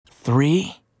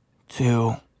Three,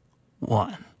 two,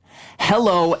 one.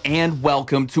 Hello and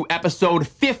welcome to episode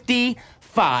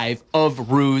 55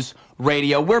 of Ruse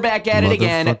Radio. We're back at it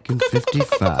again. Motherfucking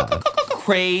 55.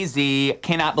 Crazy.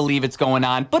 Cannot believe it's going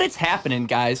on, but it's happening,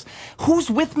 guys.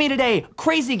 Who's with me today?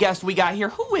 Crazy guest we got here.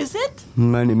 Who is it?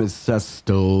 My name is Seth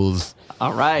STOLZ.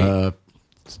 All right.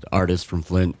 Artist from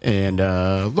Flint and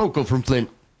local from Flint,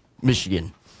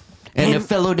 Michigan. And a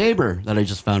fellow neighbor that I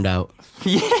just found out.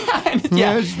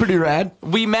 Yeah, it's pretty rad.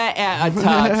 We met at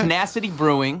Tenacity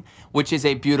Brewing, which is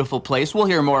a beautiful place. We'll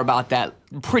hear more about that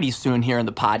pretty soon here in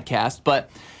the podcast. But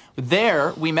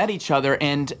there, we met each other,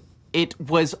 and it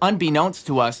was unbeknownst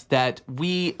to us that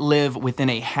we live within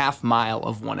a half mile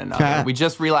of one another. We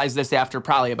just realized this after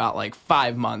probably about like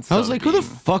 5 months. I was like, who the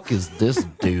fuck is this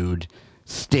dude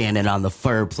standing on the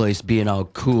fireplace being all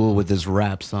cool with his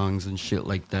rap songs and shit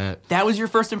like that? That was your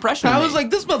first impression of I me. was like,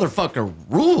 this motherfucker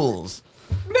rules.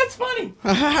 That's funny.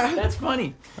 That's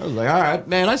funny. I was like, all right,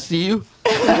 man, I see you. For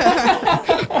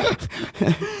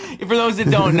those that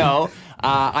don't know,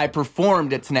 I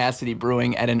performed at Tenacity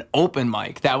Brewing at an open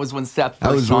mic. That was when Seth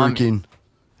first saw me. working.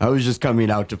 I was just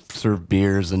coming out to serve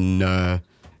beers, and I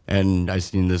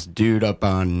seen this dude up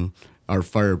on our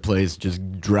fireplace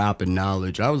just dropping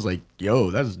knowledge. I was like,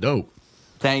 yo, that's dope.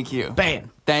 Thank you.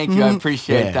 Bam. Thank you. I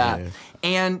appreciate that. Yeah.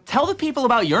 And tell the people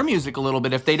about your music a little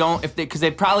bit because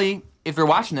they probably, if they're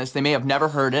watching this, they may have never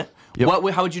heard it. Yep.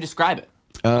 How would you describe it?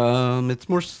 It's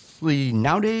mostly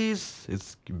nowadays.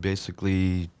 It's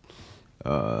basically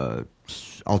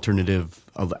alternative.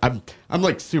 I'm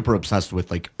like super obsessed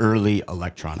with like early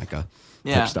electronica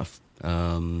type stuff.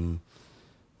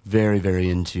 Very, very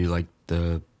into like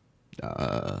the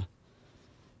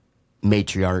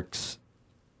matriarchs,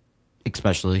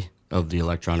 especially of the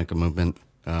electronica movement.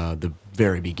 The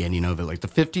very beginning of it, like the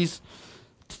 50s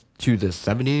to the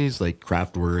 70s, like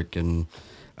Kraftwerk and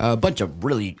a bunch of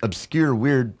really obscure,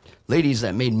 weird ladies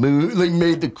that made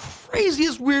the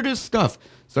craziest, weirdest stuff.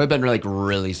 So I've been like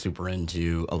really super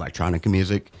into electronica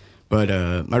music, but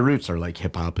my roots are like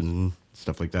hip hop and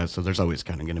stuff like that. So there's always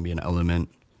kind of going to be an element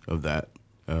of that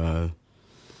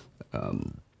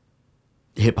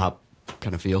hip hop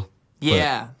kind of feel.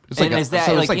 Yeah, it's like is that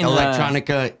so like it's like in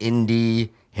electronica, indie,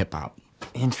 hip hop.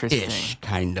 Interesting. Ish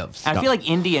kind of stuff. I feel like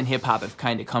indie and hip hop have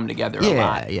kind of come together a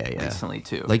lot recently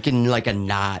too. Like in like a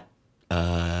not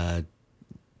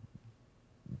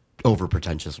over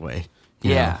pretentious way.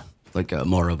 You know? Like a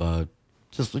more of a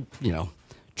just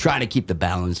try to keep the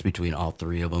balance between all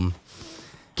three of them.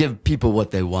 Give people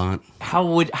what they want.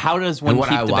 How does one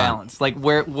keep the balance? Like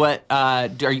what are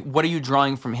you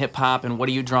drawing from hip hop and what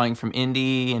are you drawing from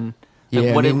indie and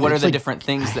what are the different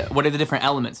things what are the different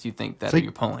elements you think that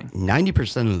you're pulling?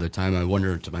 90% of the time I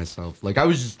wonder to myself, like I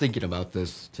was just thinking about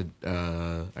this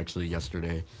actually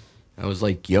yesterday. I was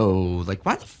like, yo, like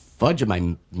why the fudge am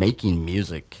I making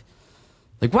music?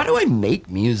 Like why do I make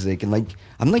music? And like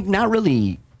I'm like not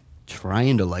really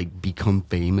trying to like become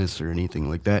famous or anything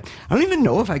like that. I don't even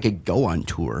know if I could go on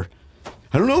tour.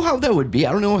 I don't know how that would be.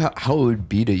 I don't know how it would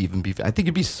be to even be. I think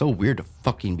it'd be so weird to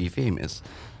fucking be famous.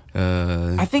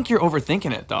 I think you're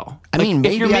overthinking it, though. I mean,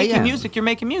 maybe if you're making music, you're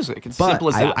making music. It's simple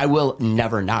as that. I will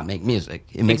never not make music.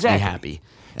 It makes me happy.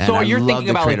 And so you're thinking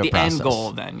about like the process. end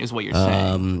goal, then, is what you're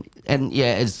saying. And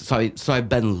yeah, so I've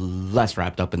been less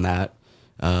wrapped up in that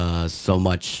so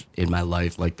much in my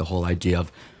life, like the whole idea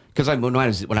of. Because when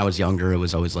I was younger, it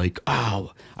was always like,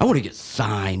 oh, I want to get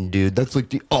signed, dude. That's like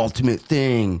the ultimate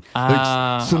thing.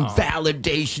 Like some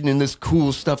validation in this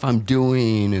cool stuff I'm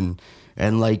doing,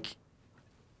 and like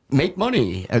make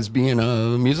money as being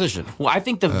a musician. Well, I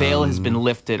think the veil has been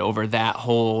lifted over that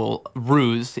whole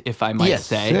ruse, if I might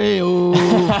say.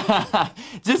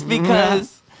 Just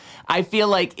because I feel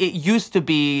like it used to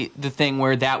be the thing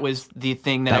where that was the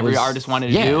thing that every artist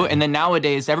wanted to do, and then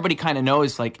nowadays everybody kind of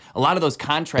knows like a lot of those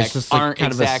contracts aren't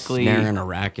kind exactly of a snare and a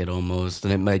racket almost,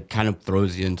 and it like kind of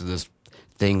throws you into this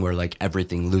thing where like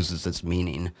everything loses its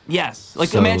meaning. Yes,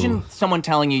 like imagine someone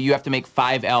telling you have to make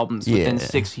 5 albums within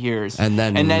 6 years, and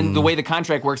then the way the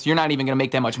contract works, you're not even going to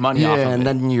make that much money off of it. And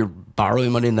then you're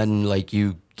borrowing money, and then like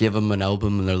you give them an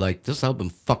album, and they're like, "This album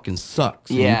fucking sucks."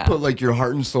 And you put like your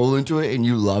heart and soul into it, and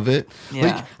you love it.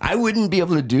 Like I wouldn't be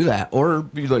able to do that, or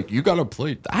be like, "You gotta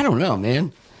play." I don't know,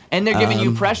 man. And they're giving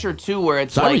you pressure too, where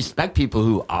it's so like I respect people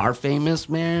who are famous,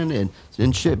 man,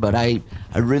 and shit, but I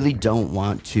really don't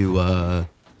want to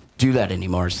do that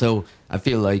anymore. So I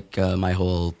feel like my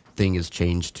whole thing has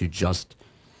changed to just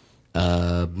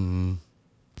taking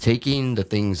the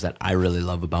things that I really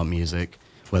love about music,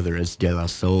 whether it's De La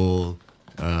Soul,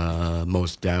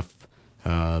 Most Def,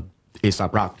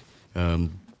 A$AP Rock,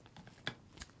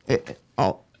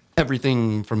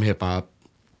 everything from hip hop,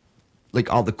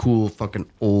 like all the cool fucking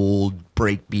old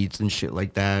break beats and shit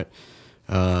like that.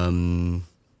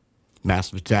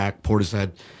 Massive Attack,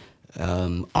 Portishead,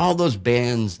 all those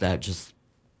bands that just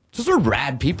are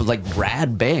rad people, like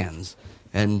rad bands,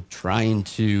 and trying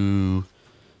to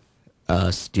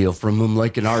steal from them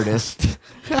like an artist.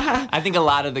 I think a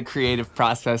lot of the creative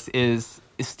process is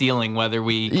stealing, whether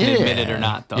we can admit it or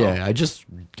not, though. Yeah, I just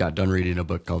got done reading a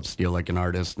book called Steal Like an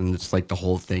Artist, and it's like the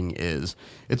whole thing is,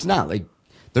 it's not like,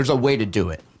 there's a way to do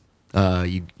it.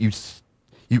 You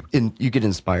get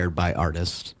inspired by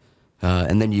artists,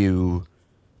 and then you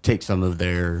take some of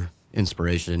their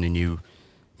inspiration and you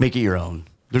make it your own.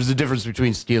 There's a difference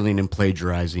between stealing and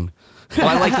plagiarizing. Well,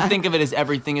 I like to think of it as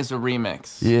everything is a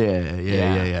remix.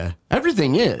 Yeah.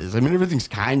 Everything is. I mean, everything's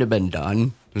kind of been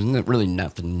done. There's really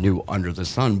nothing new under the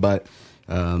sun, but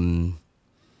yeah,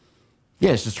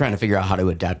 it's just trying to figure out how to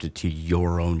adapt it to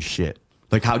your own shit.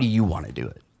 Like, how do you want to do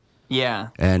it? Yeah.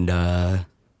 And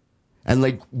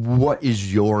like, what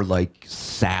is your like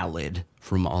salad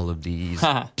from all of these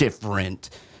different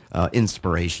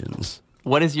inspirations?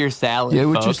 What is your salad? Yeah,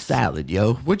 what's your folks? salad,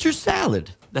 yo? What's your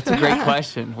salad? That's a great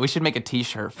question. We should make a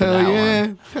T-shirt for Hell that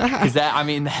one. Because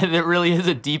that really is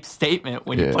a deep statement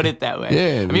when you put it that way.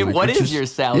 Yeah, I mean, like, what is your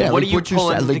salad? Yeah, what like, are you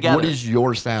pulling together? What is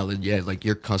your salad? Yeah, like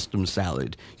your custom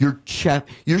salad, your chef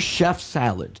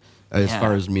salad, as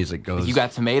far as music goes. You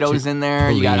got tomatoes in there.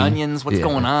 You got onions. What's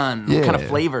going on? What kind of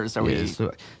flavors are we?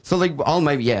 So like all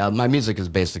my my music is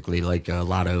basically like a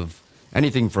lot of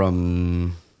anything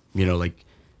from like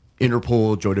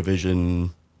Interpol, Joy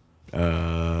Division,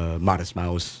 Modest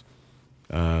Mouse.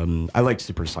 I like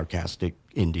super sarcastic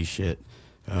indie shit,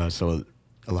 so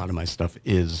a lot of my stuff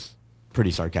is pretty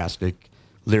sarcastic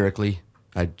lyrically.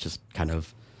 I just kind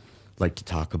of like to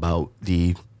talk about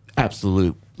the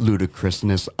absolute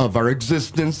ludicrousness of our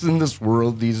existence in this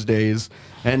world these days,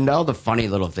 and all the funny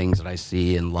little things that I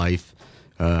see in life,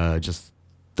 just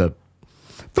the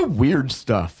weird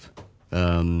stuff.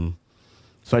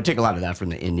 So I take a lot of that from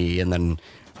the indie, and then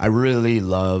I really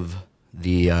love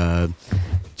the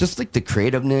just like the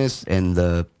creativeness and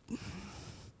the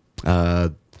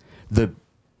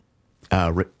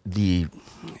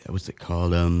what's it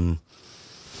called?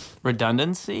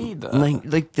 Redundancy?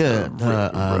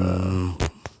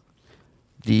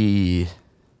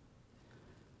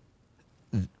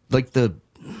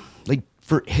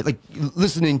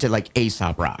 Listening to like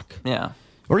Aesop Rock. Yeah.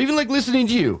 Or even like listening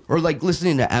to you, or like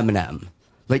listening to Eminem.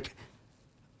 Like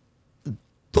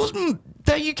those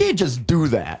that you can't just do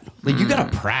that. Like you gotta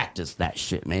practice that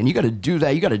shit, man. You gotta do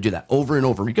that. You gotta do that over and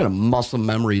over. You gotta muscle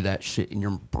memory that shit in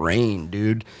your brain,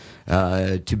 dude,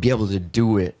 to be able to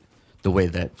do it the way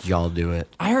that y'all do it.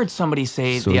 I heard somebody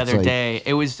say the other day,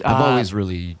 it was... I've always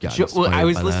really got inspired I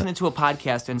was by listening that. to a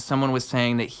podcast, and someone was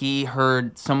saying that he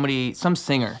heard some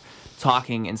singer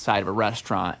talking inside of a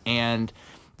restaurant, and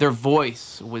their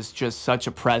voice was just such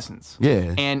a presence.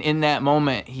 Yeah. And in that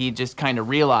moment, he just kind of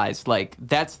realized, like,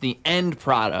 that's the end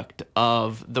product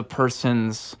of the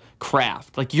person's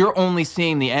craft. Like, you're only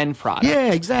seeing the end product.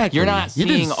 Yeah, exactly. You're not you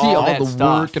seeing didn't see all that the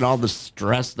stuff. work and all the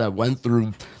stress that went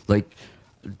through, like,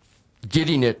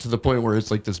 getting it to the point where it's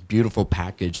like this beautiful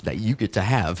package that you get to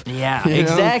have. Yeah, you know?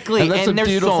 exactly. And that's And a there's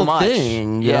so beautiful much.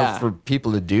 thing, you Yeah. know, for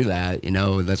people to do that. You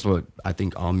know, that's what I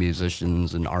think all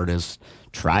musicians and artists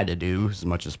try to do as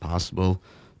much as possible.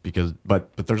 Because,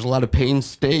 but there's a lot of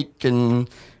painstake and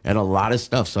a lot of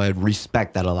stuff. So I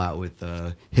respect that a lot with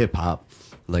hip hop,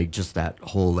 like just that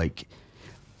whole like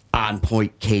on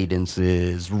point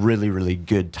cadences, really really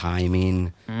good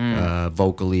timing,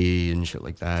 vocally and shit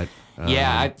like that.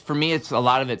 For me, it's a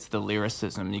lot of it's the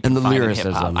lyricism you can And the find in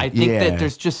lyricism, hip-hop. I think yeah. that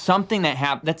there's just something that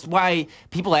happens. That's why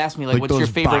people ask me, like what's your those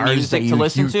favorite bars music that to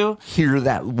listen to? Hear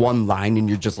that one line and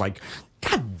you're just like,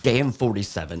 God damn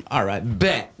 47. All right,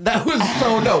 bet. That was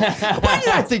so dope. Why did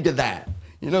I think of that?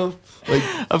 You know? Like,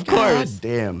 Of course. God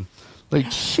damn.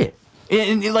 Like, shit.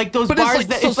 And like those But it's bars, like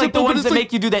that so it's like the simple, but ones it's that like,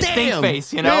 make you do that stink damn.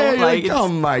 face, you know? Yeah, you're like, it's- oh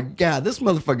my God, this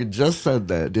motherfucker just said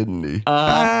that, didn't he?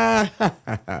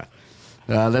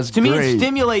 That's to me, great. it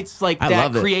stimulates like I that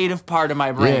love it. creative part of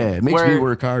my brain. Yeah, it makes me where-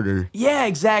 work harder. Yeah,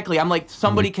 exactly. I'm like,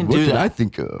 somebody can What do did that. I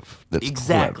think of? That's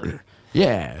Exactly. clever.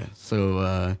 Yeah.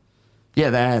 So yeah,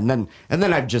 that and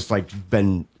then I've just like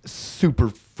been super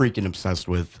freaking obsessed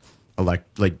with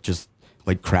just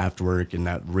craft work and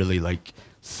that really like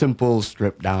simple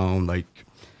stripped down like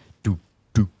do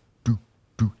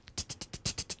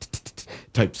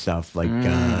type stuff like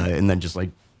and then just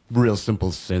like real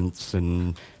simple synths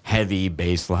and heavy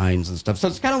bass lines and stuff. So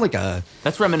it's kind of like a...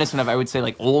 That's reminiscent of, I would say,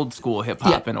 like old school hip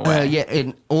hop in a way. Yeah,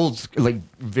 and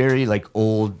very like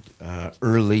old,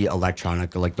 early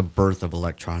electronica, like the birth of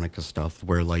electronica stuff,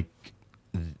 where like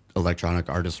electronic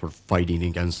artists were fighting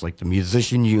against like the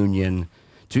musician union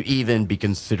to even be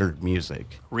considered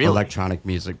music. Really? Electronic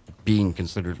music being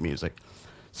considered music.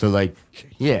 So like,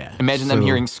 yeah. Imagine them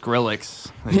hearing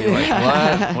Skrillex. They'd be like,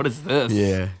 what? What is this?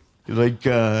 Yeah. Like,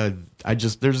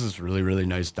 there's this really, really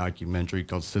nice documentary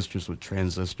called Sisters with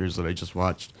Transistors that I just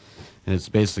watched. And it's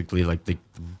basically like the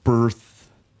birth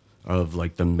of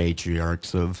like the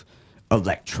matriarchs of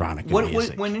electronic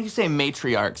music. When you say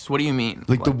matriarchs, what do you mean?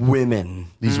 Like the women,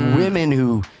 these women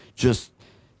who just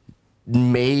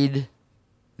made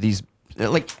these,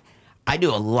 like, I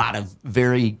do a lot of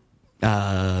very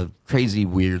crazy,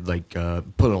 weird, like,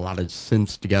 put a lot of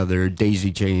synths together,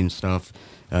 daisy chain stuff,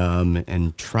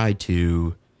 and try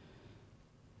to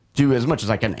do as much as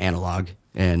I can analog,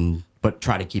 but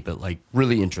try to keep it, like,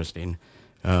 really interesting,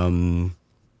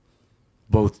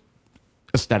 both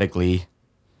aesthetically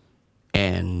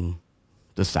and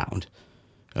the sound,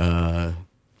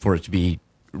 for it to be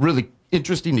really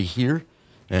interesting to hear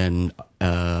and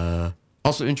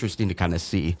also interesting to kind of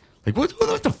see. Like,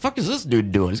 what the fuck is this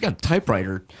dude doing? He's got a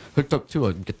typewriter hooked up to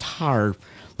a guitar,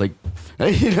 like,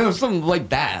 something like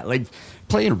that. Like,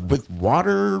 playing with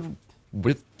water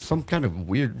with some kind of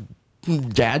weird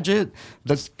gadget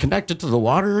that's connected to the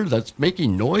water that's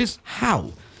making noise.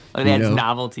 How? It adds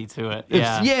novelty to it.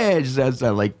 Yeah. It just adds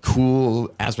that, like,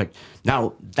 cool aspect.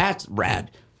 Now, that's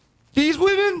rad. These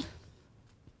women,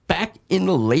 back in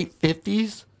the late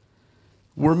 50s,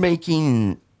 were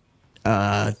making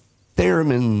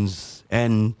theremins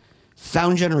and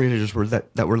sound generators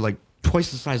that were like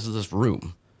twice the size of this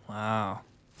room. Wow.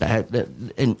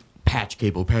 And patch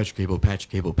cable. Oh,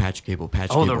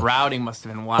 the routing must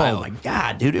have been wild. Oh my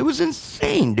god, dude, it was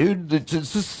insane, dude. To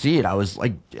see it,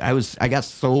 I got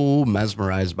so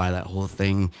mesmerized by that whole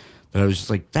thing that I was just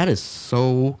like, that is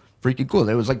so freaking cool.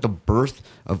 That was like the birth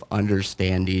of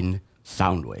understanding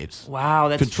sound waves. Wow,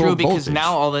 that's Control true, because voltage.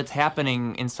 now all that's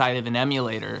happening inside of an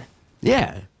emulator.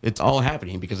 Yeah, it's all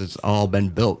happening because it's all been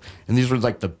built. And these were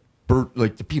like the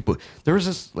people. There was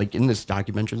this, like, in this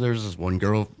documentary, there was this one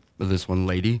girl, this one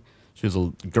lady. She was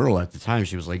a girl at the time.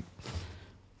 She was like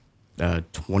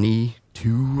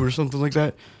 22 or something like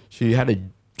that. She had a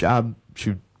job.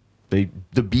 The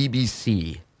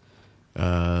BBC,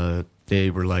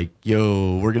 they were like,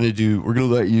 yo, we're gonna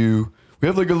let you, we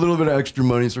have like a little bit of extra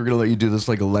money, so we're gonna let you do this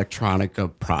like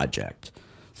electronica project.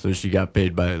 So she got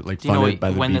paid by, like, funded by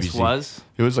the BBC. When this was?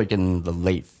 It was like in the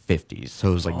late 50s.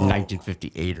 So it was like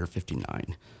 1958 or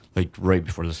 59, like right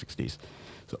before the 60s.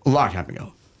 So a long time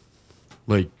ago.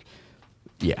 Like,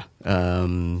 yeah.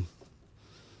 And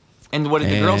what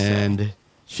did the girl say? And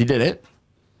she did it.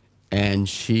 And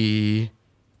she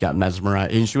got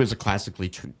mesmerized. And she was a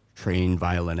classically trained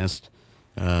violinist.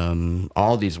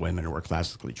 All these women were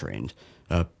classically trained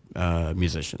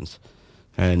musicians.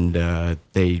 And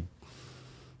they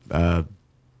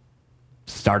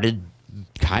started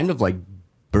kind of like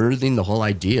birthing the whole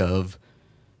idea of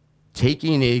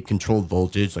taking a controlled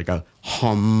voltage, like a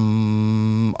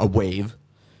wave,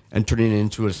 and turning it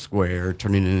into a square,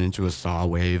 turning it into a saw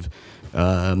wave,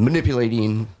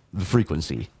 manipulating the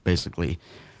frequency, basically.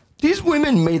 These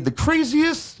women made the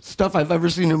craziest stuff I've ever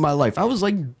seen in my life. I was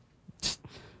like,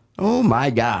 oh my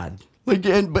God. Like,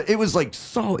 but it was like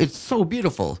it's so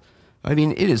beautiful. I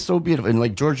mean, it is so beautiful. And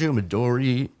like Giorgio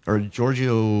Midori, or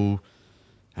Giorgio,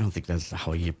 I don't think that's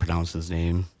how you pronounce his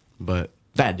name, but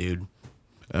that dude,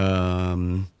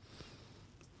 Kraftwerk,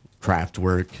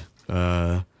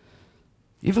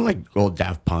 even like old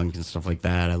Daft Punk and stuff like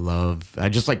that. I love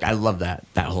that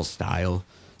whole style.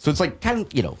 So it's like kind of,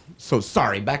 so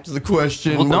sorry, back to the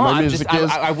question. Well, no,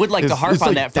 I would like to harp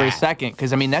on that for a second,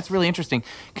 because, I mean, that's really interesting.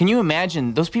 Can you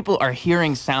imagine, those people are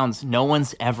hearing sounds no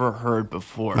one's ever heard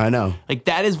before. I know. Like,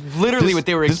 that is literally what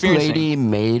they were experiencing. This lady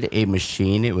made a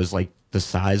machine. It was like the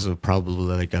size of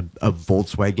probably like a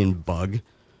Volkswagen Bug.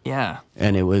 Yeah.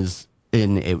 And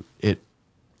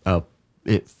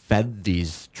it fed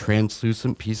these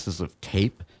translucent pieces of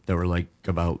tape that were like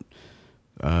about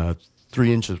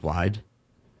 3 inches wide.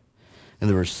 And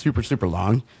they were super, super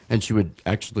long. And she would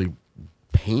actually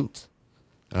paint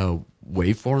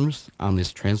waveforms on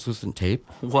this translucent tape.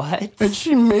 What? And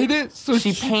she made it so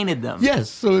she painted them. Yes.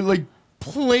 So it like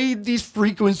played these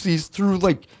frequencies through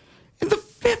like in the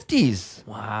 50s.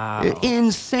 Wow.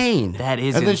 Insane. That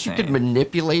is And then insane. she could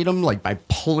manipulate them like by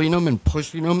pulling them and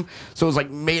pushing them. So it was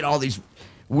like made all these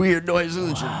weird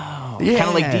noises. Wow. Yeah. Kind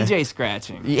of like DJ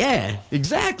scratching. Yeah,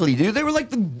 exactly, dude. They were like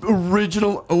the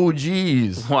original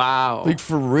OGs. Wow. Like,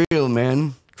 for real,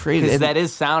 man. Crazy. Because that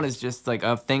is sound is just like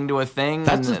a thing to a thing.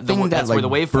 That's and the thing that's that, where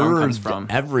like, the waveform comes birthed from.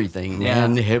 everything, Yeah.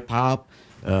 man. Hip-hop,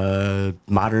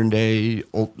 modern day,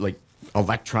 like,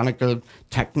 electronica,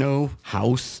 techno,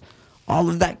 house. All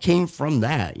of that came from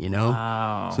that, you know?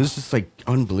 Wow. So it's just, like,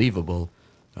 unbelievable.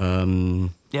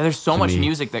 Yeah, there's so much me.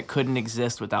 music that couldn't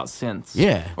exist without synths.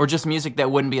 Yeah. Or just music that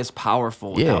wouldn't be as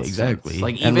powerful Yeah, without exactly. synths.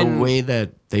 Like and even the way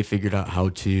that they figured out how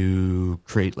to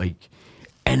create, like,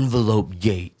 envelope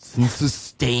gates and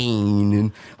sustain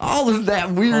and all of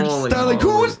that weird Holy stuff. Like, who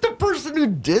moly. was the person who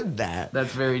did that?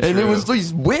 That's very And it true. was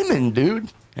these women,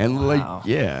 dude. And Wow. like,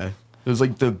 yeah, it was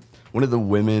like one of the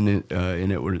women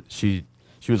in it were she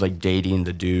was like dating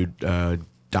the dude,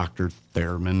 Dr.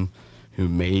 Theremin,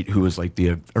 who was like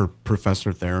or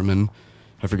Professor Theremin.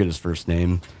 I forget his first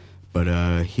name,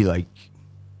 but he like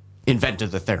invented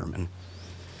the theremin.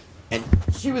 And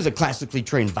she was a classically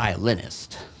trained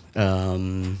violinist.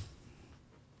 And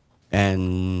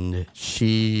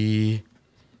she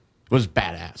was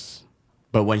badass.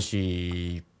 But when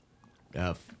she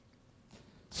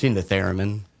seen the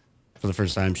theremin for the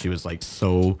first time, she was like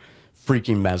so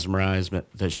freaking mesmerized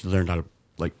that she learned how to,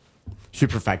 like, she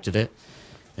perfected it.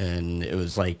 And it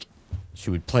was like she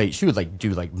would like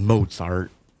do like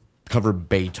Mozart, cover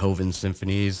Beethoven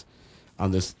symphonies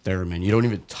on this theremin. You don't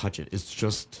even touch it. It's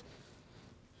just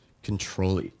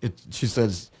control it. She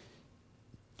says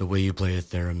the way you play a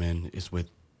theremin is with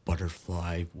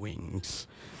butterfly wings.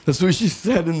 That's what she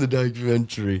said in the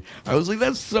documentary. I was like,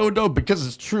 that's so dope, because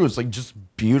it's true. It's like just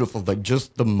beautiful, like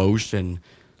just the motion,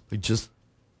 like just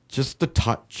the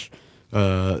touch,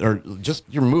 or just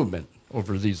your movement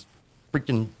over these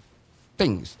freaking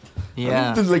things.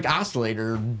 Yeah. There's like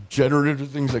oscillator generator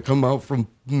things that come out from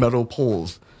metal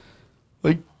poles.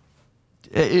 Like,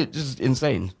 it's just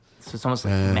insane. So it's almost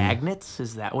like magnets.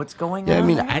 Is that what's going Yeah, on? I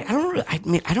mean, there?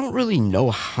 I don't really know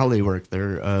how they work.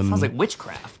 They're Sounds like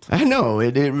witchcraft. I know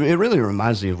it really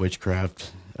reminds me of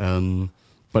witchcraft.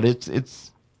 But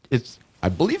it's I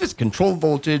believe it's control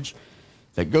voltage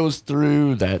that goes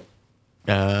through that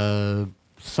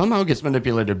somehow gets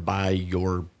manipulated by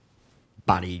your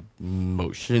body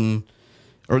motion,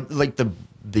 or like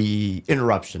the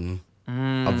interruption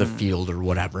of the field or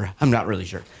whatever. I'm not really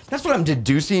sure. That's what I'm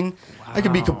deducing. I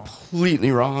could be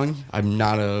completely wrong. I'm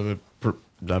not a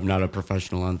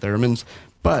professional on theremins,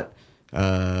 but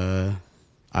I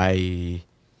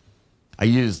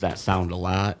use that sound a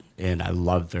lot, and I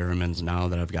love theremins now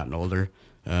that I've gotten older.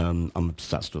 I'm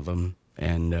obsessed with them,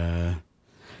 and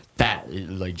that,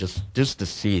 like, just to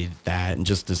see that and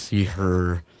just to see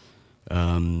her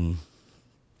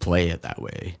play it that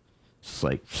way, it's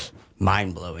like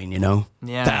mind blowing, you know?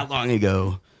 Yeah. That long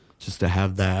ago, just to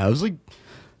have that, I was like,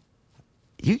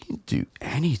 you can do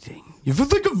anything. If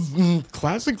it's like a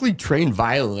classically trained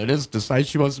violinist decides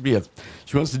she wants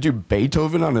to do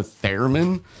Beethoven on a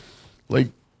theremin,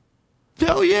 like,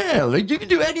 hell yeah, like, you can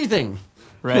do anything.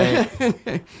 Right.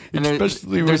 And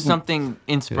Especially there's something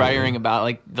inspiring about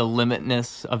like the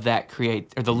limitlessness of that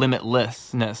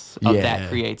that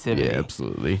creativity. Yeah,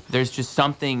 absolutely. There's just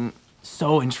something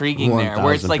so intriguing there,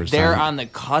 where it's like 1000%. they're on the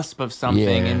cusp of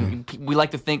something, Yeah. and we like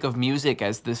to think of music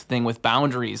as this thing with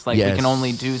boundaries, like we Yes. can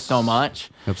only do so much.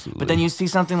 Absolutely. But then you see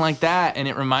something like that, and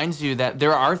it reminds you that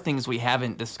there are things we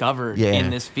haven't discovered Yeah.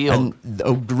 in this field. And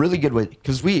a really good way,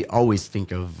 because we always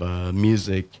think of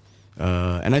music,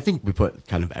 and I think we put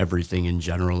kind of everything in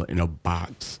general in a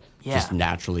box, Yeah. just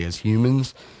naturally as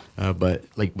humans. But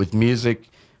like with music,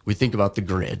 we think about the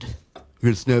grid. We're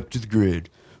gonna snap to the grid.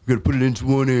 We're gonna put it into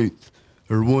 1/8,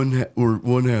 or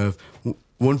 1/2,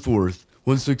 1/4,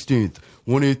 1/16,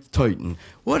 1/8 Titan,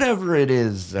 whatever it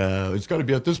is. It's got to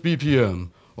be at this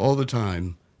BPM all the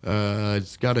time.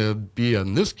 It's got to be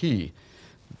on this key,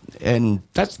 and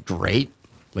that's great.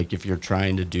 Like if you're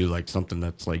trying to do like something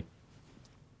that's like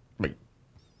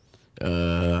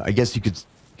I guess you could,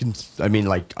 I mean,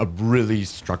 like a really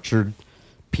structured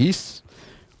piece,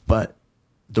 but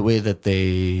the way that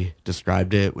they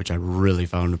described it, which I really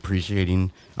found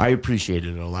I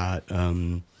appreciated it a lot,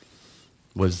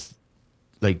 was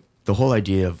like the whole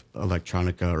idea of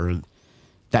electronica, or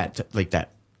that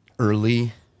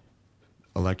early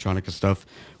electronica stuff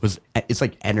it's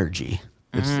like energy.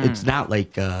 It's not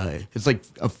like it's like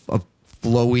a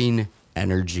flowing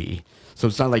energy. So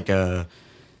it's not like a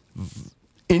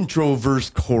intro, verse,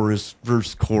 chorus,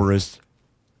 bridge,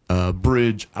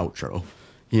 outro.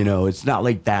 You know, it's not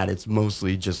like that. It's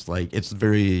mostly just like, it's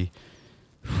very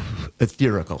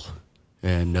ethereal,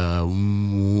 and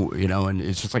you know, and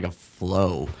it's just like a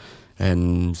flow.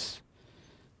 and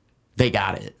they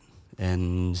got it.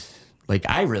 And like,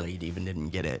 I really even didn't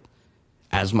get it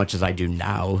as much as I do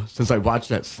now since I watched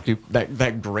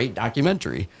that great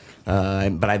documentary.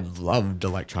 But I've loved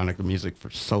electronic music for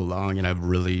so long, and I've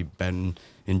really been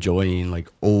enjoying like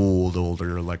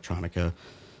older electronica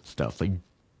stuff. Like,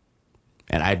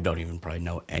 and I don't even probably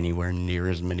know anywhere near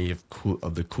as many of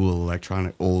the cool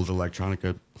old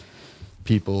electronica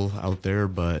people out there,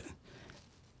 but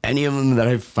any of them that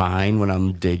I find when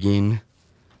I'm digging,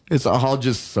 it's all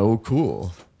just so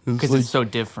cool. Because like, it's so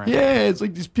different. Yeah, it's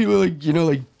like these people, like, you know,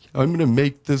 like, I'm going to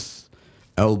make this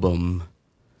album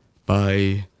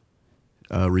by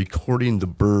recording the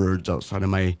birds outside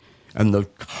of and the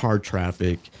car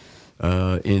traffic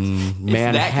in Manhattan.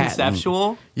 Is that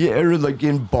conceptual? Yeah, or like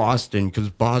in Boston, because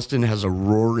Boston has a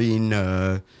roaring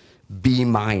B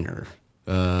minor.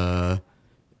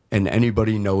 And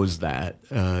anybody knows that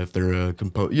if they're a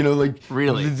composer, you know, like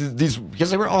really these, because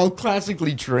they were all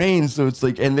classically trained, so it's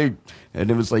like, and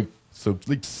it was like, so it's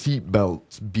like seat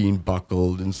belts being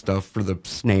buckled and stuff for the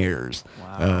snares,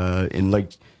 and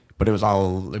like, but it was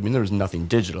all, I mean, there was nothing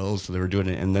digital, so they were doing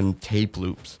it, and then tape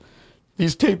loops.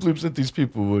 These tape loops that these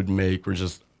people would make were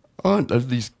just,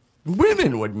 these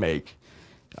women would make,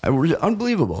 were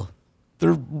unbelievable.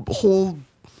 Their whole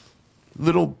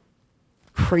little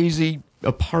crazy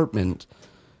apartment.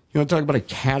 You want to talk about a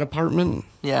cat apartment?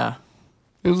 Yeah.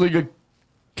 It was like a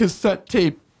cassette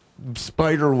tape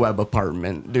spider web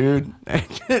apartment, dude.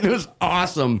 It was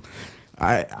awesome.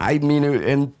 I mean,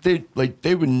 and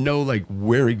they would know like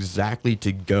where exactly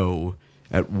to go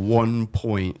at one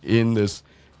point in this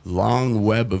long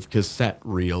web of cassette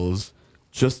reels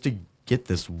just to get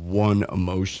this one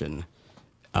emotion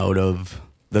out of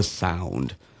the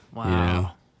sound. Wow. You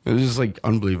know? It was just like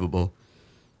unbelievable.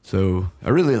 So I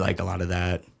really like a lot of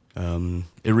that.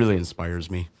 It really inspires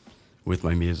me with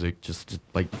my music. Just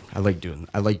like, I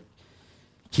like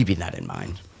keeping that in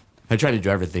mind. I try to do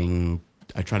everything.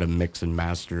 I try to mix and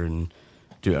master and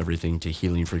do everything to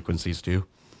healing frequencies too.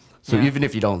 So even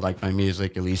if you don't like my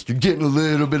music, at least you're getting a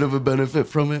little bit of a benefit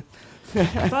from it.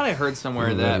 I thought I heard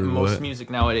somewhere that most music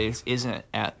nowadays isn't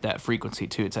at that frequency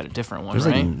too. It's at a different one,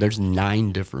 right? There's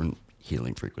 9 different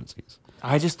healing frequencies.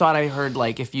 I just thought I heard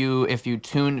like if you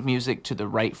tuned music to the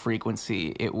right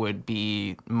frequency, it would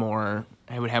have more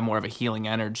of a healing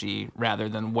energy rather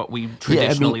than what we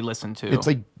traditionally listen to. It's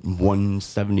like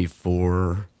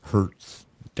 174 hertz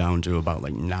down to about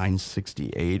like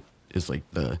 968 is like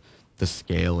the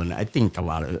scale, and I think a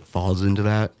lot of it falls into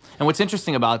that. And what's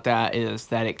interesting about that is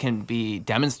that it can be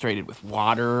demonstrated with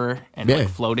water and like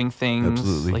floating things.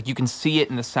 Absolutely. Like you can see it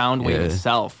in the sound wave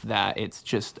itself that it's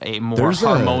just a more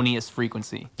harmonious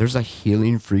frequency. There's a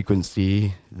healing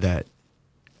frequency that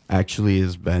actually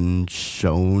has been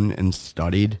shown and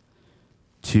studied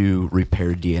to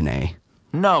repair DNA.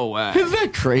 No way. Isn't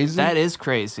that crazy? That is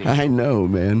crazy. I know,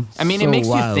 man. I mean, it makes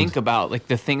you think about like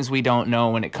the things we don't know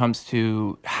when it comes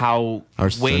to how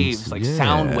waves,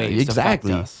 sound waves, affect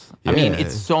us. I mean,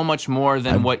 it's so much more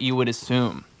than what you would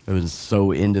assume. I've been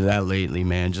so into that lately,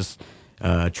 man. Just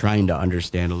trying to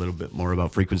understand a little bit more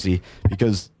about frequency,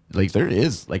 because like there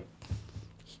is like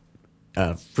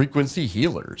frequency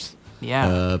healers.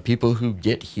 Yeah. People who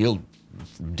get healed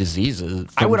diseases.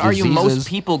 I would argue most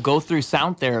people go through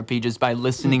sound therapy just by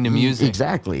listening to music.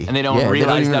 Exactly. And they don't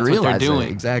realize that's what they're doing.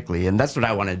 Exactly. And that's what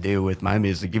I want to do with my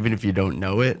music. Even if you don't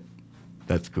know it,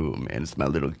 that's cool, man. It's my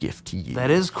little gift to you.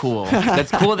 That is cool.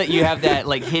 That's cool that you have that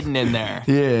like hidden in there.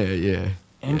 Yeah.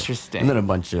 Interesting. And then a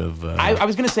bunch of I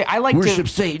was gonna say I like worship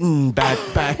Satan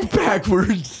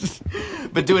backwards.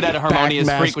 But do it at a harmonious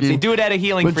frequency. Do it at a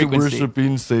healing frequency.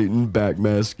 Worshiping Satan,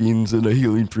 backmaskings, and a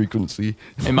healing frequency.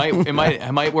 It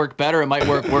might work better. It might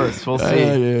work worse. We'll see.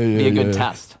 Be a good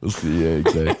test. We'll see. Yeah,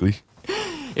 exactly.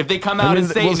 If they come out as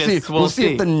Satanists, we'll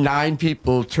see if the 9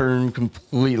 people turn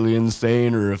completely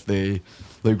insane or if they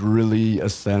like really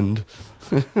ascend.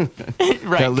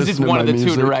 Right, because it's one of the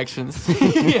two directions.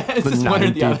 Yeah, it's just one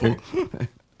or the other.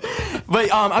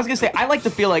 But I was going to say, I like to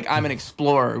feel like I'm an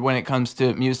explorer when it comes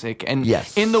to music. And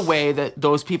in the way that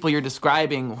those people you're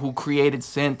describing who created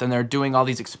synth and they're doing all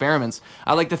these experiments,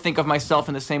 I like to think of myself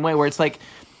in the same way, where it's like,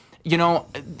 you know,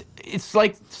 it's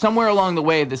like somewhere along the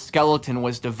way the skeleton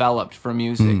was developed for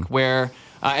music, where,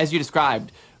 as you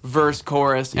described, verse,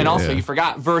 chorus, and also you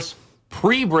forgot verse,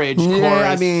 pre-bridge, chorus.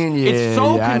 I mean, it's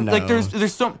so like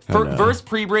there's so verse,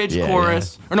 pre-bridge,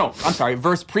 chorus, or no, I'm sorry,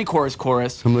 verse, pre-chorus,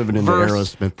 chorus. I'm living in the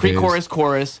Aerosmith pre-chorus,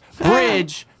 chorus,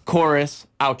 bridge, chorus,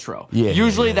 outro.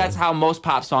 Usually that's how most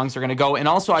pop songs are going to go. And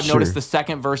also I've noticed the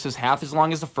second verse is half as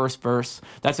long as the first verse.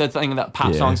 That's a thing that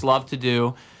pop songs love to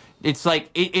do. It's like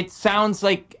it sounds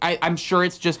like I'm sure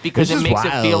it's just because It's it just makes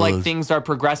it feel like wild. things are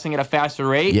progressing at a faster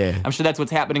rate. Yeah. I'm sure that's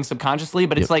what's happening subconsciously,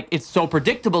 but it's like it's so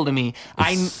predictable to me.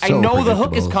 I so know the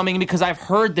hook is predictable. coming because I've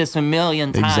heard this a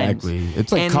million times. Exactly.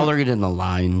 It's like And- coloring in the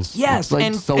lines. Yes, It's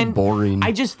like so boring.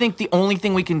 I just think the only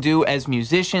thing we can do as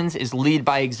musicians is lead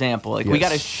by example. Like we got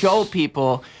to Yes. show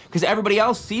people because everybody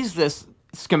else sees this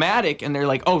schematic and they're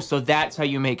like, "Oh, so that's how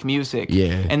you make music."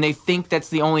 Yeah. And they think that's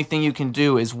the only thing you can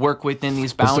do is work within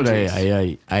these That's what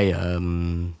boundaries.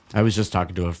 I was just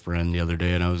talking to a friend the other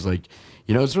day, and I was like,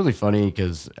 you know, it's really funny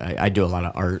because I do a lot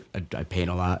of art. I paint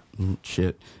a lot and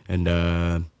shit, and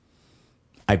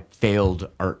I failed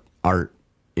art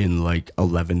in like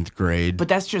 11th grade. But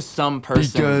that's just some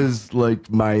person. Because like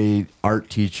my art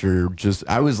teacher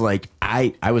I was like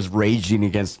I was raging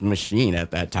against the machine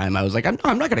at that time. I was like,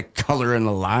 I'm not gonna color in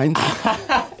the lines.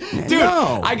 Dude,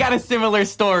 no. I got a similar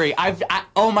story.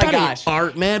 Oh my That ain't gosh.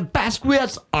 art, man.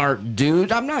 Basquiat's art,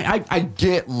 dude. I'm not. I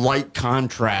get light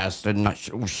contrast and not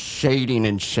shading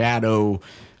and shadow,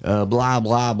 blah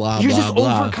blah blah. You're blah, just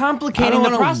blah. overcomplicating I don't the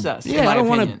wanna- process, in Yeah, my I don't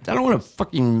want opinion. to. I don't want to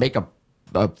fucking make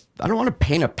I don't want to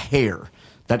paint a pear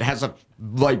that has a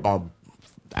light bulb.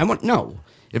 No.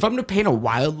 If I'm gonna paint a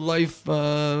wildlife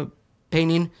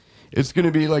painting, it's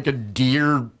gonna be like a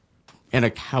deer and a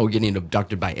cow getting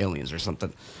abducted by aliens or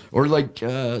something, or like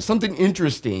something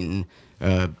interesting.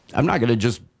 I'm not gonna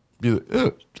just be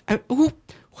like, who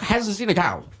hasn't seen a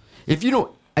cow? If you don't,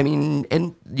 I mean,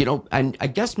 and you know, and I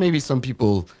guess maybe some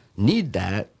people need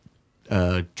that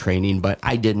training, but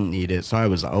I didn't need it, so I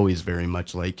was always very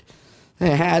much like,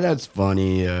 that's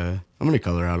funny. I'm gonna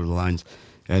color out of the lines,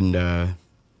 and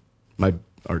my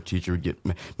art teacher would get.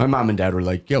 My mom and dad were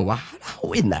like, "Yo,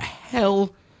 how in the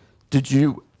hell did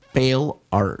you fail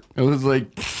art?" I was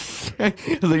like,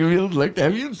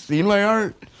 have you seen my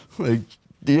art? Like,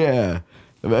 yeah.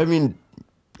 I mean,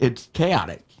 it's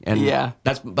chaotic. And Yeah.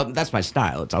 that's my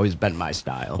style. It's always been my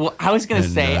style. Well, I was going to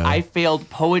And, say, I failed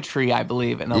poetry, I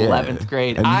believe, in 11th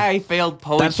grade. And I failed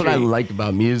poetry. That's what I like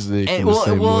about music And, in the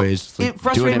same way. It's just, like, it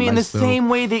frustrated doing me in the myself. same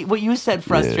way that what you said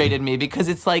frustrated me, because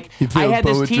it's like You I failed had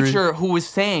this poetry? teacher who was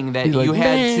saying that He's like, you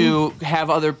had "Man." to have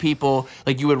other people,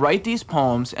 like you would write these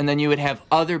poems and then you would have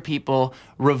other people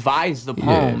revise the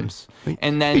poems. Like,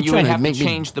 And then you you would trying to have to make me-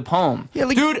 change the poem. Yeah,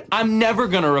 like- Dude, I'm never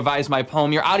going to revise my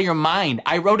poem. You're out of your mind.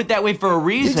 I wrote it that way for a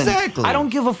reason. Exactly. I don't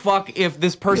give a fuck if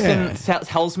this person Yeah.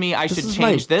 tells me I should is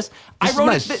change my- this. I this is wrote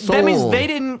my it. That means soul. they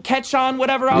didn't catch on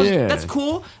whatever I was. Yeah. That's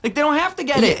cool. Like, they don't have to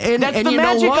get it. Yeah, and- That's and the you know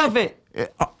magic what? of it.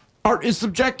 Art is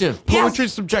subjective. Yes. Poetry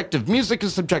is subjective. Music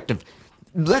is subjective.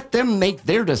 Let them make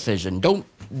their decision. Don't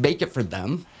make it for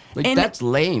them. Like, And- that's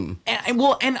lame.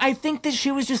 And I think that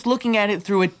she was just looking at it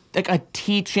through a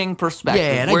teaching perspective,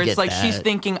 Yeah, and I where it's get like she's that.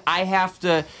 thinking, I have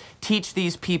to teach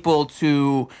these people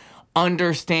to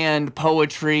understand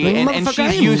poetry, Like, and motherfucker,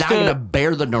 I she's am used not to. gonna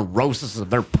bear the neurosis of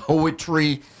their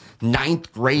poetry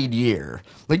 9th grade year.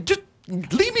 Like, just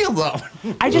leave me alone.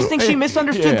 I just think she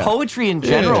misunderstood Yeah. poetry in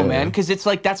general, Yeah. man, because it's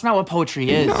like that's not what poetry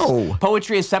is. No.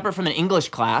 Poetry is separate from an English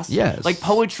class. Yes. Like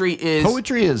poetry is.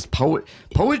 Poetry is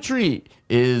Poetry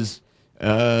is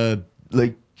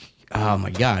like, oh my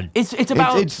god. It's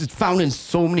about- it's found in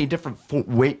so many different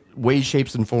ways,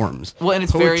 shapes, and forms. Well, and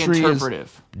it's very Poetry is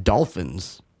interpretive.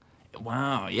 Dolphins.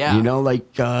 Wow. Yeah. You know, like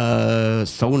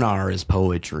sonar is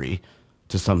poetry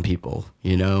to some people.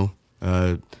 You know,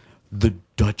 the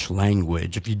Dutch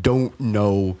language. If you don't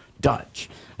know Dutch,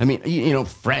 I mean, you know,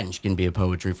 French can be a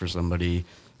poetry for somebody.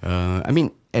 I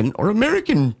mean, or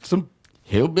American, some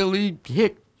hillbilly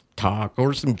hick talk,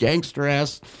 or some gangster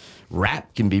ass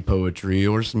rap can be poetry,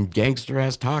 or some gangster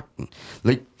ass talk,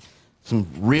 like some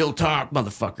real talk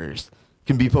motherfuckers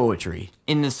can be poetry.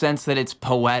 In the sense that it's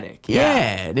poetic.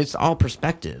 Yeah, and it's all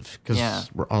perspective because Yeah.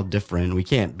 we're all different. We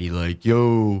can't be like,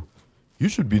 yo, you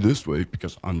should be this way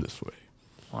because I'm this way.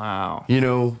 Wow. You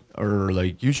know, or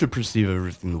like you should perceive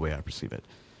everything the way I perceive it,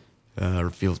 or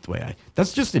feel it the way I.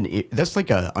 That's like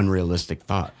a unrealistic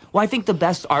thought. Well, I think the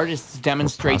best artists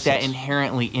demonstrate that process.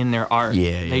 inherently in their art.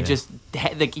 Yeah, They yeah. just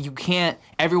like you can't.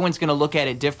 Everyone's going to look at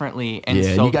it differently, and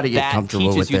Yeah, so you got to get that comfortable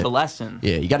teaches with you it. the lesson.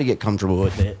 Yeah, you got to get comfortable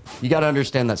with it. You got to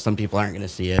understand that some people aren't going to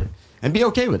see it and be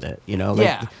okay with it. You know, like,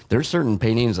 Yeah. there's certain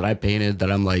paintings that I painted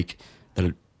that I'm like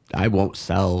that I won't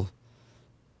sell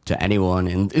to anyone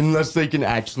unless they can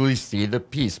actually see the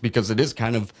piece, because it is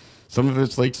kind of, some of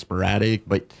it's like sporadic,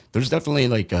 but there's definitely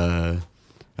like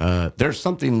there's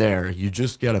something there. You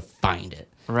just got to find it.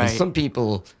 Right. And some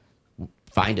people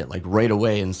find it like right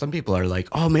away, and some people are like,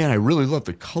 oh man, I really love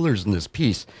the colors in this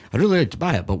piece, I'd really like to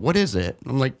buy it, but what is it?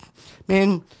 I'm like,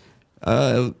 man,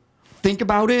 think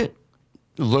about it,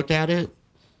 look at it,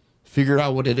 figure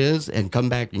out what it is, and come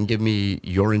back and give me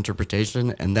your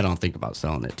interpretation, and then I'll think about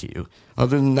selling it to you.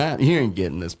 Other than that, you ain't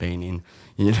getting this painting,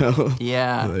 you know?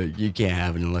 Yeah. Like, you can't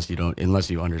have it unless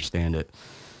you understand it.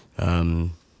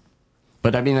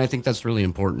 But I mean, I think that's really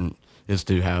important, is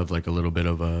to have like a little bit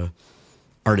of a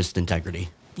artist integrity.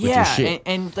 Yeah,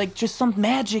 and like just some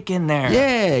magic in there.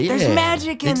 Yeah. There's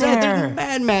magic in there. There's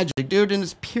mad magic, dude, and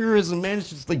it's purism, man.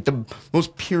 It's just like the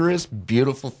most purest,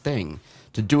 beautiful thing.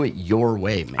 To do it your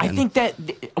way, man. I think that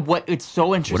what it's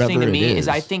so interesting Whatever to me it is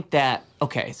I think that,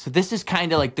 okay, so this is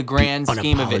kind of like the grand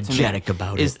scheme of it to me. Unapologetic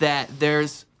about it. Is that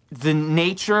there's the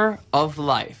nature of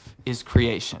life is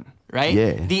creation, right?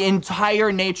 Yeah. The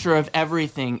entire nature of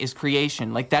everything is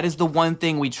creation. Like that is the one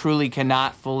thing we truly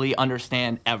cannot fully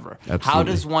understand ever. Absolutely. How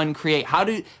does one create? How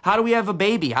do we have a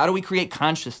baby? How do we create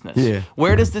consciousness? Yeah.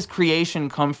 Where does this creation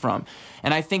come from?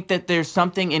 And I think that there's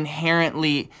something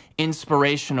inherently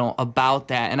inspirational about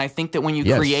that. And I think that when you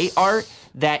create art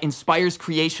that inspires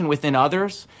creation within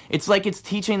others, it's like it's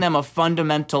teaching them a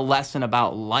fundamental lesson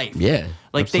about life. Yeah.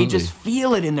 Like absolutely. they just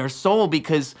feel it in their soul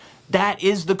because that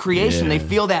is the creation. Yeah. They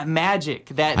feel that magic,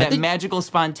 that magical,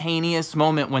 spontaneous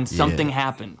moment when something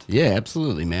happened. Yeah,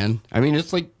 absolutely, man. I mean,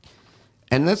 it's like,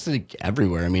 and that's like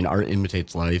everywhere. I mean, art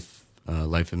imitates life.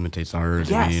 Life imitates art.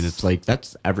 Yes. I mean, it's like,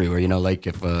 that's everywhere. You know, like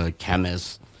if a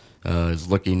chemist is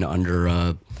looking under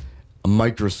a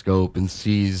microscope and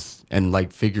sees and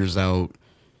like figures out,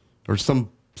 or some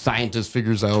scientist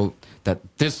figures out that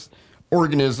this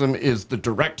organism is the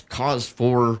direct cause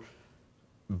for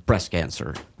breast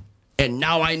cancer. And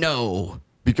now I know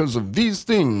because of these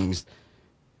things.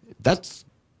 That's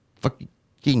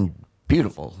fucking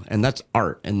beautiful, and that's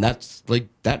art, and that's like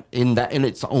that in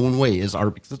its own way is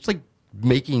art, because it's like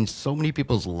making so many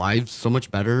people's lives so much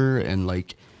better, and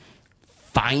like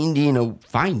finding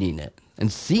it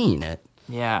and seeing it.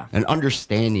 Yeah. And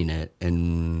understanding it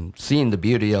and seeing the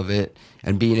beauty of it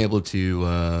and being able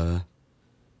to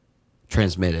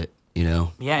transmit it, you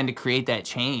know? Yeah, and to create that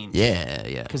change.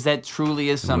 Yeah. Because that truly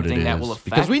is something that will affect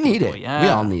because we need people. it. Yeah. We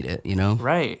all need it, you know?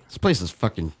 Right. This place is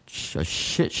fucking a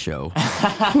shit show.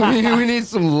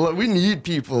 we need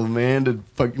people, man, to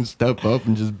fucking step up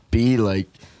and just be like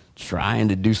trying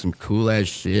to do some cool ass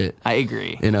shit. I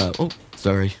agree. Oh,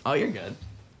 sorry. Oh, you're good.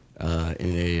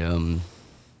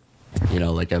 In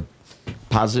a like a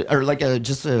positive, or like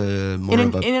just a more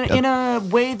of in a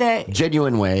way that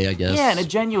genuine way, I guess. Yeah, in a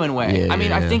genuine way. I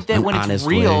mean, I think that An when it's honest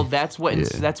real, way.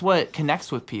 that's what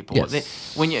connects with people.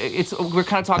 Yes. We're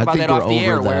kind of talking I about think that off the we're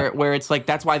air, over that. where it's like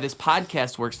that's why this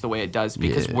podcast works the way it does,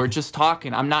 because Yeah. we're just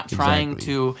talking. I'm not trying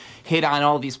Exactly. to hit on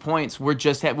all these points. We're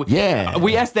just Yeah.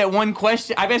 We asked that one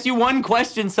question. I've asked you one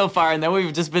question so far, and then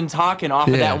we've just been talking off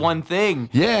of Yeah. that one thing.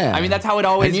 Yeah. I mean, that's how it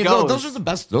always and goes. Those are the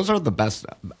best. Those are the best.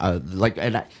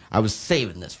 And I was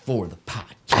saving this for the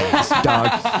podcast, dog.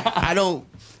 I don't.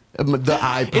 The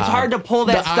iPod. It's hard to pull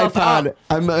that stuff iPod, up.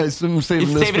 I'm saving He's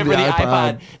this saving for it for the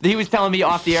iPod. He was telling me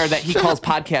off the air that he calls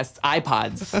podcasts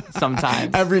iPods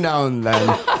sometimes. Every now and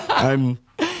then, I'm.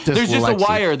 There's just a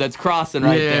wire that's crossing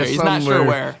right there. He's not sure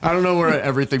where. I don't know where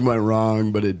everything went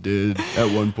wrong, but it did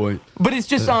at one point. But it's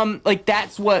just like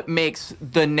that's what makes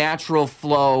the natural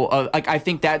flow of like I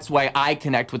think that's why I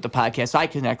connect with the podcast.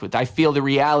 I feel the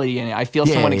reality in it. I feel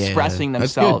someone expressing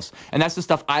That's themselves, and that's the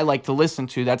stuff I like to listen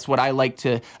to. That's what I like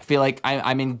to feel like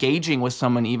I'm engaging with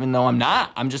someone, even though I'm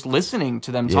not. I'm just listening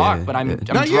to them talk, but I'm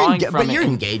drawing from but it. you're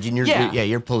engaging.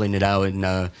 You're pulling it out,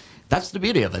 and that's the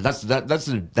beauty of it. That's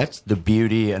the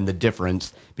beauty and the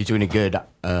difference between a good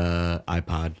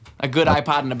iPod. A good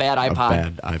iPod and a bad iPod. A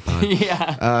bad iPod.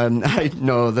 Yeah. I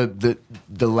know the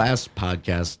last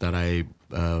podcast that I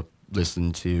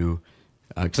listened to,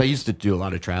 because I used to do a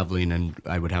lot of traveling and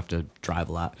I would have to drive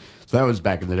a lot. So that was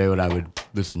back in the day when I would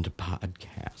listen to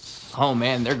podcasts. Oh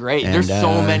man, they're great. And, There's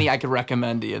so many I could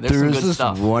recommend to you. There's some good this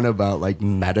stuff. one about like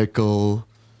medical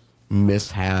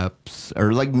mishaps,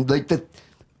 or like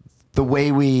the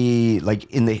way we, like,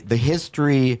 in the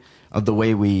history of the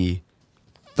way we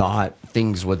thought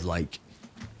things would like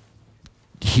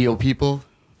heal people,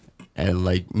 and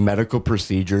like medical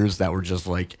procedures that were just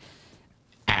like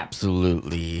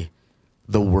absolutely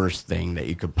the worst thing that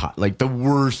you could like the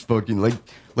worst fucking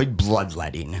like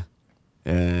bloodletting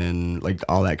and like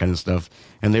all that kind of stuff.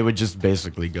 And they would just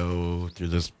basically go through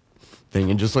this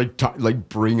thing and just like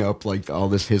bring up like all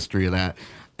this history of that.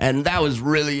 And that was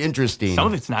really interesting. Some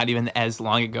of it's not even as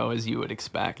long ago as you would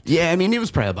expect. Yeah, I mean, it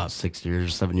was probably about 6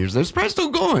 years, 7 years. It's probably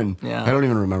still going. Yeah. I don't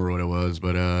even remember what it was,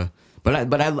 but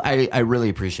I really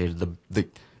appreciated the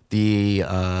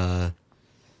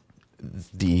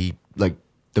like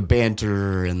the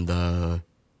banter and the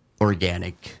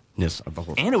organicness deepness of the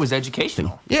whole And it was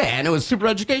educational. Yeah, and it was super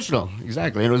educational.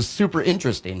 Exactly. And it was super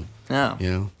interesting. Yeah.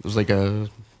 You know, it was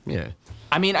yeah.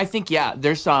 I mean, I think,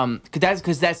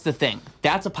 because that's the thing.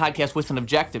 That's a podcast with an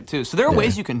objective, too. So there are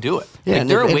ways you can do it. Yeah, like,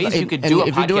 there are ways you could do a podcast.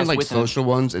 If you're doing, like, social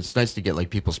ones, it's nice to get, like,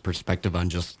 people's perspective on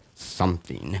just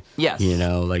something. Yes. You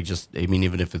know, like, just, I mean,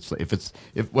 even if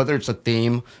whether it's a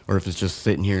theme or if it's just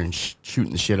sitting here and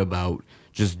shooting the shit about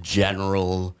just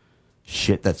general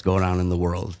shit that's going on in the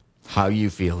world. How you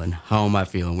feeling? How am I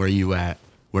feeling? Where you at?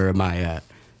 Where am I at?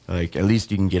 Like, at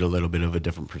least you can get a little bit of a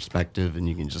different perspective, and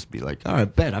you can just be like, all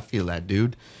right, bet, I feel that,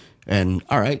 dude. And,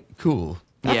 all right, cool.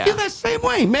 I feel that same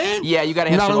way, man. Yeah, you got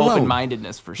to have some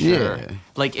open-mindedness for sure. Yeah.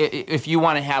 Like, if you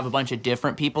want to have a bunch of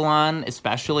different people on,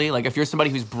 especially, like, if you're somebody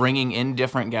who's bringing in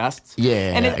different guests.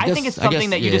 Yeah. And I think it's something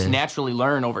that you just naturally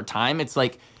learn over time. It's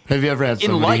like, have you ever had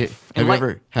somebody you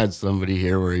ever had somebody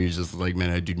here where you're just like, man,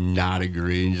 I do not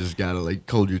agree, and you just gotta like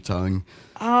hold your tongue?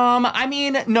 I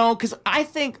mean, no, because I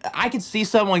think I could see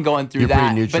someone going through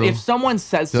that. Neutral. But if someone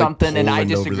says You're something like and I Poland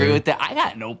disagree with that, I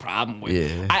got no problem with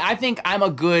it. Yeah. I think I'm a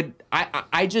good.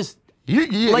 I just.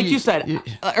 Like you said,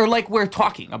 or like we're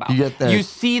talking about. You get that you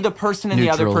see the person and the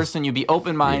other person, you be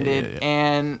open-minded,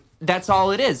 and that's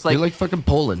all it is. Like, you're like fucking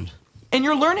Poland. And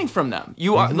you're learning from them.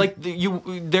 You are like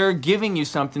they're giving you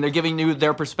something. They're giving you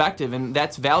their perspective, and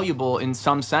that's valuable in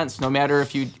some sense. No matter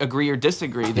if you agree or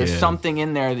disagree, there's something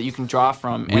in there that you can draw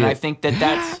from. And I think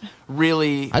that's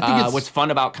really what's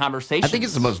fun about conversations. I think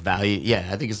it's the most I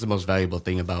think it's the most valuable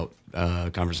thing about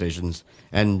conversations,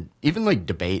 and even like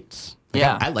debates. Like,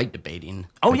 I like debating.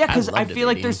 Oh, yeah, because I feel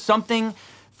like there's something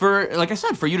for, like I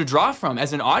said, for you to draw from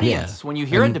as an audience when you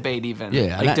hear a debate, even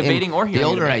like debating or hearing. The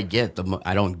older I get,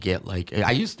 I don't get like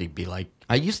I used to be like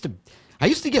I used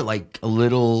to get like a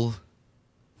little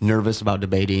nervous about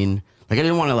debating. Like I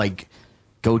didn't want to like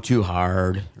go too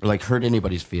hard or like hurt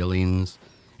anybody's feelings,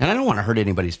 and I don't want to hurt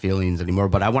anybody's feelings anymore.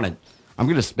 But I'm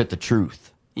gonna spit the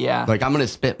truth. Yeah, like I'm gonna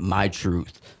spit my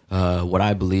truth, what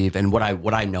I believe and what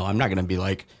I know. I'm not gonna be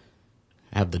like.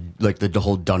 Have the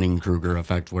whole Dunning-Kruger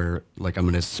effect where like I'm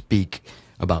gonna speak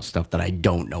about stuff that I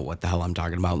don't know what the hell I'm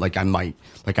talking about. Like I might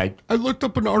I looked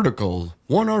up one article,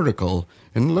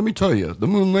 and let me tell you, the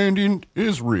moon landing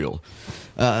is real.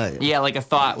 Like a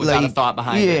thought without a thought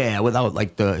behind it. Yeah, without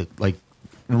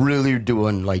really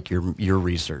doing like your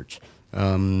research.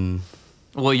 Well,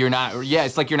 you're not. Yeah,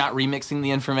 it's like you're not remixing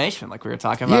the information, like we were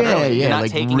talking about earlier. You're not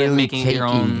like taking really it, making it your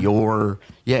own.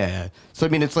 So I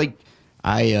mean, it's like.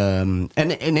 And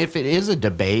if it is a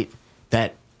debate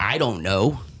that I don't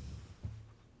know,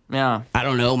 I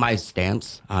don't know my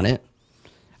stance on it.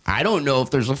 I don't know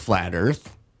if there's a flat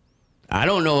Earth. I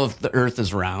don't know if the Earth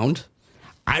is round.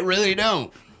 I really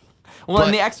don't. Well,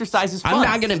 and the exercise is fun. I'm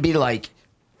not gonna be like,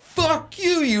 "Fuck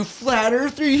you, you flat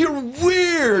Earther! You're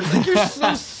weird. Like, you're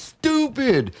so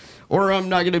stupid." Or I'm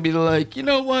not going to be like, you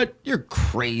know what? You're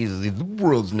crazy. The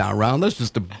world's not round. That's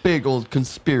just a big old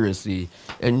conspiracy.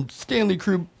 And Stanley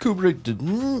Kubrick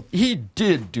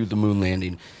did do the moon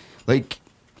landing. Like,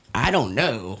 I don't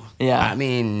know. Yeah. I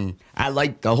mean, I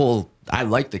like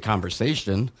the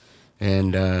conversation.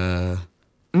 And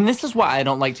this is why I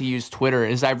don't like to use Twitter,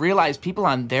 is I realize people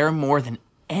on there more than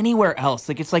anywhere else.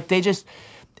 Like, it's like they just,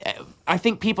 I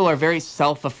think people are very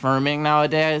self-affirming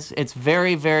nowadays. It's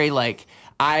very, very like,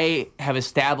 I have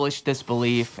established this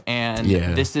belief, and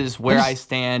this is where I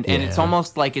stand, and it's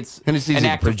almost like it's easy an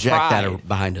act to project of pride. that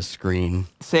behind a screen.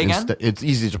 Say again? It's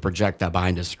easy to project that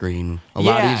behind a screen. A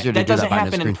lot easier to do that behind a screen. That doesn't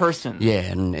happen in person. Yeah,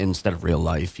 and instead of real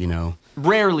life, you know.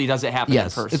 Rarely does it happen in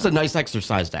person. It's a nice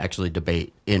exercise to actually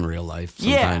debate in real life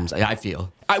sometimes, I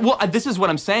feel. This is what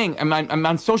I'm saying. I'm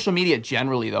on social media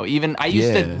generally, though. Even I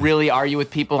used to really argue with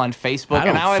people on Facebook,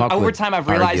 and now over time I've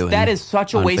realized that is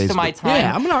such a waste of my time.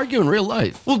 Yeah, I'm gonna argue in real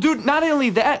life. Well, dude, not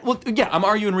only that. Well, yeah, I'm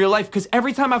arguing in real life because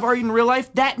every time I've argued in real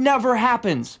life, that never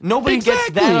happens. Nobody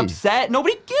gets that upset.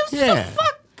 Nobody gives a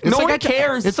fuck. No one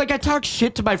cares. It's like I talk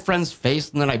shit to my friend's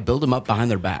face and then I build them up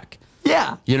behind their back.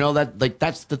 Yeah. You know,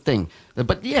 that's the thing.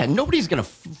 But yeah, nobody's going to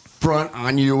front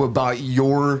on you about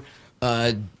your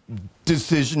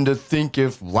decision to think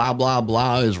if blah, blah,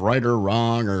 blah is right or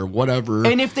wrong or whatever.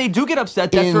 And if they do get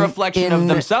upset, that's a reflection of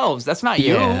themselves. That's not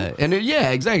you. And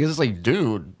exactly. It's like,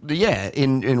 dude,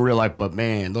 in real life, but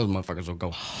man, those motherfuckers will go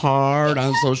hard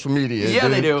on social media. Yeah,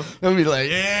 dude. they do. They'll be like,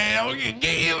 yeah, we're going to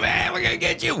get you, man. We're going to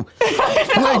get you.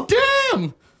 I'm like,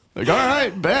 damn. Like, all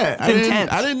right, bet. I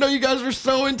didn't know you guys were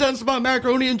so intense about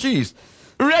macaroni and cheese.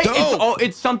 Right.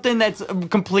 It's something that's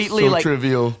completely so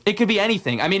trivial. It could be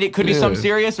anything. I mean, it could be something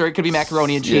serious, or it could be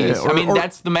macaroni and cheese. I mean,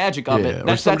 that's the magic of it.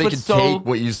 Or somebody could take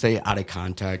what you say out of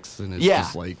context, and it's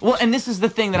just like. Well, and this is the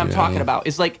thing that I'm talking about.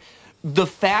 Is like, the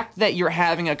fact that you're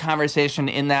having a conversation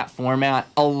in that format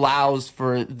allows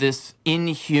for this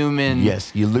inhuman.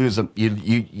 Yes, you lose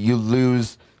you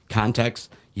lose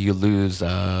context. You lose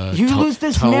lose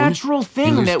this tone, natural thing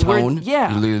you lose that tone, you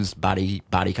lose body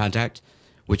contact,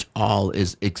 which all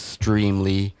is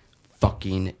extremely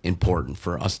fucking important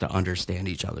for us to understand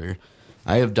each other.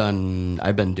 I've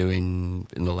been doing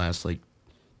in the last like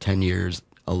 10 years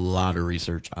a lot of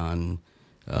research on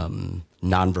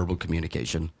nonverbal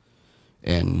communication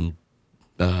and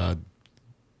nonverbal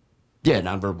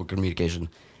communication.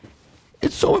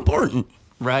 It's so important.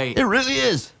 Right. It really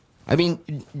is. I mean,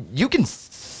 you can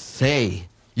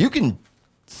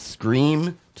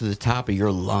scream to the top of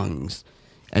your lungs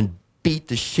and beat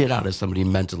the shit out of somebody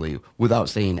mentally without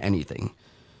saying anything,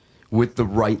 with the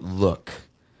right look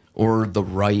or the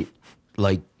right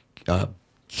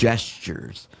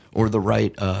gestures or the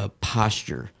right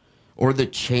posture or the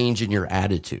change in your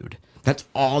attitude. That's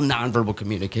all nonverbal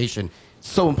communication.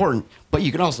 So important. But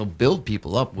you can also build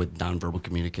people up with nonverbal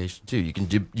communication too. You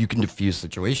can diffuse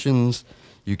situations.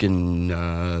 You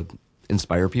can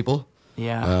inspire people.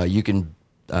 Yeah. You can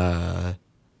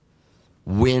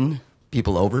win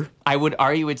people over. I would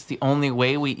argue it's the only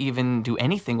way we even do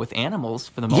anything with animals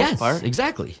for the most part. Yes,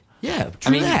 exactly. Yeah, I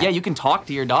mean, yeah, you can talk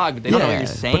to your dog, but they don't know what you're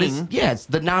saying. But it's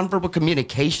the nonverbal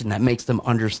communication that makes them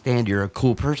understand you're a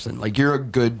cool person. Like, you're a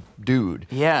good dude.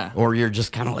 Yeah. Or you're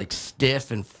just kind of, like, stiff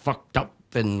and fucked up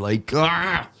and, like,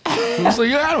 It's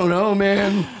like, I don't know,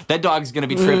 man. That dog's going to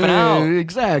be tripping out.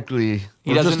 Exactly.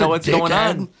 He doesn't know what's going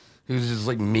on. Who's just,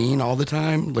 like, mean all the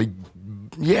time. Like,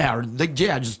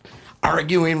 just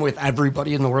arguing with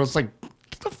everybody in the world. It's like,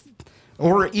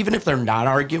 or even if they're not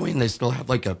arguing, they still have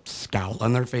like a scowl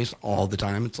on their face all the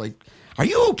time. It's like, are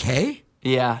you okay?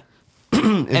 Yeah.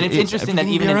 And it's interesting that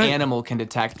even an animal can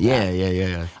detect that.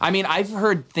 Yeah. I mean, I've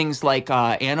heard things like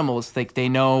animals, like they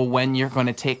know when you're going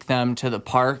to take them to the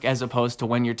park as opposed to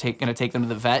when you're going to take them to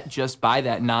the vet just by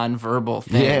that nonverbal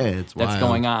thing that's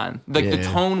going on. Like the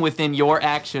tone within your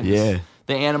actions. Yeah.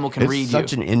 The animal can read you. It's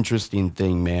such an interesting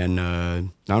thing, man.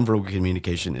 Nonverbal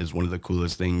communication is one of the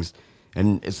coolest things.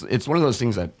 And it's one of those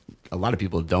things that a lot of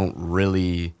people don't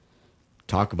really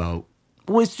talk about.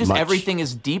 Well, it's just much. Everything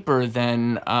is deeper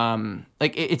than,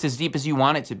 it's as deep as you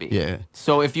want it to be. Yeah.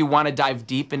 So if you want to dive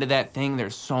deep into that thing,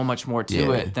 there's so much more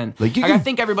to it than, I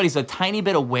think everybody's a tiny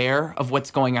bit aware of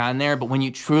what's going on there, but when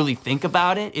you truly think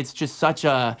about it, it's just such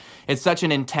an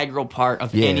integral part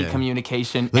of any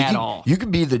communication at all. You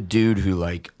could be the dude who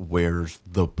like wears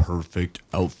the perfect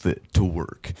outfit to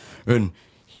work, and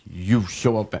you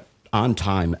show up on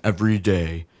time every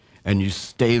day, and you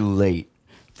stay late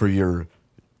for your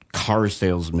car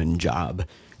salesman job,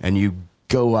 and you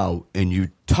go out and you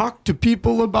talk to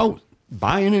people about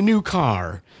buying a new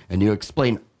car, and you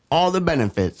explain all the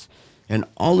benefits and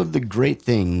all of the great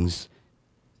things,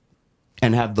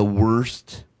 and have the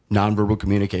worst nonverbal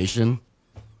communication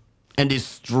and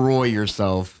destroy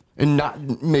yourself and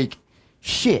not make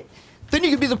shit. Then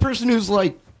you could be the person who's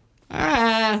like,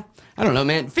 I don't know,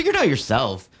 man, figure it out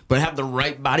yourself, but have the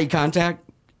right body contact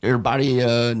or body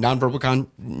nonverbal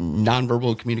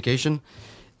communication,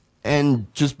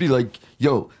 and just be like,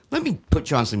 yo, let me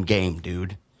put you on some game,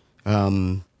 dude.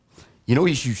 You know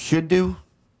what you should do,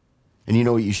 and you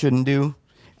know what you shouldn't do?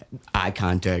 Eye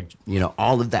contact,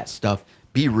 all of that stuff.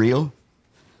 Be real.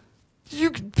 You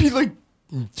could be like,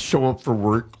 show up for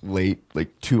work late,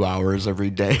 like 2 hours every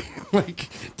day. Like,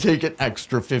 take an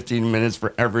extra 15 minutes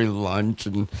for every lunch,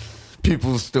 and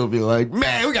people will still be like,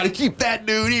 man, we got to keep that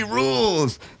dude. He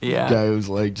rules. Yeah. The guy who's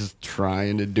like just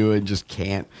trying to do it, just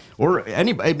can't. Or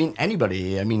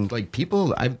anybody. I mean, like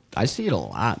people, I see it a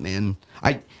lot, man.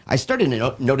 I started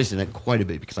noticing it quite a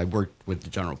bit because I worked with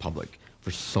the general public for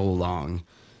so long,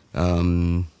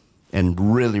 and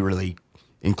really, really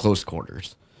in close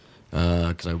quarters,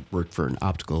 because I worked for an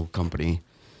optical company,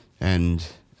 and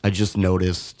I just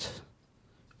noticed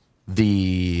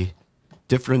the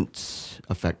different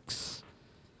effects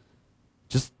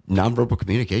just nonverbal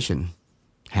communication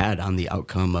had on the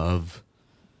outcome of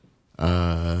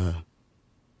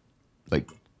like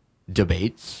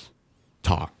debates,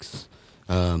 talks,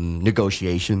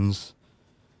 negotiations,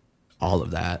 all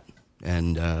of that.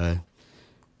 And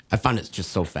I found it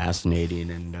just so fascinating,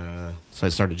 and so I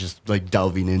started just like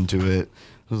delving into it.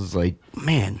 I was like,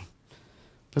 man,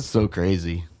 that's so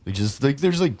crazy. Like, just like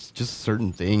there's like just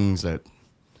certain things that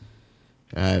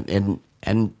and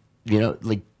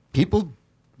like people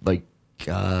like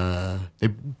they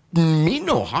mean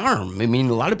no harm. I mean,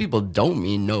 a lot of people don't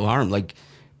mean no harm, like,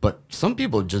 but some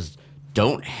people just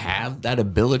don't have that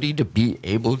ability to be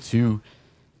able to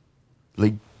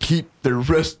like keep their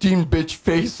resting bitch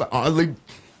face on, like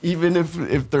even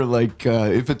if they're like,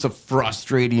 if it's a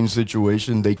frustrating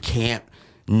situation, they can't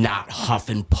not huff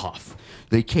and puff.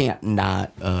 They can't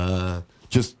not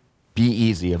just be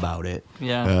easy about it.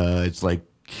 Yeah. It's like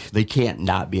they can't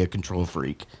not be a control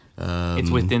freak. It's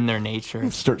within their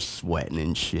nature. Start sweating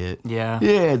and shit. Yeah.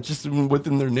 Yeah, it's just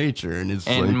within their nature. And it's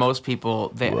and like, most people,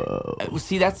 they whoa.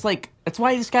 see, that's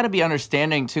why you just got to be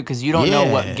understanding too, because you don't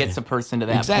know what gets a person to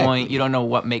that point. You don't know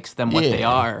what makes them what they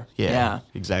are. Yeah,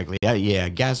 exactly. Yeah,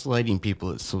 gaslighting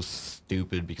people is so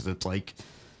stupid because it's like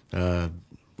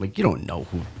you don't know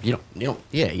who you don't know.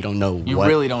 You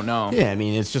really don't know. Yeah, I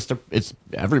mean, it's just it's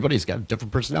everybody's got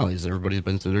different personalities. Everybody's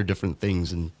been through their different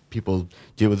things, and people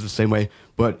deal with it the same way.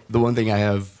 But the one thing I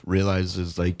have realized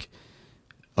is like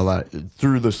a lot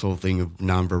through this whole thing of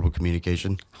nonverbal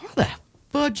communication. How the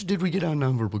fudge did we get on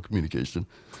nonverbal communication?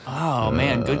 Oh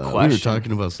man, good question. We were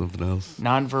talking about something else.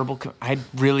 Nonverbal. I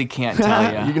really can't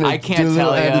tell you. I can't do a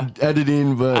tell little you.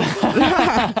 editing, but.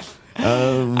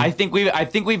 I think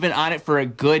we've been on it for a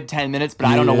good 10 minutes, but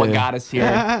I don't know what got us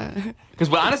here.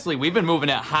 Because honestly, we've been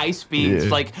moving at high speeds. Yeah.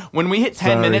 Like when we hit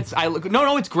 10 minutes, I look.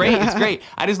 No, it's great. It's great.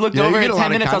 I just looked over at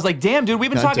 10 minutes. I was like, damn, dude,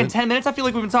 we've been talking 10 minutes. I feel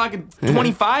like we've been talking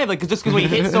 25. Like just because we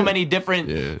hit so many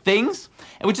different things,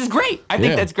 which is great. I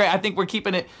think that's great. I think we're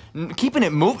keeping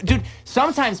it moving, dude.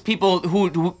 Sometimes people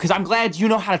who because I'm glad you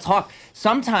know how to talk.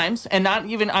 Sometimes, and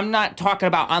I'm not talking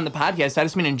about on the podcast. I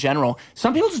just mean in general.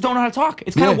 Some people just don't know how to talk.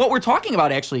 It's kind of what we're talking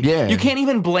about, actually. Yeah. You can't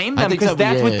even blame them because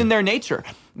that's within their nature.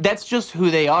 That's just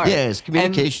who they are. Yeah, it's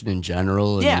communication in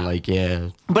general.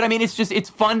 And But I mean, it's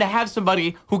fun to have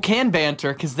somebody who can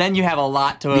banter because then you have a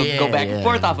lot to go back and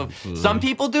forth off of. Some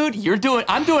people, dude,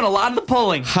 I'm doing a lot of the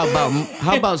pulling. How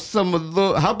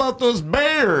about those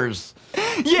bears?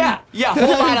 Yeah,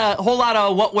 whole lot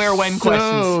of what, where, when questions.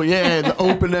 Oh, yeah, the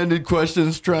open-ended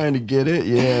questions trying to get it.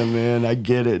 Yeah, man, I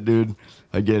get it, dude.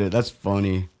 I get it. That's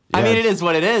funny. Yeah, I mean, it is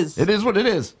what it is. It is what it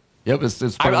is. Yep,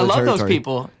 it's part I of the love those territory.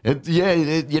 people.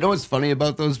 You know what's funny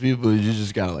about those people is you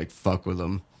just gotta like fuck with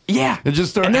them. Yeah, And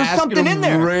just start there's asking something them in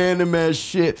there. random ass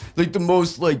shit, like the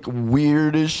most like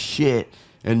weirdest shit,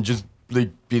 and just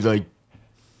like be like,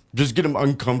 just get them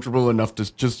uncomfortable enough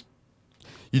to just.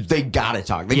 They gotta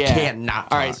talk. They can't not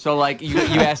talk. All right, so like you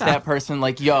ask that person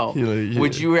like, yo,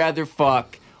 would you rather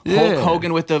fuck Hulk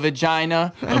Hogan with a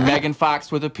vagina or Megan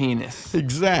Fox with a penis?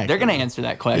 Exactly. They're gonna answer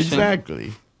that question.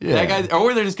 Exactly. Yeah. That guy,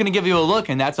 or they're just gonna give you a look,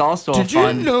 and that's also Did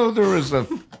fun. you know there is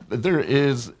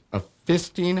a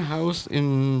fisting house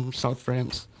in South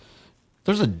France?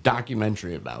 There's a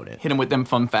documentary about it. Hit him with them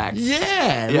fun facts.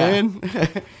 Yeah, man.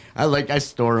 I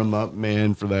store them up,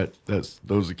 man, for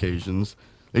those occasions.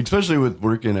 Especially with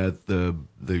working at the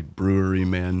brewery,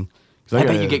 man. I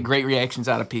bet you get great reactions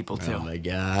out of people too. Oh my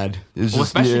god!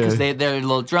 Especially because they're a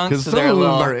little drunk, so some they're a of them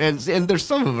little. are, and there's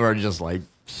some of them are just like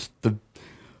the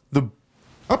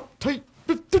uptight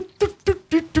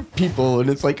people, and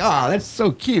it's like, that's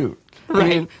so cute. Right. I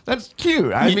mean, that's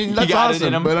cute. I mean, that's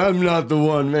awesome. But I'm not the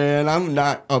one, man. I'm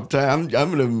not uptight. I'm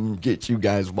gonna get you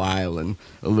guys wilding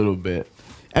a little bit.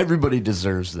 Everybody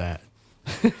deserves that.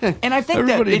 And I think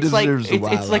that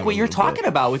it's like what you're talking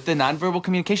about with the nonverbal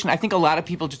communication. I think a lot of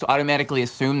people just automatically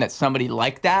assume that somebody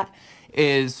like that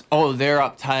is, they're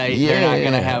uptight, they're not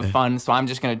gonna have fun, so I'm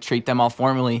just gonna treat them all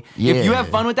formally. If you have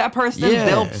fun with that person,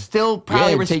 they'll still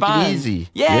probably respond. Take it easy.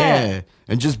 Yeah,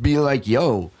 and just be like,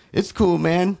 yo, it's cool,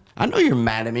 man. I know you're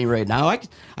mad at me right now.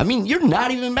 I mean, you're not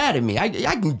even mad at me. I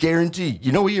can guarantee.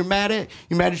 You know what you're mad at?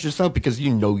 You're mad at yourself because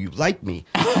you know you like me.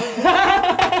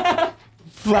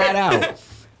 Flat out.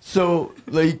 So,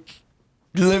 like,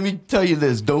 let me tell you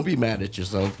this. Don't be mad at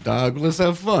yourself, dog. Let's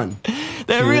have fun.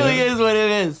 That really is what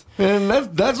it is. And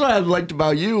that's what I liked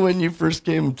about you when you first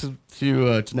came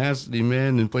to Tenacity,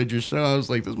 man, and played your show. I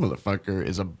was like, this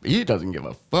motherfucker he doesn't give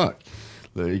a fuck.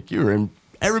 Like, you were in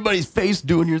everybody's face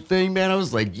doing your thing, man. I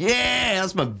was like, yeah,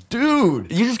 that's my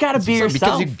dude. You just got to be yourself.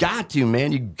 Because you got to,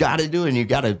 man. You got to do it, and you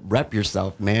got to rep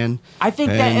yourself, man. I think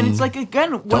and it's like,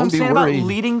 again, what I'm saying about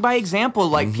leading by example.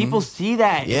 Like, people see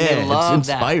that, and they love it's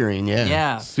inspiring, that.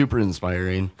 Yeah, super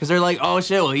inspiring. Because they're like, oh,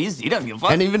 shit, well, he doesn't give a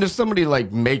fuck. And even if somebody,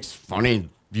 like, makes fun of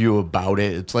you about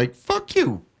it, it's like, fuck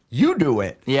you. You do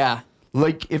it. Yeah.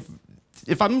 Like, if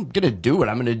I'm going to do it,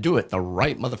 I'm going to do it the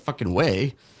right motherfucking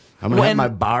way. I'm gonna have my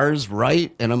bars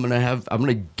right, and I'm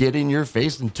gonna get in your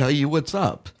face and tell you what's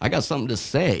up. I got something to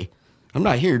say. I'm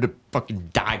not here to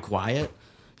fucking die quiet,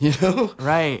 you know?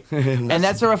 Right. And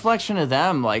that's a reflection of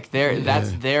them. Like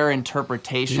that's their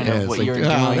interpretation of what you're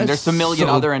doing. There's a million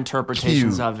other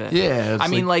interpretations of it. Yeah. I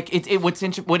mean,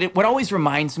 what always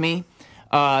reminds me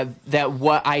that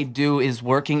what I do is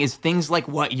working is things like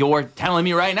what you're telling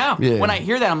me right now. Yeah. When I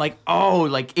hear that, I'm like, oh,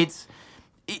 like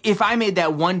if I made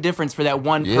that one difference for that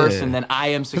one person, then I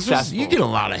am successful. You get a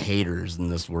lot of haters in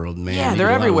this world, man. Yeah,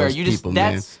 they're everywhere. You just people,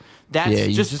 that's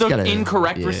just the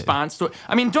incorrect response to it.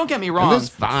 I mean, don't get me wrong.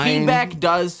 Feedback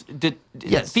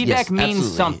feedback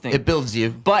means something. It builds you.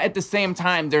 But at the same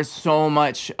time, there's so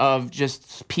much of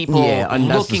just people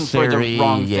looking for the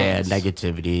wrong things.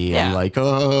 Negativity. And like,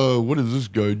 oh, what is this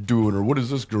guy doing? Or what is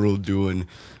this girl doing?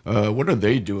 What are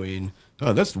they doing?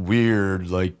 Oh, that's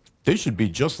weird. Like, they should be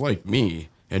just like me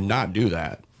and not do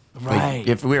that. Right. Like,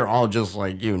 if we were all just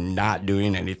like you, not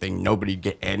doing anything, nobody'd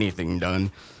get anything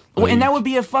done. Well, and that would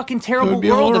be a fucking terrible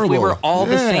world if we were all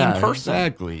the same person.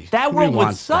 Exactly. That world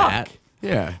would suck. That.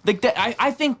 Yeah. Like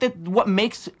I think that what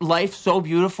makes life so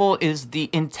beautiful is the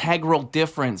integral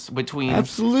difference between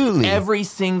every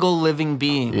single living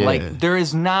being. Yeah. Like, there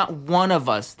is not one of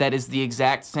us that is the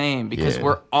exact same because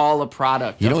we're all a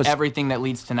product of everything that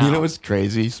leads to now. You know what's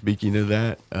crazy? Speaking of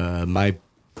that,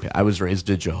 I was raised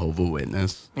a Jehovah's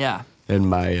Witness. Yeah.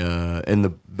 And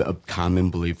the common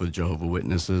belief with Jehovah's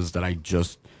Witnesses that I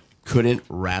just couldn't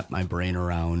wrap my brain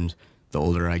around the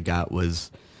older I got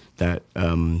was that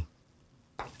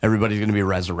everybody's going to be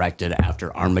resurrected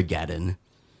after Armageddon,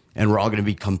 and we're all going to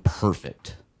become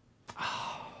perfect.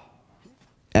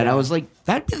 And I was like,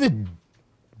 that'd be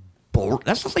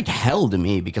that sounds like hell to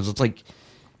me, because it's like,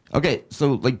 okay,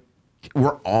 so like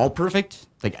we're all perfect,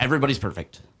 like everybody's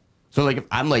perfect. So like if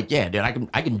I'm like, yeah, dude,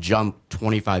 I can jump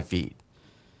 25 feet.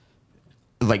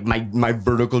 Like my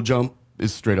vertical jump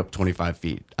is straight up 25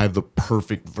 feet. I have the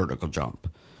perfect vertical jump.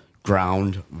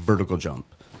 Ground, vertical jump.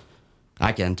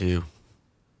 I can too.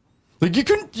 Like you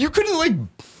couldn't like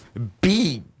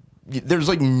there's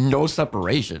like no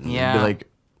separation. Yeah. I'd be like,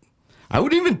 I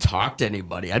wouldn't even talk to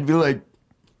anybody. I'd be like,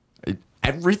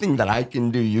 everything that I can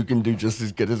do, you can do just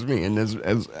as good as me. And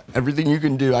as everything you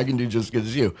can do, I can do just as good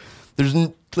as you. There's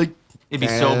like, it'd be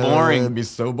so boring. It'd be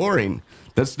so boring.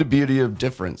 That's the beauty of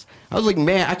difference. I was like,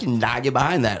 man, I cannot get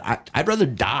behind that. I'd rather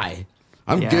die.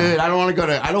 I'm good. I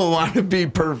don't want to be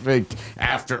perfect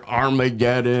after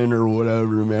Armageddon or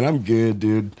whatever, man. I'm good,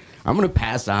 dude. I'm going to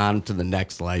pass on to the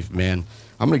next life, man.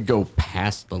 I'm going to go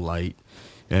past the light,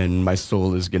 and my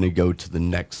soul is going to go to the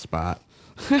next spot.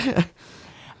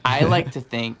 I like to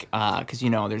think, because,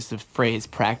 there's the phrase,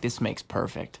 practice makes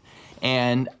perfect.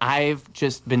 And I've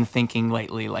just been thinking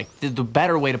lately, like, the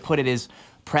better way to put it is,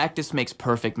 practice makes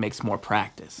perfect makes more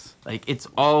practice. Like, it's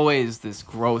always this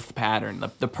growth pattern.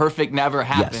 The perfect never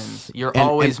happens. Yes. You're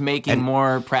always making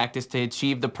more practice to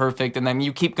achieve the perfect, and then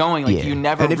you keep going. Like, you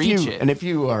never reach it. And if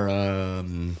you are...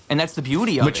 and that's the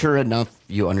beauty of mature enough,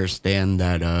 you understand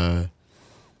that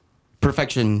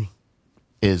perfection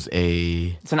is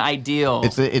it's an ideal.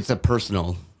 It's a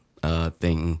personal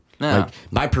thing. Yeah. Like,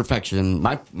 my perfection,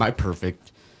 my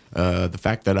perfect, the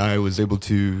fact that I was able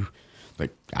to...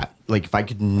 Like if I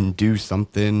could do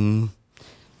something,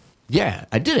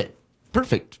 I did it.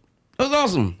 Perfect. That was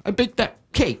awesome. I baked that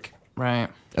cake. Right.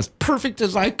 As perfect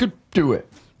as I could do it.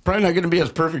 Probably not going to be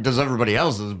as perfect as everybody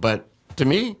else's, but to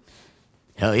me,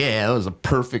 hell yeah, that was a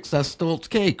perfect Seth STOLZ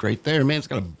cake right there, man. It's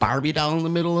got a Barbie doll in the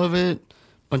middle of it,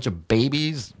 bunch of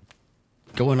babies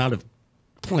going out of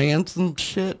plants and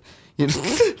shit.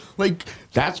 Like,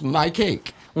 that's my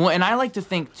cake. Well, and I like to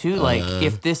think, too, like,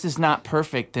 if this is not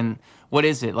perfect, then what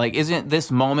is it? Like, isn't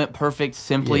this moment perfect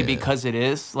simply because it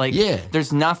is? Like,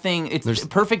 there's nothing,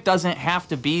 perfect doesn't have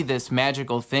to be this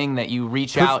magical thing that you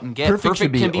reach out and get. Perfect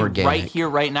can be organic. Right here,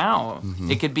 right now.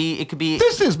 Mm-hmm. It could be.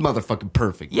 This is motherfucking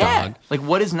perfect, dog. Like,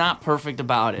 what is not perfect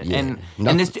about it? Yeah, and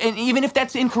even if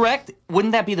that's incorrect,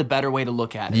 wouldn't that be the better way to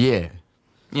look at it? Yeah.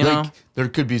 You know? There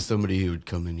could be somebody who would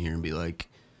come in here and be like,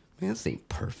 man, this ain't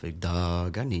perfect,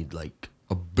 dog. I need, like,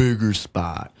 a bigger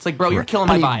spot. It's like, bro, you're killing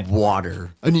my vibe. I need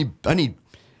water.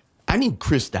 I need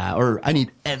Cristal, or I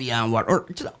need Evian water, or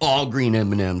just all green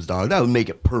M&Ms, dog. That would make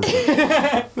it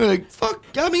perfect. Like, fuck,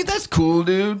 I mean, that's cool,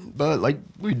 dude. But, like,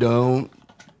 we don't.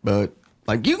 But,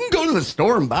 like, you can go to the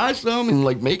store and buy some and,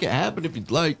 like, make it happen if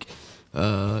you'd like.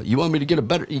 You want me to get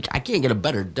I can't get a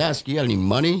better desk. You got any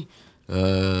money?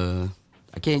 I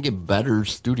can't get better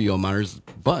studio monitors.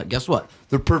 But guess what?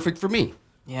 They're perfect for me.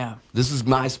 Yeah. This is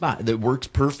my spot that works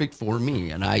perfect for me,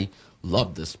 and I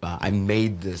love this spot. I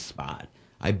made this spot.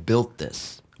 I built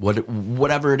this.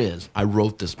 Whatever it is, I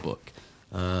wrote this book.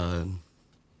 I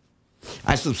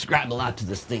subscribe a lot to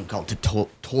this thing called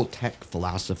Toltec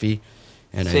philosophy.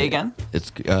 And Say again?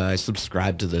 I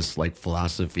subscribe to this like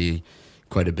philosophy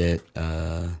quite a bit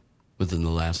within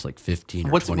the last like 15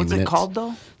 or 20 minutes. What's it called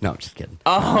though? No, just kidding.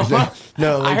 Oh,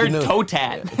 no, like, I heard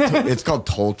Totat. It's called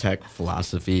Toltec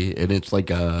philosophy, and it's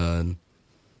like a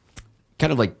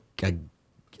kind of like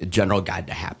A General Guide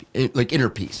to Happy, like Inner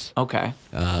Peace. Okay.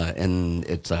 And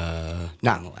it's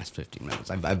not in the last 15 minutes.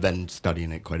 I've been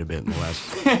studying it quite a bit in the last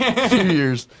few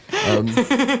years.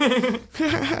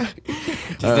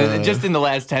 Just in the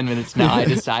last 10 minutes now, I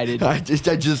decided. I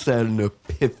just had an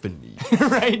epiphany.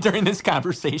 Right, during this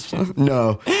conversation.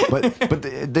 No, but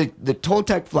the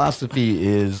Toltec philosophy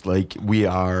is like we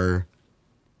are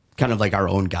kind of like our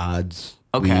own gods.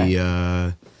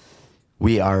 Okay.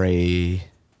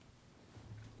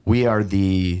 We are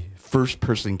the first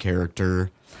person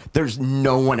character. There's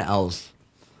no one else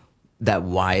that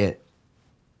Wyatt.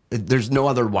 There's no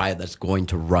other Wyatt that's going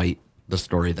to write the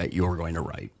story that you're going to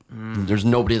write. There's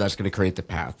nobody that's going to create the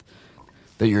path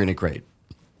that you're going to create.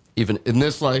 Even in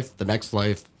this life, the next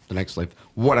life,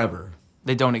 whatever.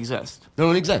 They don't exist. They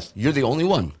don't exist. You're the only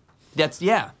one.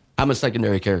 Yeah. I'm a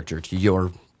secondary character to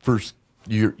your first.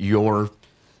 Your.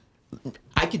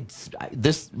 I could.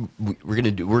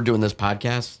 We're doing this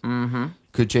podcast. Mm-hmm.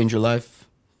 Could change your life.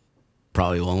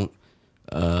 Probably won't.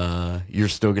 You're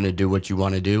still gonna do what you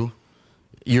want to do.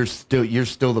 You're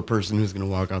still the person who's gonna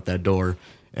walk out that door,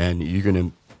 and you're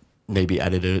gonna maybe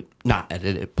not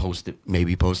edit it, post it,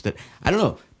 maybe post it. I don't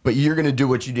know, but you're gonna do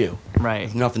what you do. Right.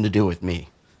 It's nothing to do with me.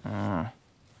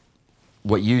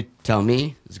 What you tell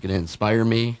me is gonna inspire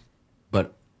me,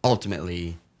 but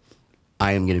ultimately,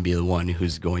 I am gonna be the one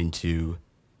who's going to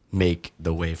make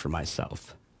the way for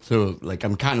myself. So, like,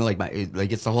 I'm kind of like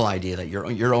it's the whole idea that you're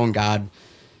your own God.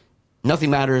 Nothing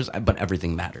matters, but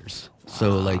everything matters.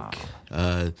 So, like,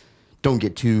 don't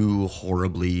get too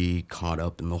horribly caught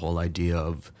up in the whole idea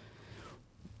of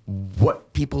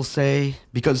what people say,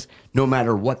 because no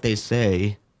matter what they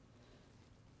say,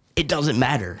 it doesn't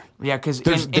matter. Yeah, because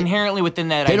inherently within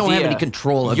that they idea, don't have any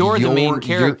control of you're the main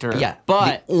character,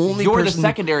 but you're the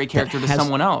secondary character to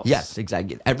someone else. Yes,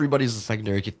 exactly. Everybody's a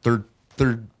secondary, third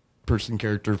person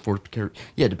character, fourth character.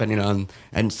 Yeah, depending on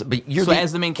but you're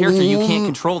as the main character, you can't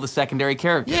control the secondary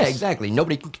characters. Yeah, exactly.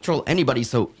 Nobody can control anybody.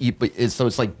 So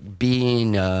it's like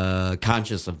being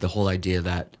conscious of the whole idea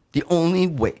that the only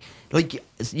way, like,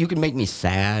 you can make me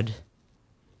sad,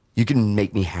 you can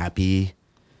make me happy,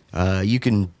 you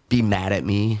can be mad at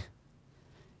me,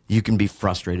 you can be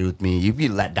frustrated with me, you can be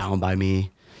let down by me,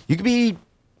 you can be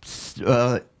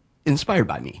inspired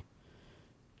by me.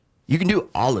 You can do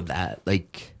all of that,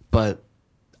 like, but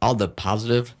all the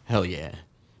positive, hell yeah.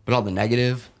 But all the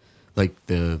negative, like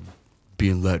the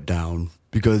being let down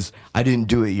because I didn't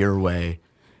do it your way,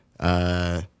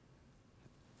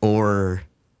 or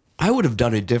I would have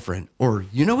done it different, or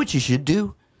you know what you should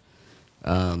do?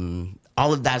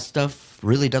 All of that stuff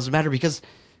really doesn't matter because,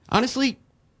 honestly,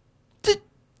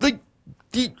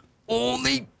 the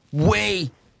only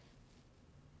way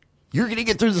you're going to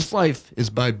get through this life is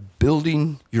by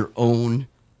building your own,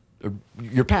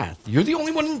 your path. You're the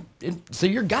only one, so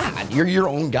you're God. You're your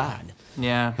own God.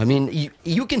 Yeah. I mean,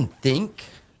 you can think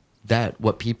that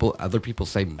what other people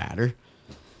say matter,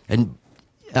 and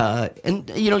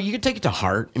you know, you can take it to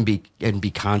heart and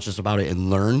be conscious about it and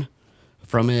learn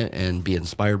from it and be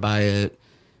inspired by it.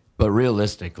 But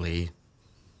realistically,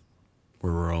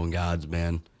 we're our own gods,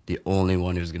 man. The only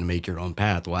one who's going to make your own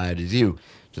path wide is you.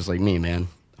 Just like me, man.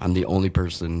 I'm the only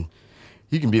person.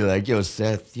 You can be like, yo,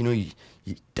 Seth, you know, you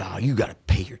got to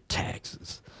pay your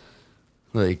taxes.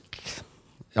 Like,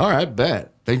 all right,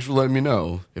 bet. Thanks for letting me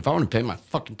know. If I want to pay my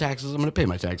fucking taxes, I'm going to pay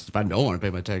my taxes. If I don't want to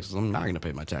pay my taxes, I'm not going to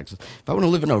pay my taxes. If I want to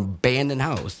live in an abandoned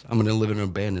house, I'm going to live in an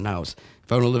abandoned house.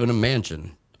 If I want to live in a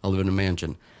mansion, I'll live in a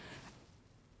mansion.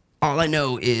 All I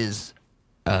know is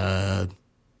I'm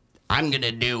going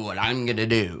to do what I'm going to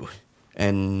do.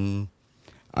 And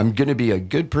I'm going to be a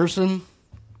good person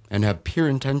and have pure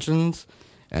intentions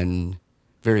and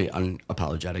very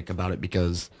unapologetic about it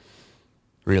because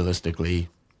realistically,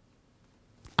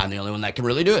 I'm the only one that can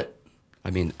really do it. I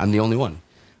mean, I'm the only one.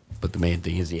 But the main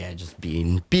thing is, yeah, just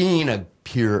doing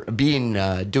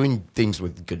things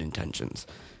with good intentions,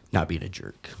 not being a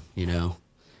jerk, you know?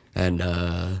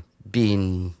 And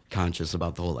being conscious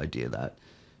about the whole idea that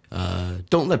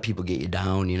don't let people get you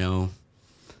down, you know?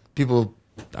 People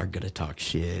are going to talk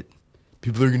shit.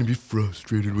 People are going to be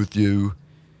frustrated with you.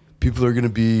 People are going to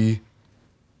be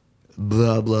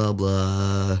blah, blah,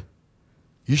 blah.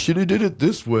 You should have did it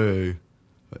this way.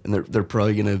 And they're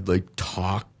probably going to, like,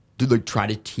 talk, to, like, try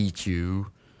to teach you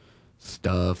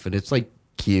stuff. And it's, like,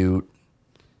 cute.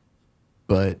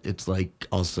 But it's, like,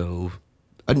 also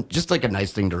just, like, a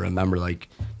nice thing to remember. Like,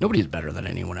 nobody's better than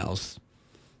anyone else.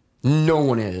 No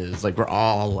one is. Like, we're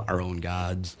all our own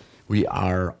gods. We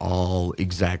are all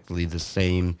exactly the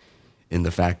same in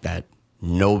the fact that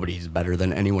nobody's better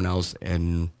than anyone else,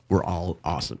 and we're all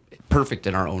awesome, perfect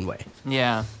in our own way.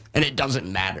 Yeah. And it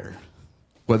doesn't matter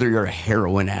whether you're a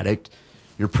heroin addict,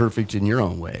 you're perfect in your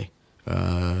own way.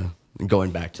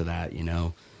 Going back to that, you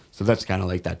know, so that's kind of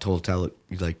like that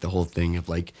like the whole thing of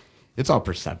like, it's all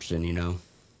perception, you know.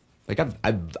 Like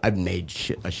I've made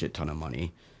a shit ton of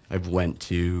money. I've went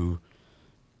to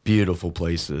beautiful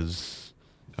places.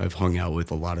 I've hung out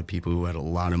with a lot of people who had a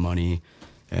lot of money,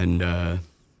 and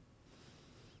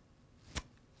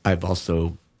I've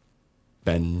also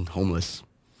been homeless,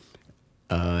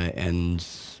 and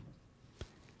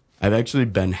I've actually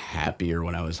been happier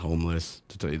when I was homeless,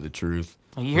 to tell you the truth.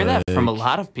 Well, you hear that from a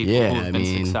lot of people who have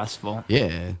been successful.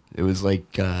 Yeah, it was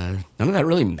like none of that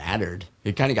really mattered.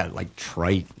 It kind of got like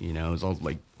trite, you know. It was all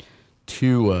like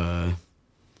too.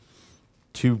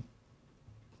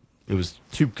 It was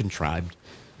too contrived,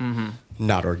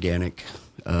 not organic,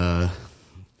 and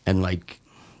like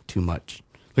too much.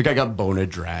 Like I got Bona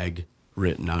Drag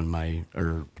written on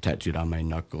or tattooed on my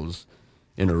knuckles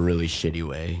in a really shitty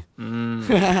way,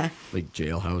 like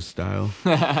jailhouse style,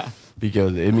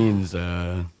 because it means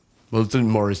well, it's a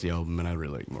Morrissey album, and I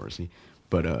really like Morrissey,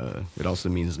 but it also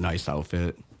means nice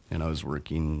outfit, and I was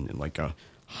working in like a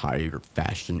higher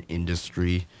fashion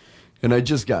industry, and I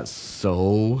just got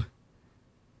so.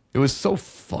 It was so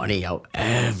funny how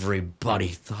everybody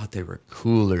thought they were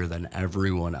cooler than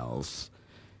everyone else,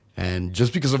 and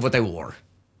just because of what they wore,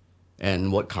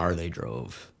 and what car they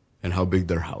drove, and how big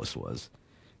their house was.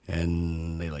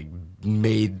 And they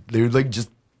were like, just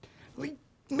like,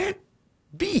 man,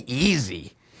 be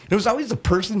easy. And it was always the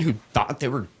person who thought they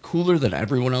were cooler than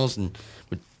everyone else and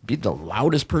would be the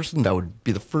loudest person that would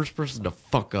be the first person to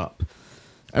fuck up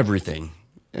everything.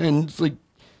 And it's like,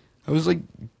 I was like,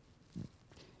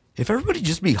 if everybody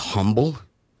just be humble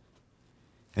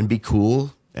and be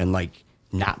cool and like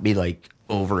not be like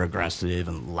over aggressive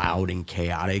and loud and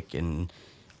chaotic and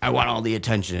I want all the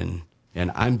attention and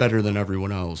I'm better than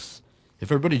everyone else.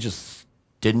 If everybody just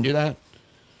didn't do that,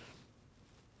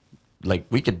 like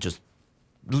we'd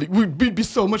be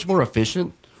so much more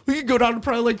efficient. We could go down to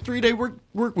probably like 3-day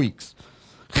work weeks.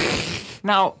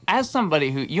 Now, as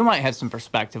somebody who, you might have some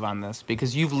perspective on this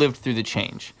because you've lived through the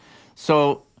change.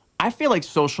 So I feel like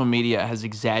social media has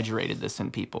exaggerated this in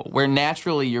people, where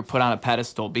naturally you're put on a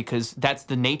pedestal because that's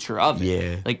the nature of it.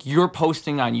 Yeah. Like you're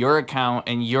posting on your account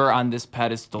and you're on this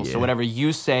pedestal. Yeah. So whatever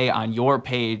you say on your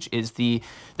page is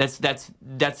that's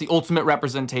the ultimate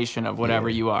representation of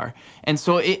whatever you are. And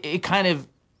so it kind of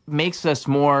makes us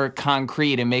more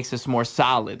concrete. It makes us more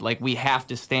solid. Like we have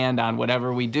to stand on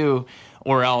whatever we do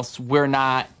or else we're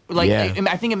not. Like,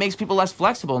 I think it makes people less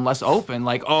flexible and less open.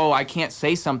 Like, oh, I can't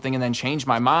say something and then change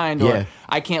my mind, or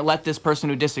I can't let this person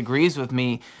who disagrees with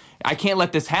me, I can't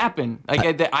let this happen.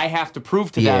 Like, I have to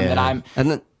prove to them that I'm.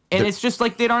 And it's just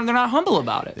like they're not humble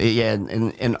about it. Yeah,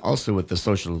 and also with the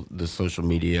social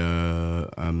media,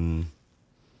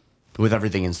 with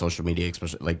everything in social media,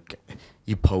 especially like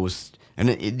you post,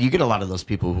 and you get a lot of those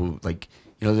people who like.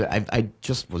 You know, I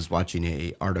just was watching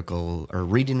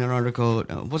reading an article.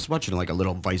 I was watching like a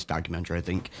little Vice documentary, I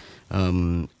think.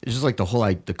 It's just like the whole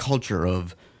the culture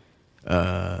of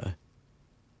no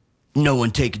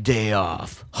one take a day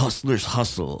off. Hustlers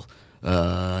hustle.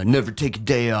 Never take a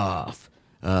day off.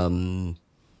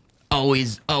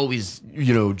 Always,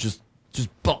 you know, just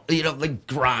you know, like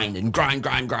grind. Money.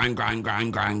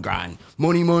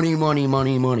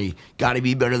 Gotta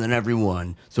be better than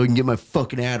everyone so I can get my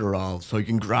fucking Adderall, so I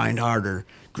can grind harder.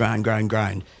 Grind.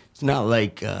 It's not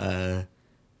like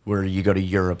where you go to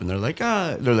Europe and they're like,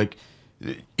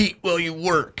 eat while you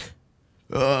work.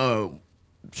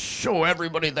 Show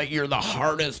everybody that you're the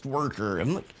hardest worker.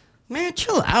 I'm like, man,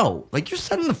 chill out. Like, you're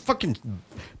setting the fucking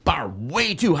bar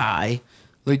way too high.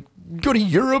 Like, go to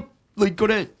Europe. Like, go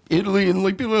to Italy, and,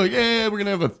 like, people are like, yeah, we're going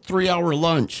to have a 3-hour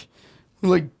lunch.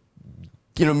 Like,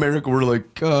 in America, we're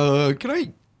like,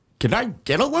 can I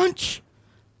get a lunch?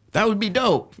 That would be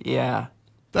dope. Yeah.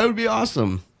 That would be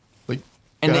awesome. Like,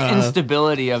 and the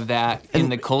instability of that in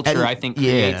the culture, I think,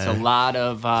 creates a lot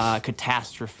of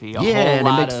catastrophe, a whole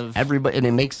lot of... Everybody, and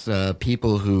it makes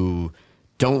people who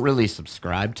don't really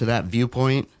subscribe to that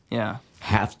viewpoint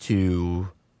have to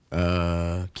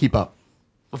keep up.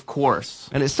 Of course.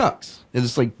 And it sucks.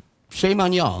 It's like, shame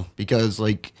on y'all, because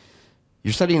like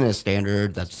you're setting a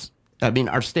standard that's, I mean,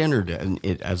 our standard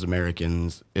as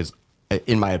Americans is,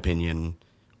 in my opinion,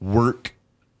 work,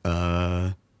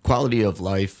 quality of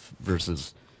life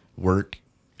versus work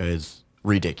is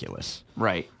ridiculous.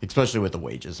 Right. Especially with the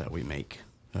wages that we make.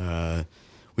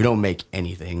 We don't make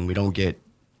anything. We don't get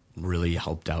really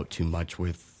helped out too much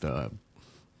with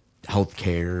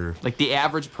healthcare. Like the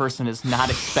average person is not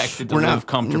expected to live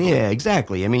comfortably. Yeah,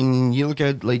 exactly. I mean, you look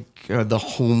at like the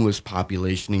homeless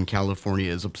population in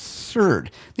California is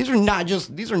absurd. These are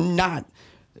not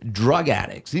drug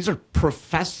addicts. These are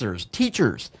professors,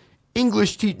 teachers,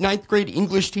 ninth grade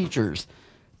English teachers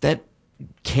that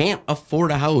can't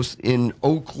afford a house in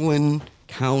Oakland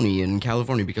County in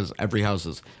California because every house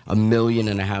is $1.5 million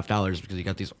because you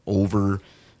got these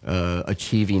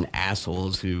achieving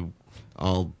assholes who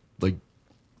all like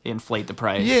inflate the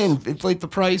price. Yeah, inflate the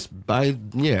price by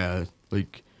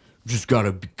like just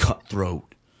gotta be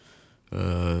cutthroat,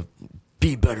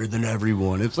 be better than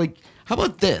everyone. It's like, how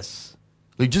about this?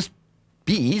 Like, just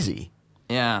be easy.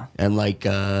 Yeah. And like,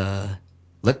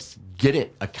 let's get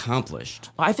it accomplished.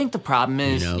 Well, I think the problem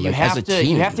is you like have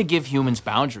to give humans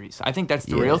boundaries. I think that's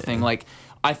the real thing. Like,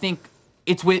 I think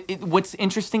what's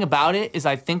interesting about it is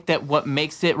I think that what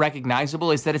makes it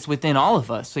recognizable is that it's within all of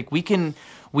us. Like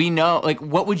we know, like,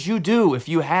 what would you do if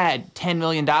you had $10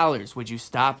 million? Would you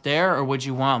stop there or would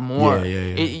you want more?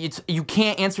 You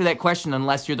can't answer that question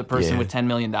unless you're the person with $10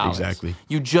 million. Exactly.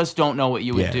 You just don't know what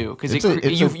you would do because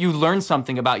you learn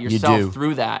something about yourself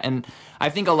through that. And I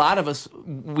think a lot of us,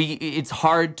 it's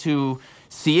hard to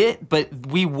see it, but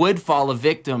we would fall a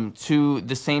victim to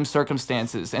the same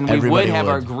circumstances, and we would have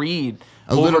our greed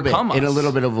overcome us. In a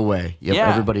little bit of a way. Yep, yeah.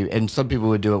 Everybody, and some people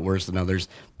would do it worse than others.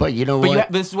 But you know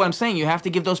what? This is what I'm saying. You have to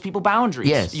give those people boundaries.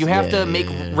 Yes. You have to make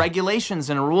regulations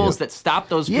and rules that stop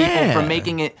those people from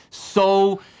making it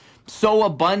so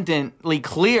abundantly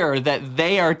clear that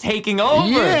they are taking over.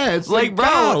 Yeah, it's like, bro,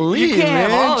 golly, you can't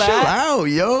have all that. Chill out,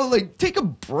 yo. Like, take a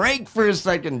break for a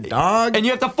second, dog. And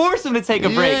you have to force them to take a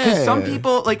break because some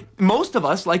people, like most of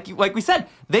us, like we said,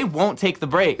 they won't take the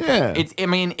break. Yeah.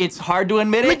 It's hard to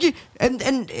admit it.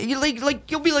 And you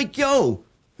like you'll be like, yo,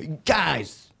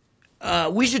 guys,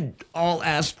 we should all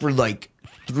ask for like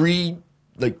 3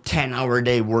 10-hour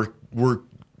day work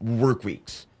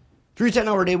weeks. 3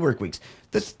 10-hour day work weeks.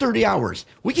 That's 30 hours.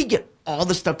 We could get all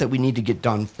the stuff that we need to get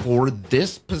done for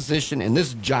this position and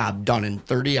this job done in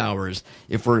 30 hours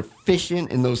if we're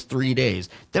efficient in those 3 days.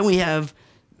 Then we have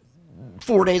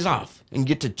 4 days off and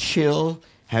get to chill,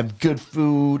 have good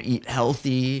food, eat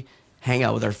healthy, hang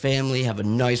out with our family, have a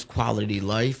nice quality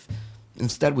life.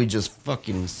 Instead, we just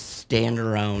fucking stand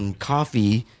around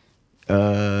coffee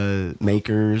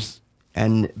makers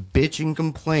and bitch and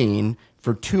complain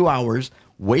for 2 hours,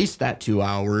 waste that 2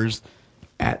 hours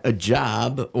at a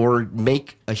job or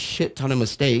make a shit ton of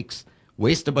mistakes,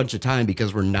 waste a bunch of time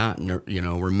because we're not, we're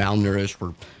malnourished,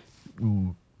 we're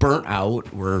burnt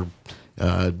out, we're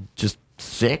just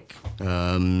sick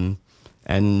and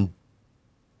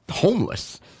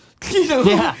homeless.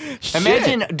 Yeah.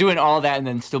 Imagine doing all that and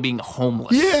then still being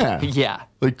homeless. Yeah. Yeah.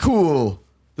 Like, cool.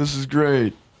 This is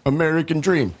great. American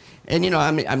dream. And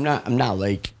I'm not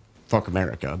like fuck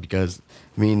America because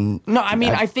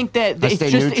I think that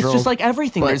it's just like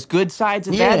everything. There's good sides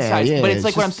and bad sides. But it's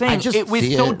like what I'm saying. It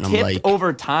was so tipped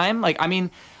over time.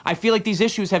 I feel like these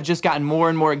issues have just gotten more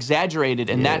and more exaggerated,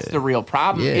 and that's the real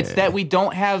problem. Yeah. It's that we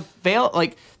don't have fail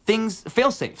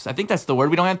safes. I think that's the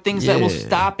word. We don't have things that will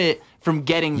stop it from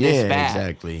getting this bad.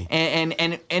 Exactly.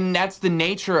 And that's the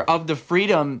nature of the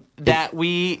freedom that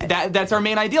that's our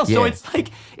main ideal. So it's like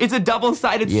it's a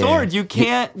double-sided sword. You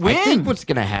can't win. I think what's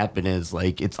gonna happen is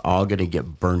like it's all gonna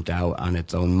get burnt out on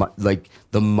its own. Like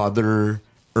the Mother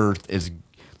Earth is.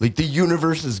 Like, the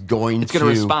universe is going to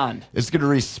respond. It's going to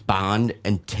respond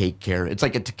and take care. It's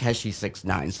like a Takeshi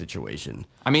 6ix9ine situation.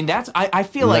 I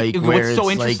feel like what's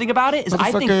so interesting about it is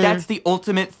I think that's the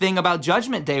ultimate thing about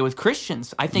Judgment Day with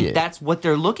Christians. I think that's what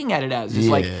they're looking at it as. Is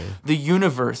like the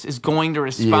universe is going to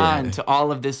respond to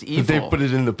all of this evil. But they put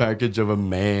it in the package of a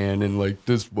man and like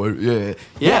this way.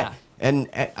 Yeah.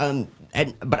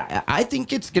 But I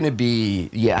think it's going to be,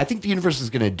 I think the universe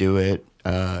is going to do it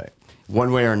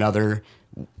one way or another.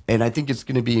 And I think it's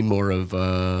going to be more of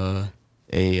a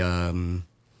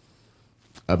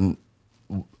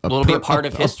part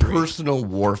of history, a personal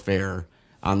warfare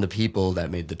on the people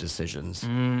that made the decisions.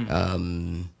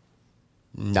 Now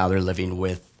they're living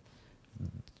with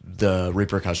the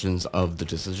repercussions of the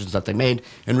decisions that they made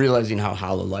and realizing how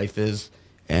hollow life is.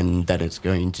 And that they're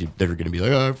going to be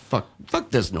like, oh, fuck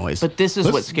this noise. But this is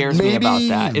what scares me about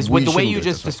that. Is what the way you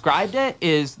just described it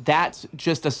is that's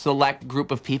just a select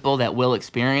group of people that will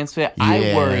experience it. Yeah.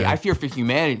 I worry. I fear for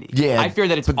humanity. Yeah, I fear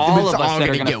that it's all of us that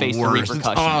are going to face the repercussions.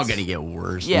 It's all going to get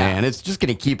worse, man. It's just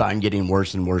going to keep on getting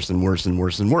worse and worse and worse and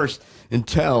worse and worse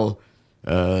until,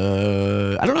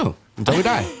 I don't know, until we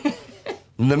die.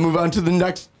 And then move on to the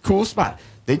next cool spot.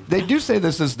 They do say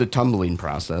this is the tumbling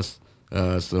process.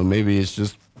 So maybe it's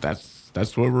just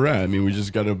that's where we're at. I mean, we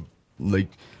just gotta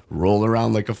roll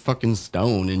around like a fucking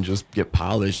stone and just get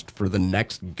polished for the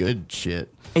next good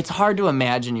shit. It's hard to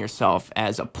imagine yourself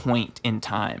as a point in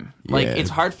time. Like, Yeah. it's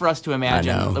hard for us to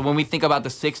imagine. When we think about the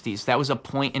 60s, that was a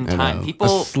point in time.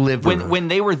 People, a sliver. when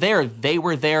they were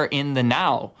there in the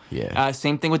now. Yeah.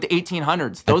 Same thing with the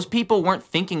 1800s. Those people weren't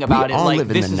thinking about it all like live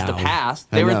in this the is the now. past.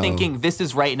 I They were know. thinking this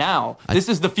is right now. This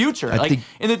is the future. I Like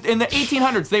think- in the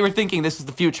 1800s, they were thinking this is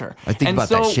the future. I think and about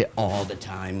so that shit all the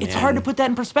time, it's man. hard to put that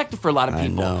in perspective for a lot of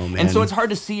people. know, And so man. it's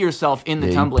hard to see yourself in the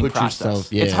Yeah, you tumbling put process.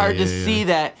 yourself- It's yeah, hard to yeah, see yeah.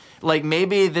 that, like,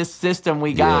 maybe this system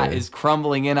we got Yeah. is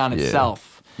crumbling in on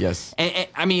itself. Yes. And,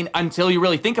 I mean, until you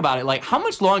really think about it, like, how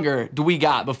much longer do we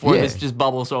got before Yeah. this just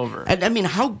bubbles over? And I mean,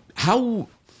 how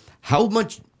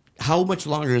much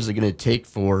longer is it going to take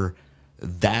for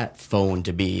that phone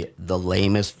to be the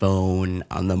lamest phone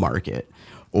on the market,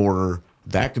 or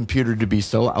that computer to be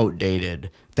so outdated,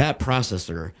 that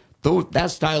processor,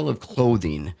 that style of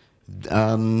clothing,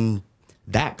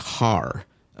 that car,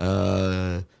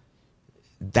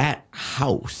 that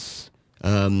house,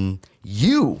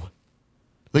 you?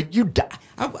 Like, you die.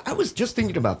 I was just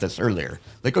thinking about this earlier.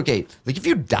 Like, okay, like if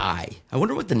you die, I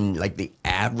wonder what the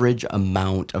average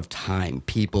amount of time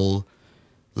people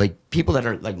that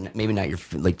are like maybe not your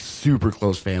like super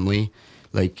close family,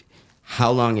 like how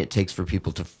long it takes for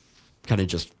people to kind of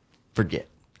just forget.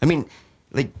 I mean,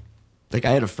 like I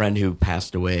had a friend who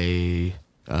passed away,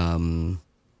 and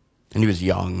he was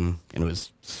young, and it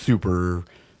was super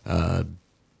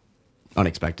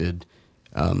unexpected.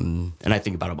 And I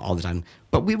think about him all the time.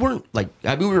 But we weren't like,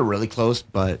 I mean, we were really close,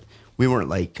 but we weren't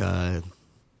like,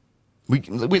 we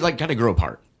like kind of grew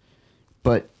apart.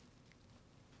 But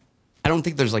I don't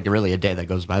think there's like really a day that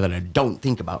goes by that I don't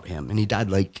think about him. And he died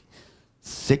like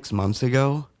 6 months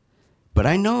ago. But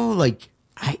I know, like,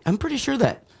 I'm pretty sure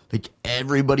that like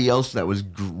everybody else that was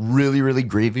really, really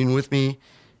grieving with me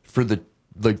for the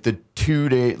 2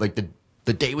 day, like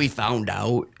the day we found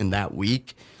out in that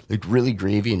week, like really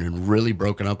grieving and really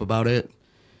broken up about it.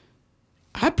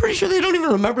 I'm pretty sure they don't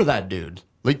even remember that dude.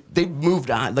 Like, they moved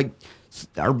on. Like,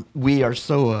 we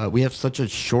have such a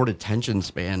short attention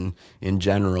span in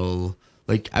general.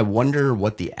 Like, I wonder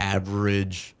what the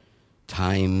average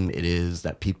time it is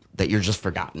that you're just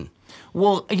forgotten.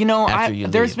 Well, you know,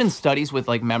 there's leave. been studies with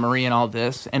like memory and all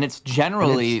this, and it's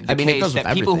generally the it case goes that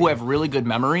with people who everything. have really good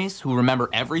memories, who remember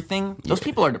everything, those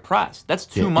people are depressed. That's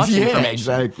too much Yeah, information.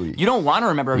 exactly. You don't want to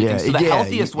remember everything. So the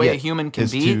healthiest way a human can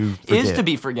is be to is forget. to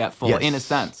be forgetful, Yes. in a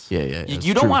sense. Yeah, You that's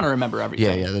don't true. want to remember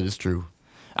everything. Yeah, that is true.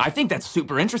 I think that's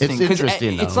super interesting. It's 'cause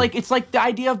interesting, it's though. like the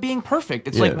idea of being perfect.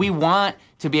 It's like Yeah. we want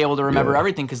to be able to remember Yeah.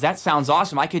 everything because that sounds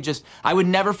awesome. I would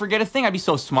never forget a thing. I'd be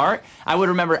so smart. I would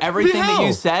remember everything that you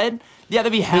hell. said. Yeah,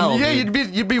 that'd be hell. Yeah,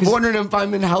 dude. you'd be wondering if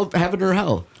I'm in hell, heaven or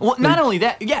hell. Well, not only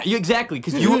that, yeah, exactly.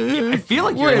 Because I feel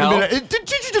like you're Wait in a hell. minute.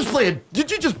 Did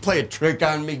you just play a trick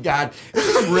on me, God? Is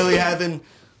this really heaven?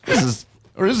 Is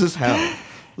this hell?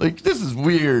 Like, this is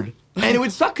weird. And it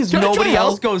would suck because Can I try nobody hell?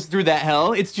 else goes through that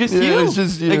hell. It's just Yeah, you. it's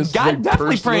just you. Like, It's God like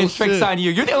definitely personal playing tricks shit. on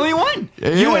you. You're the only one. Yeah.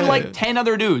 You and like 10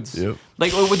 other dudes. Yep.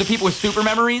 Like with the people with super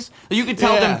memories, you could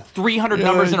tell Yeah. them 300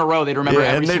 numbers in a row. They'd remember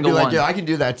every and they'd single be like, one. yeah, I can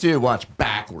do that too. Watch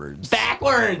backwards.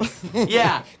 Backwards.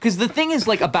 Yeah, because the thing is,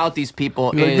 like, about these people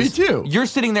Like, me is too. you're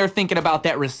sitting there thinking about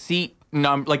that receipt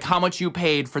like how much you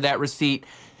paid for that receipt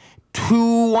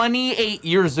 28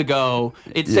 years ago.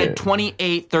 It Yeah. said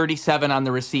 28.37 on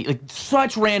the receipt. Like,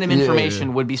 such random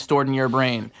information would be stored in your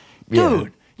brain. Yeah.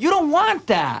 Dude, you don't want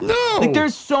that. No. Like,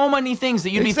 there's so many things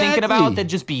that you'd be thinking about Exactly. that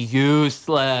just be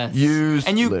useless. And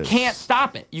you Useless. can't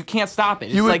stop it. You can't stop it.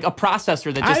 It's You would- like a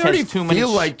processor that just I already has too many. feel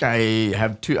like I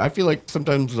have too. I feel like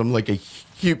sometimes I'm like a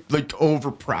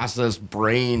over-processed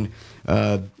brain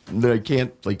that I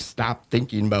can't like stop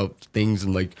thinking about things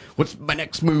and like, what's my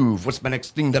next move? What's my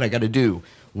next thing that I got to do?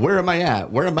 Where am I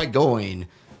at? Where am I going?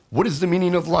 What is the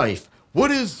meaning of life? What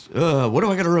do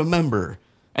I got to remember?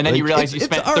 And then you Like, realize you it's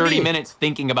spent already- 30 minutes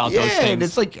thinking about those Yeah, things. and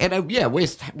it's like, and I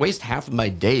waste half of my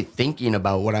day thinking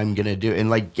about what I'm gonna do, and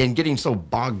like, and getting so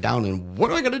bogged down in what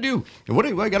do I gotta do, and what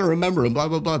do I gotta remember, and blah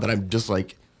blah blah, that I'm just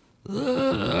like,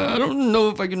 I don't know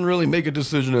if I can really make a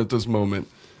decision at this moment.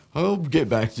 I'll get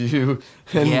back to you.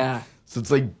 And Yeah. so it's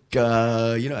like,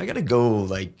 I gotta go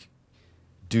like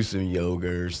do some yoga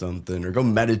or something, or go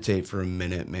meditate for a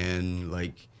minute, man.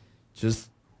 Like, just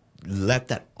let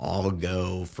that all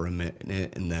go for a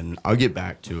minute, and then I'll get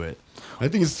back to it. I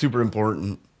think it's super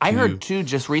important. I heard too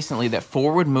just recently that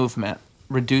forward movement,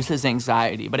 reduces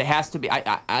anxiety, but it has to be.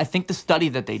 I think the study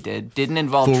that they didn't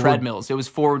involve Forward- treadmills. It was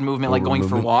forward movement, like Forward going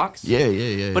for movement. walks.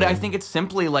 Yeah. But I think it's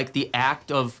simply like the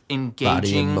act of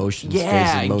engaging. in motion, stays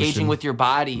Yeah, in engaging motion. with your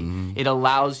body. It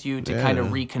allows you to kind of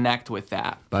Yeah. reconnect with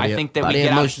that. Body- I think that we body get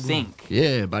in out of motion. sync.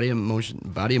 Yeah, body in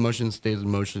motion stays in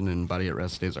motion, and body at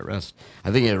rest stays at rest.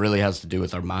 I think it really has to do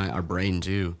with our mind, our brain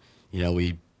too. You know,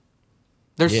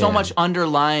 There's so Yeah. much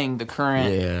underlying the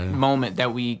current Yeah. moment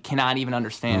that we cannot even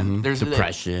understand. There's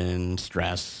depression,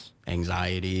 stress,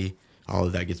 anxiety, all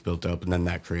of that gets built up, and then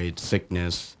that creates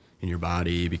sickness in your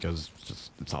body because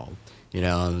it's all, you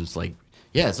know, and it's like,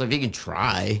 yeah, so if you can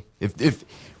try, if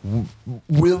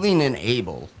willing and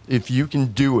able, if you can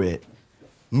do it,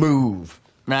 move.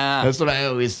 Nah. That's what I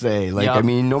always say. Like, Yup. I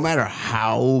mean, no matter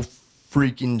how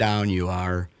freaking down you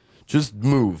are, just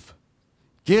move.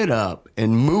 Get up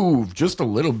and move just a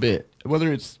little bit.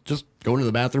 Whether it's just going to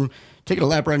the bathroom, taking a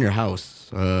lap around your house,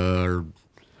 or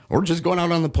just going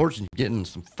out on the porch and getting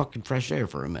some fucking fresh air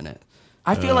for a minute.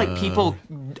 I feel like people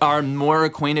are more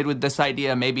acquainted with this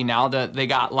idea maybe now that they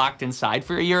got locked inside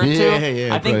for a year or two.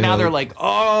 Yeah, I think now probably. they're like,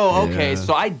 oh, okay. Yeah.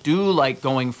 So I do like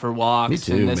going for walks Me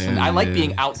too, and this, and man, I like yeah.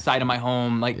 being outside of my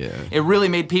home. Like Yeah. it really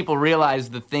made people realize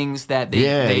the things that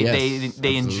they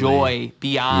absolutely. enjoy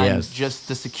beyond Yes. just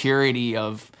the security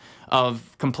of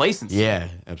complacency. Yeah,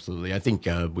 absolutely. I think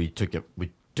we took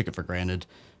it for granted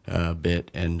a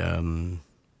bit, and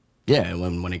yeah,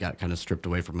 when it got kind of stripped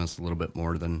away from us a little bit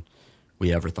more than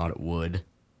we ever thought it would,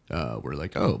 we're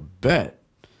like, oh, bet.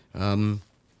 You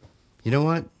know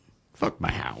what? Fuck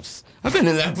my house. I've been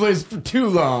in that place for too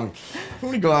long. I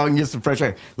want to go out and get some fresh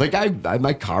air. Like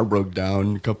my car broke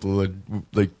down a couple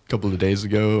of days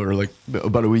ago, or like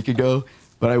about a week ago.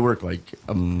 But I work like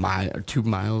a mile or 2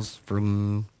 miles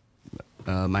from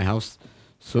my house,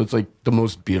 so it's like the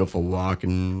most beautiful walk.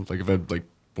 And like if I had like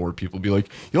 4 people be like,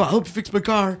 yo, I'll help you fix my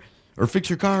car or fix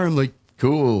your car, I'm like,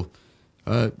 cool.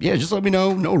 Yeah, just let me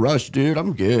know. No rush, dude.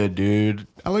 I'm good, dude.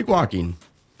 I like walking.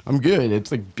 I'm good.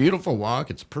 It's like beautiful walk.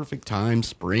 It's perfect time.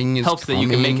 Spring is Helps coming. that you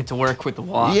can make it to work with the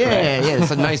walk. Yeah, right? yeah. It's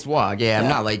a nice walk. Yeah, I'm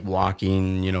not like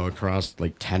walking, you know, across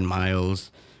like 10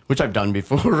 miles, which I've done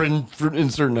before in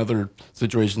certain other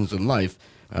situations in life.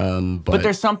 But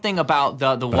there's something about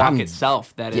the walk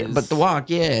itself that is. But the walk,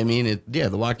 yeah. I mean, the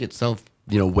walk itself,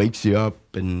 you know, wakes you up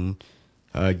and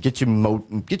get you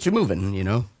moving. You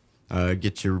know,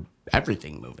 get your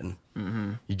everything moving.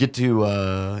 Mm-hmm. You get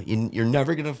to you're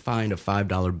never gonna find a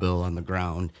 $5 bill on the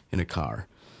ground in a car.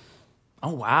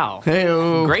 Oh wow!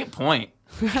 Hey-o. Great point.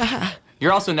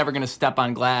 You're also never gonna step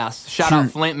on glass. Shout out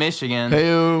Flint, Michigan.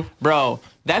 Hey-o. Bro,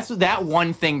 that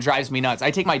one thing drives me nuts. I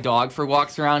take my dog for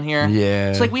walks around here. Yeah.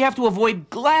 It's like we have to avoid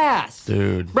glass.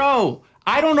 Dude. Bro,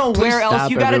 I don't know Please where else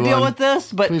stop, you gotta deal everyone. with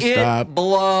this, but Please it stop.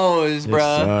 blows, bro.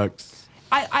 It sucks.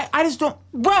 I just don't,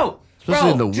 bro. Especially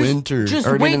bro, in the winter, Just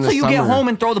or wait in the till you get summer. home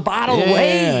and throw the bottle Yeah,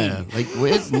 away. like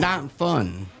it's not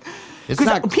fun. It's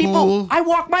not People, cool. I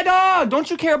walk my dog. Don't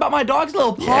you care about my dog's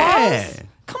little paws? Yeah.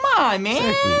 Come on, man.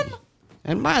 Exactly.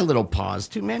 And my little paws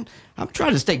too, man. I'm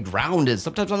trying to stay grounded.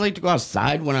 Sometimes I like to go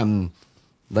outside when I'm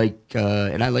like,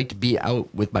 and I like to be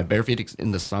out with my bare feet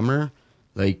in the summer.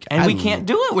 Like, And we can't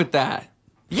do it with that.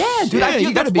 Yeah, dude, Yeah, I feel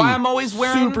you gotta that's why be I'm always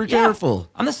wearing. super yeah, careful.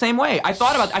 I'm the same way. I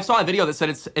saw a video that said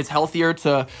it's healthier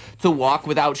to walk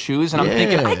without shoes, and I'm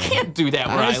thinking I can't do that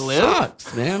where I live. It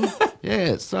sucks, man. Yeah,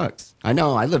 it sucks. I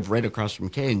know. I live right across from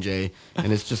K&J,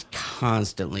 and it's just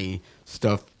constantly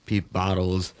stuffed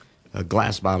bottles,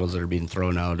 glass bottles that are being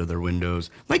thrown out of their windows.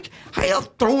 Like, how you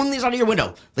throwing these out of your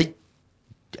window? Like,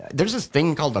 there's this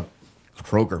thing called a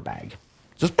Kroger bag.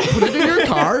 Just put it in your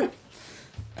car.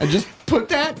 And just put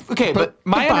that. Okay, but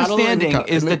my understanding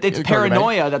is that it's Kroger bag.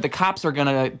 paranoia that the cops are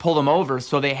gonna pull them over,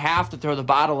 so they have to throw the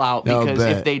bottle out No, because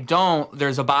if bet. they don't,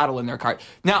 there's a bottle in their car.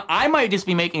 Now, I might just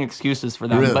be making excuses for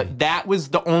them, Really? but that was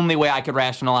the only way I could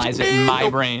rationalize it in my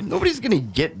brain. Nobody's gonna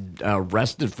get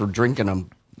arrested for drinking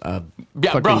a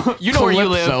Yeah, bro, fucking you know where you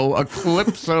live. A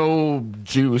Calypso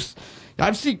juice.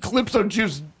 I've seen Calypso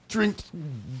juice drink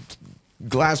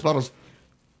glass bottles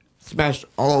smashed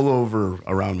all over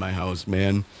around my house,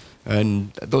 man.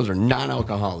 And those are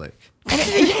non-alcoholic.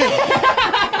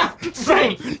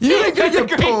 Right. You ain't gonna That's a get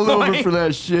great pulled over point. for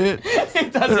that shit.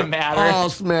 It doesn't matter. All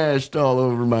smashed all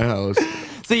over my house.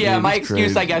 So yeah, Dude, my it's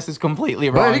excuse, crazy. I guess, is completely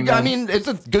wrong. But I mean, it's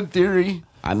a good theory.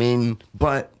 I mean,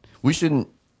 but we shouldn't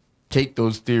take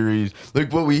those theories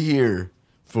like what we hear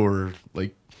for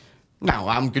like. Now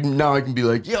I can be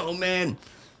like, yo, man,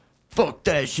 fuck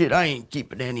that shit. I ain't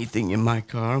keeping anything in my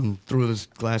car. I'm gonna throw this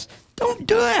glass. Don't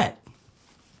do it.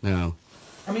 No.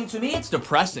 I mean, to me, it's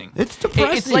depressing. It's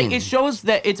depressing. It's like it shows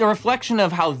that it's a reflection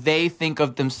of how they think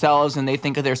of themselves and they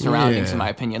think of their surroundings. In my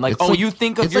opinion, like, It's you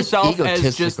think of yourself as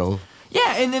just egotistical.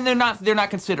 yeah, and then they're not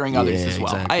considering others as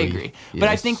well. Exactly. I agree, but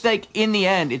I think like in the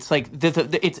end, it's like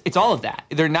it's all of that.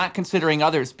 They're not considering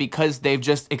others because they've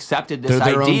just accepted this They're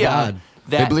their idea own God.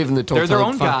 that They believe in the they're their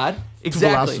own God.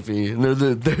 Exactly. Philosophy, and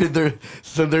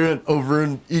they're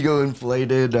an ego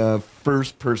inflated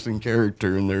first person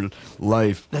character in their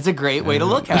life. That's a great way to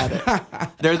look at it.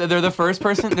 They're the first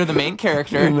person. They're the main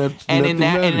character, and in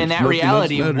that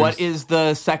reality, what is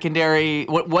the secondary?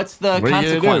 What's the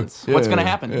consequence? What's going to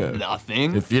happen? Yeah.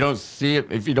 Nothing. If you don't see it,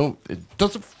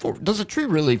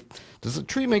 does a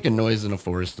tree make a noise in a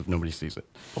forest if nobody sees it?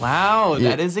 Wow,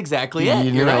 that is exactly it.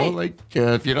 You You're know, right. like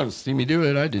if you don't see me do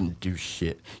it, I didn't do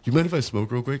shit. You mind if I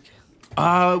smoke real quick?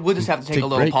 We'll just have to take a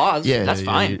little break? pause. Yeah, That's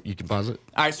fine. You can pause it.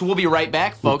 All right, so we'll be right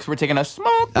back, folks. We're taking a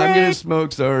smoke break. I'm gonna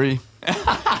smoke. Sorry.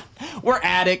 We're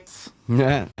addicts.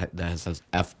 Yeah, that says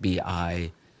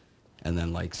FBI, and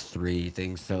then like 3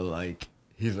 things. So like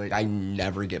he's like, I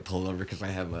never get pulled over because I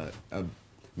have a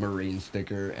Marine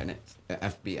sticker, and it's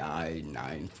FBI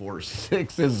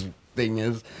 946. His thing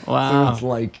is. Wow. So it's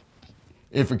like,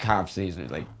 if a cop sees it,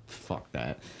 like fuck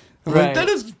that. I'm Right. like, that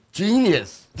is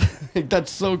genius. Like, that's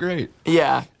so great.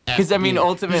 Yeah, because I mean,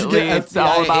 ultimately, it's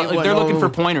all about like, they're looking for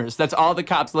pointers. That's all the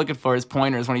cop's looking for is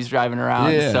pointers when he's driving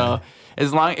around. Yeah. So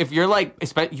as long if you're like,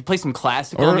 you play some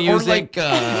classical music, or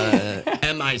like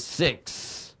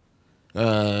MI6,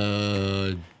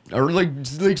 or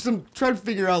like some try to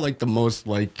figure out like the most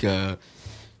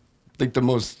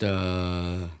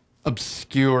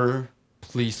obscure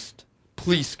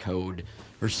police code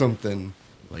or something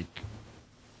like.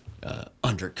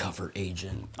 Undercover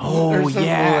agent. Oh, or something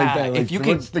yeah. Like that. Like, If you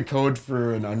could- what's the code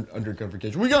for an undercover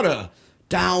agent? We got a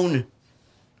down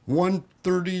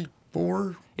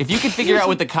 134. if you could figure out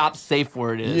what the cop's safe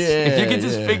word is, Yeah, if you could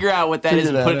just figure out what that is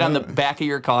and Figure put it that on the out. back of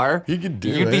your car, You could do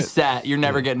you'd be it. set. You're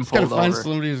never getting Gotta pulled find over.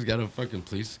 somebody who's got a fucking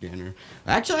police scanner.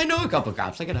 Actually, I know a couple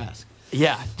cops. I could ask.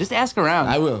 Yeah, just ask around.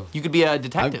 I will. You could be a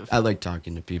detective. I like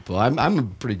talking to people. I'm a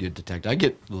pretty good detective. I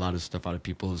get a lot of stuff out of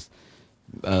people's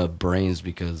brains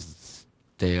because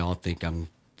they all think I'm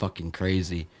fucking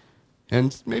crazy.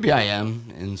 And maybe I am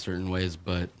in certain ways,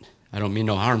 but I don't mean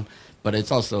no harm. But it's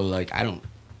also like, I don't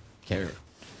care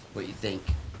what you think.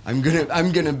 I'm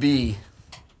gonna be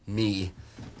me,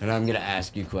 and I'm gonna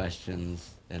ask you questions,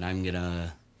 and I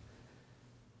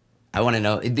want to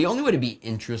know. The only way to be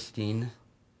interesting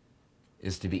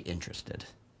is to be interested.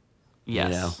 yes.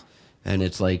 You know? And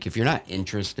it's like, if you're not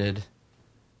interested,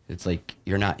 it's like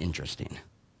you're not interesting.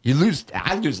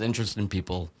 I lose interest in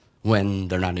people when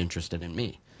they're not interested in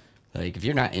me. Like, if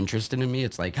you're not interested in me,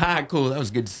 it's like, hi, cool, that was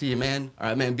good to see you, man. All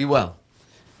right, man, be well.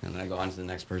 And then I go on to the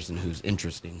next person who's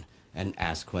interesting and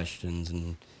asks questions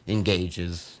and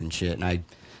engages and shit. And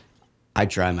I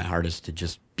try my hardest to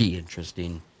just be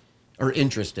interesting or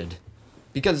interested,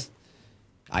 because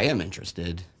I am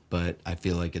interested, but I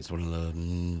feel like it's one of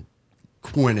the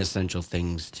quintessential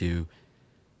things to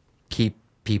keep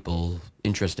people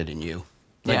interested in you.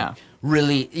 Like, Yeah.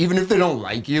 really, even if they don't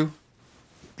like you,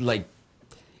 like,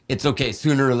 it's okay.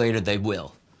 Sooner or later, they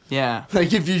will. Yeah.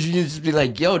 Like, if you just be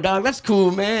like, yo, dog, that's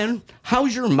cool, man.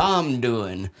 How's your mom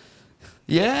doing?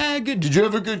 Yeah, good. Did you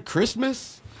have a good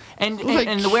Christmas? And Like-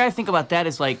 and the way I think about that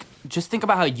is like, just think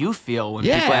about how you feel when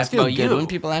people I ask feel about good you. when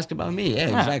people ask about me.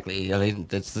 Yeah, exactly. I mean,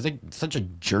 that's like such a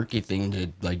jerky thing to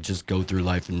like just go through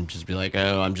life and just be like,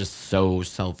 oh, I'm just so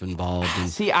self-involved. And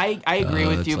See, I agree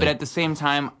with it's you, but like- at the same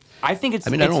time, I think I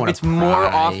mean, I don't wanna it's more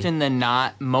pry. often than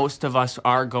not, most of us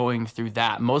are going through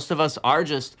that. Most of us are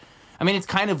just, I mean, it's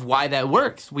kind of why that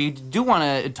works. We do want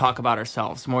to talk about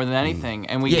ourselves more than anything,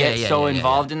 and we get so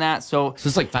involved in that. So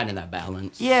it's like finding that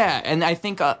balance. yeah, and I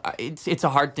think it's a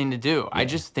hard thing to do. I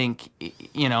just think,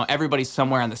 everybody's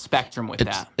somewhere on the spectrum with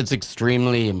that. It's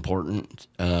extremely important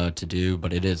to do,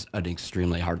 but it is an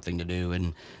extremely hard thing to do.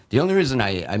 And the only reason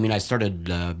I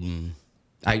started,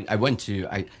 I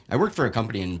worked for a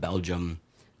company in Belgium,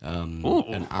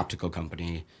 an optical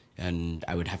company, and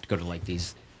I would have to go to like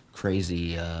these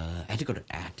crazy, I had to go to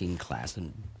acting class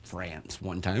in France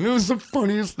one time. It was the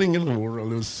funniest thing in the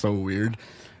world. It was so weird.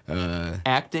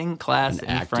 Acting class in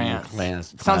acting France.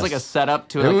 class. Sounds like a setup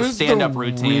to It like a was stand-up the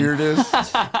routine. weirdest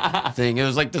thing. It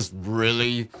was like this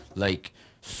really like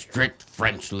strict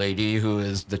French lady who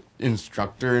is the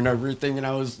instructor and everything, and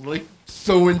I was like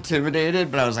so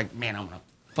intimidated, but I was like, man, I'm gonna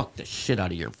fuck the shit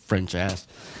out of your French ass.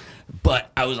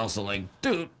 But I was also like,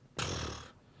 dude,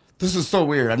 this is so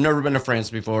weird. I've never been to France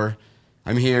before.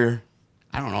 I'm here.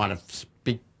 I don't know how to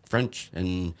speak French,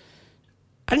 and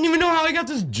I didn't even know how I got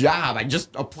this job. I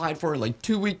just applied for it like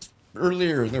 2 weeks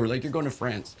earlier. They were like, you're going to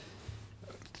France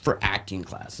for acting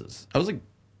classes. I was like,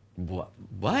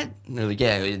 what? And they're like,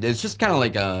 yeah, it's just kind of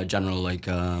like a general like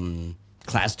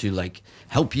class to like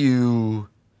help you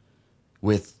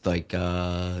with like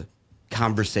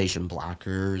conversation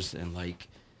blockers and like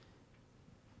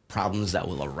problems that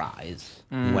will arise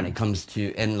when it comes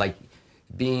to, and like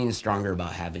being stronger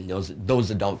about having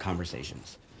those adult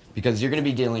conversations, because you're going to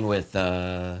be dealing with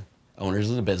owners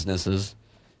of the businesses,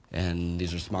 and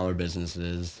these are smaller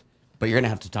businesses, but you're going to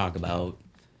have to talk about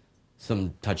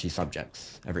some touchy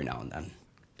subjects every now and then,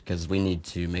 because we need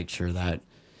to make sure that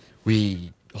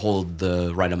we hold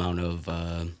the right amount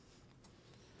of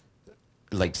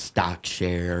like stock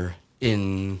share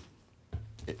in,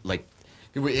 like,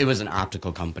 it was an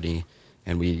optical company,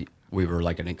 and we were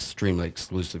like an extremely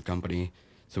exclusive company,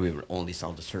 so we would only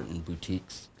sell to certain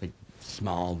boutiques, like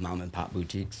small mom and pop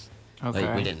boutiques. Okay.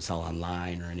 Like we didn't sell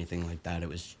online or anything like that. It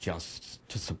was just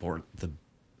to support the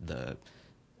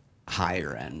high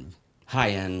end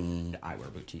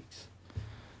eyewear boutiques.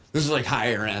 This is like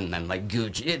higher end than like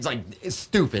Gucci. It's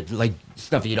stupid, like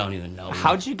stuff you don't even know.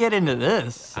 How'd you get into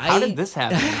this? How did this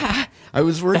happen? I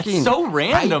was working. That's so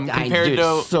random compared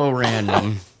to so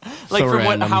random. like so from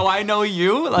random. how I know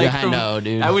you. Like Yeah, I know,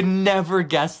 dude. I would never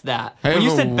guess that. I When you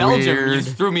have said a Belgium, you weird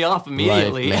just threw me off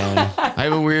immediately. life, man. I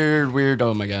have a weird.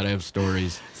 Oh my god, I have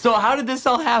stories. So how did this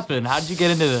all happen? How did you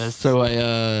get into this?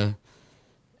 So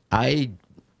I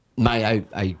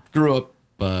grew up.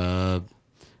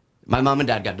 My mom and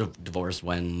dad got divorced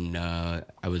when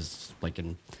I was like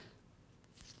in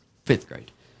 5th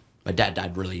grade. My dad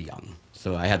died really young,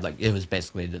 so I had it was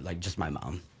basically like just my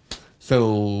mom.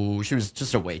 So she was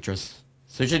just a waitress,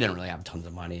 so she didn't really have tons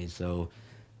of money. So,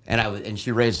 and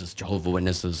she raised us Jehovah's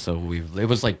Witnesses, so it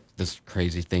was like this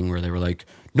crazy thing where they were like,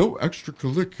 no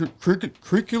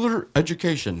extracurricular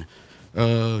education,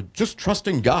 just trust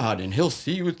in God and He'll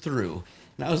see you through.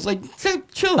 And I was like,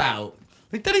 chill out.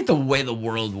 Like, that ain't the way the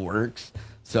world works.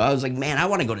 So I was like, man, I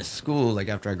want to go to school, like,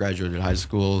 after I graduated high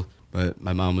school. But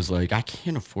my mom was like, I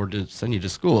can't afford to send you to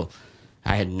school.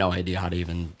 I had no idea how to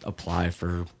even apply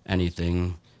for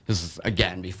anything. This is,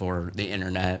 again, before the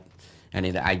internet.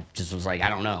 I just was like, I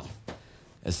don't know.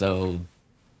 And so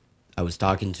I was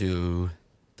talking to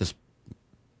this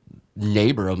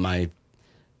neighbor of my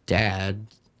dad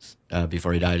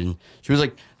before he died. And she was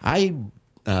like, I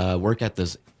work at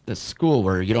this school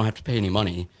where you don't have to pay any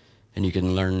money and you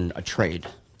can learn a trade.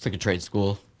 It's like a trade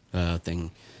school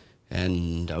thing.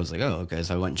 And I was like, oh, okay.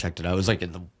 So I went and checked it out. It was like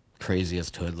in the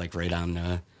craziest hood, like right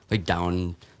on, like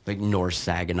down, like North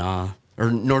Saginaw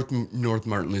or North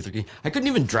Martin Luther King. I couldn't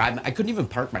even drive. I couldn't even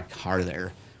park my car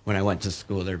there when I went to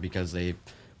school there because they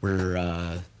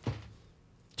were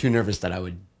too nervous that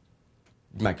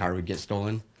my car would get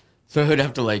stolen. So I would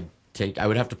have to I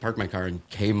would have to park my car in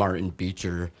Kmart and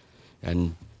Beecher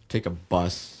and take a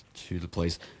bus to the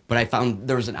place. But I found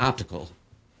there was an optical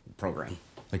program,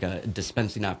 like a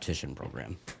dispensing optician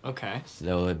program. Okay.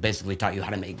 So it basically taught you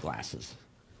how to make glasses.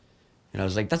 And I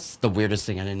was like, that's the weirdest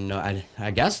thing I didn't know.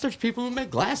 I guess there's people who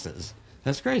make glasses.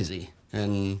 That's crazy.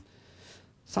 And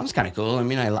sounds kind of cool. I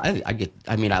mean, I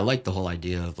like the whole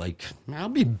idea of like, I'll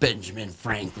be Benjamin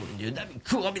Franklin, dude. That'd be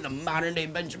cool. I'll be the modern day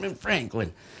Benjamin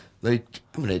Franklin. Like,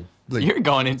 I'm gonna. Like, you're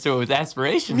going into it with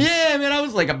aspirations. yeah, man. I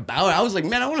was like,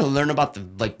 man, I want to learn about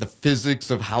the physics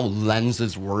of how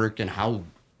lenses work and how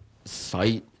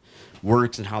sight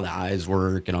works and how the eyes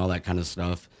work and all that kind of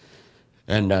stuff.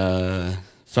 And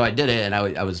so I did it, and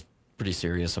I was pretty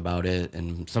serious about it.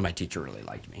 And so my teacher really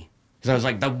liked me because I was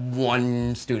like the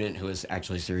one student who was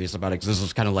actually serious about it. Because this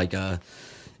was kind of like you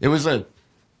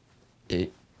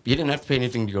didn't have to pay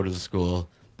anything to go to the school,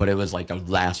 but it was like a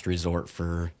last resort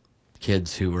for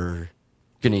kids who were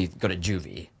gonna go to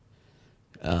juvie,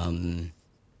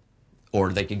 or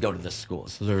they could go to this school.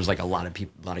 So there was like a lot of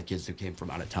kids who came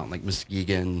from out of town, like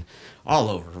Muskegon, all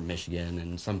over Michigan,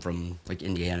 and some from like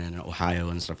Indiana and Ohio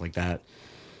and stuff like that,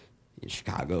 in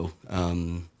Chicago,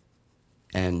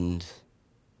 and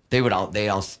they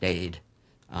all stayed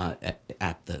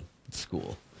at the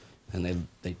school, and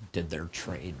they did their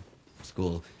trade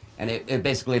school, and it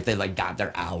basically, if they like got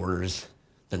their hours,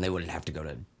 then they wouldn't have to go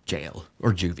to jail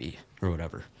or juvie or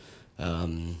whatever,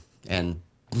 and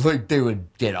like they would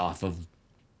get off of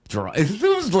drugs. It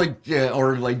was like, yeah,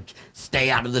 or like stay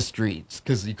out of the streets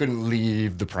because you couldn't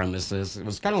leave the premises. It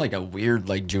was kind of like a weird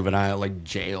like juvenile like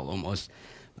jail almost.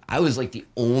 I was like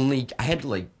I had to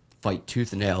like fight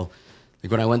tooth and nail.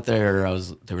 Like when I went there,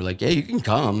 they were like, yeah, you can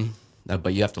come,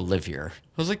 but you have to live here.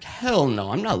 I was like, hell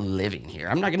no, I'm not living here.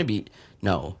 I'm not gonna be.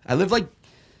 No, I live like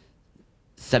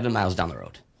 7 miles down the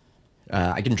road.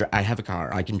 I have a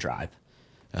car. I can drive.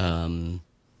 Can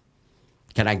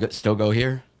I still go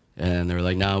here? And they were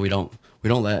like, no, we don't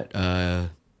let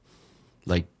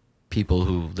like people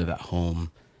who live at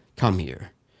home come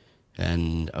here.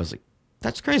 And I was like,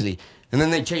 that's crazy. And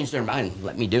then they changed their mind and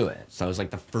let me do it. So I was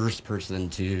like the first person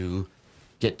to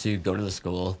get to go to the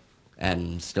school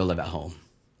and still live at home.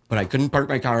 But I couldn't park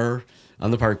my car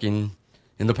in the parking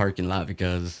lot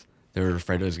because they were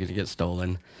afraid it was going to get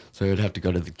stolen. So I would have to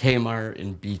go to the Kmart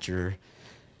in Beecher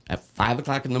at 5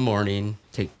 o'clock in the morning,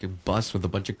 take a bus with a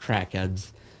bunch of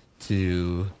crackheads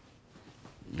to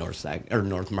North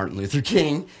Martin Luther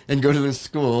King and go to this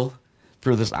school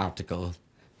for this optical.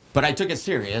 But I took it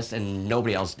serious, and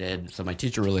nobody else did. So my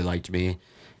teacher really liked me,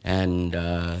 and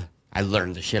I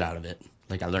learned the shit out of it.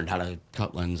 Like, I learned how to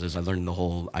cut lenses. I learned the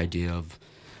whole idea of...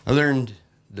 I learned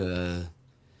the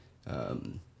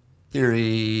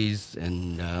theories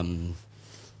and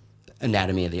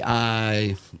anatomy of the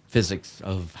eye, physics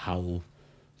of how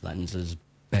lenses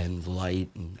bend light,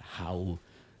 and how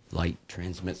light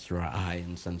transmits through our eye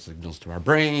and sends signals to our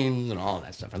brains and all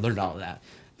that stuff. I learned all of that.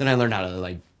 Then I learned how to,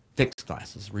 like, fix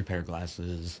glasses, repair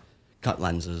glasses, cut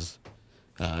lenses,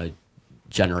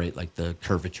 generate, like, the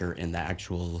curvature in the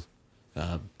actual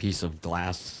piece of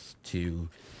glass to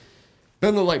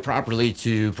bend the light properly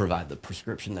to provide the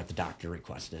prescription that the doctor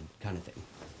requested, kind of thing.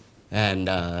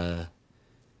 And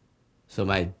so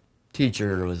my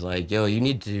teacher was like, yo, you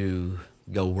need to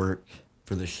go work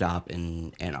for the shop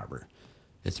in Ann Arbor.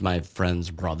 It's my friend's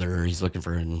brother. He's looking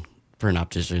for an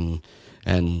optician,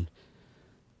 and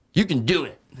you can do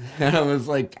it. And I was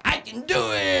like, I can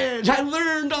do it. I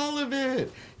learned all of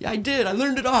it. Yeah, I did. I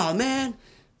learned it all, man.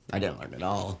 I didn't learn it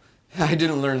all. I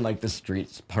didn't learn, like, the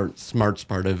smarts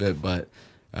part of it, but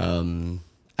I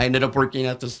ended up working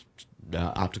at this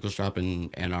optical shop in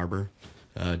Ann Arbor,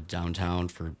 downtown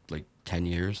for, like, 10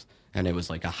 years. And it was,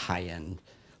 like, a higher-end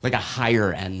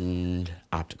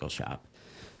optical shop.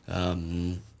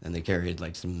 And they carried,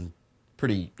 like, some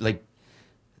pretty, like,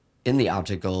 in the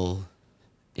optical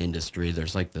industry,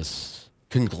 there's, like, this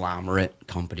conglomerate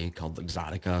company called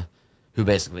Exotica, who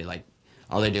basically, like,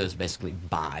 all they do is basically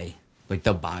buy. Like,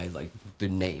 they'll buy, like, the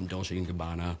name Dolce &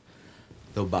 Gabbana.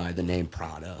 They'll buy the name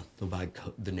Prada. They'll buy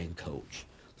the name Coach.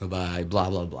 They'll buy blah,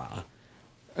 blah, blah.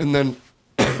 And then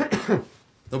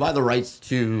they'll buy the rights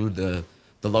to the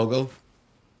logo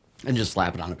and just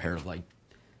slap it on a pair of, like,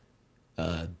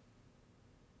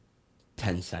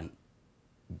 10-cent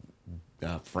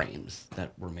frames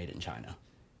that were made in China.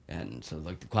 And so,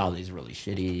 like, the quality is really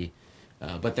shitty,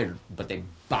 but they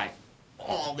buy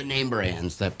all the name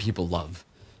brands that people love,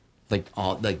 like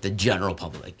the general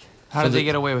public. How did they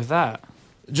get away with that?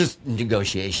 Just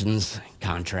negotiations,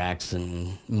 contracts,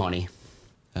 and money.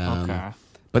 Okay.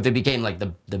 But they became, like,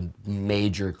 the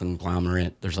major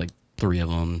conglomerate. There's, like, 3 of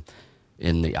them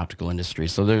in the optical industry.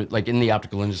 So they're, like, in the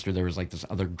optical industry, there was, like, this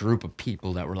other group of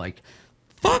people that were like,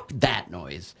 fuck that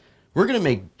noise. We're gonna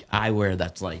make eyewear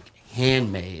that's, like,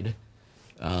 handmade,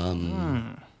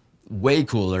 way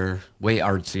cooler, way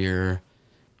artsier,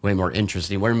 way more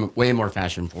interesting, way more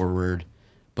fashion forward,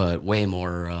 but way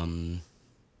more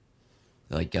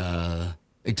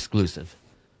exclusive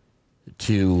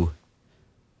to,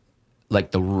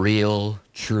 like, the real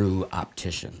true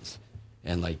opticians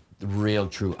and, like, the real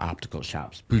true optical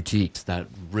shops, boutiques that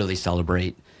really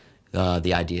celebrate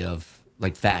the idea of,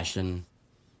 like, fashion,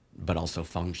 but also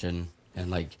function,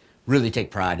 and, like, really take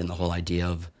pride in the whole idea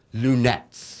of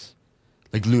lunettes.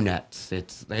 Like, lunettes.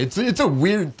 It's a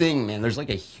weird thing, man. There's, like,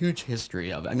 a huge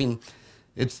history of it. I mean,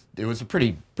 it was a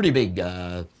pretty big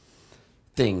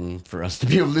thing for us to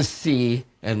be able to see,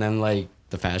 and then, like,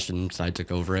 the fashion side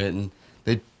took over it, and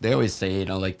they always say, you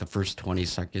know, like, the first 20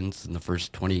 seconds and the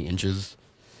first 20 inches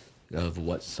of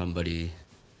what somebody,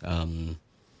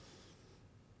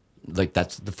 like,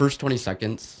 that's the first 20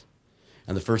 seconds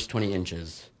and the first 20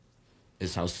 inches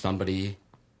is how somebody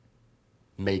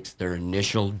makes their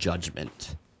initial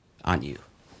judgment on you.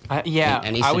 Yeah,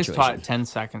 I was taught 10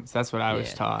 seconds. That's what I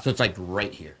was taught. So it's, like,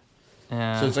 right here.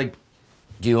 Yeah. So it's like,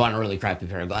 do you want a really crappy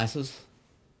pair of glasses?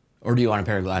 Or do you want a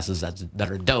pair of glasses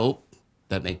that are dope,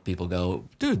 that make people go,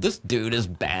 dude, this dude is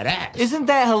badass? Isn't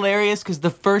that hilarious? Because the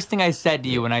first thing I said to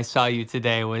you when I saw you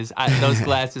today was, those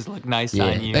glasses look nice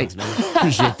on you. Thanks, man.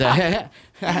 Appreciate that.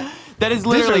 That is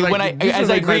literally when as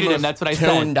I greeted him, that's what I said.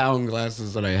 Toned down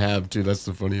glasses that I have too. That's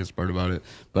the funniest part about it.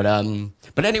 But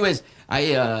anyways,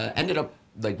 I ended up,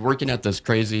 like, working at this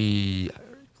crazy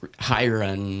higher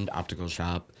end optical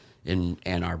shop in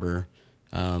Ann Arbor,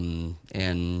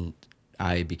 and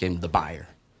I became the buyer.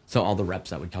 So all the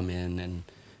reps that would come in and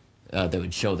they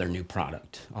would show their new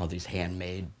product, all these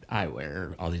handmade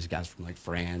eyewear, all these guys from like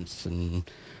France and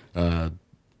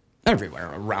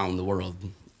everywhere around the world,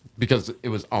 because it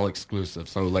was all exclusive.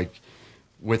 So like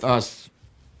with us,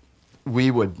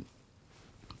 we would,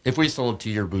 if we sold to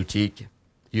your boutique,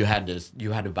 you had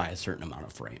to buy a certain amount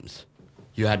of frames.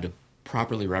 You had to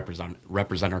properly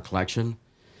represent our collection.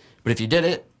 But if you did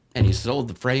it and you sold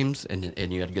the frames and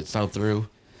you had a good sell through,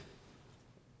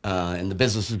 and the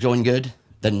business was going good,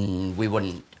 then we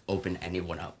wouldn't open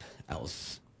anyone up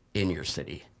else in your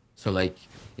city. So like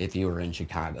if you were in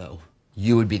Chicago,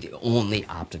 you would be the only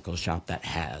optical shop that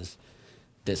has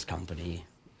this company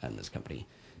and this company.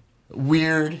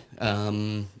 Weird,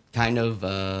 kind of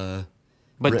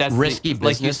but that's risky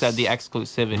business. Like you said, the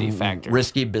exclusivity factor.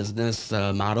 Risky business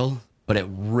model, but it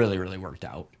really, really worked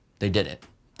out. They did it.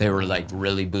 They were like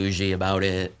really bougie about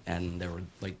it, and there were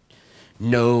like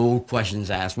no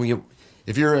questions asked.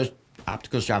 If you're an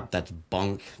optical shop that's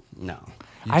bunk, no.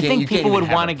 I think people would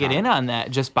want to get in on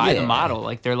that just by the model.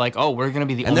 Like they're like, oh, we're going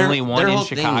to be the only one in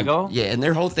Chicago. And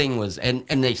their whole thing was, and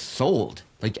they sold.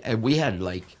 Like we had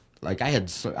I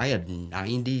had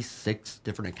 96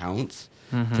 different accounts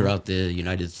throughout the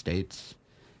United States,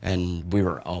 and we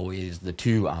were always the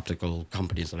two optical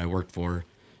companies that I worked for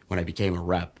when I became a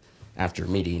rep. After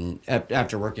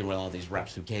working with all these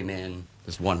reps who came in,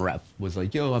 this one rep was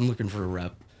like, yo, I'm looking for a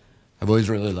rep. I've always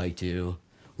really liked you.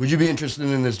 Would you be interested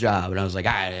in this job? And I was like,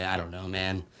 I don't know,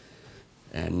 man.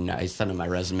 And I sent him my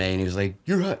resume, and he was like,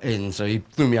 and so he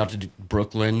flew me out to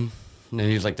Brooklyn, and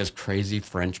he was like this crazy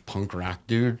French punk rock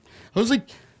dude. I was like,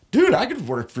 dude, I could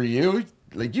work for you.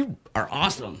 Like, you are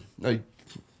awesome. Like,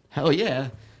 hell yeah.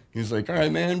 He was like, all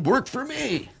right, man, work for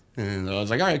me. And I was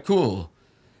like, all right, cool.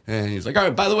 And he's like, all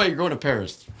right, by the way, you're going to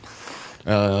Paris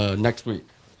next week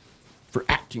for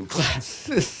acting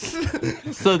classes.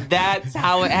 So that's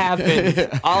how it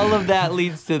happened. All of that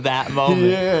leads to that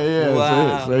moment. Yeah.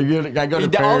 Wow. So I go to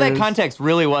Paris. All that context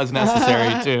really was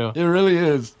necessary, too. It really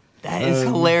is. That is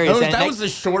hilarious. That was a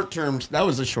short term. That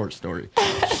was a short story.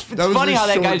 It's funny how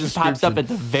that guy just pops up at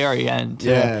the very end. Too.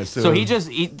 Yeah. So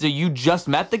you just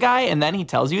met the guy and then he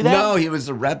tells you that? No, he was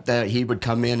a rep that he would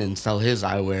come in and sell his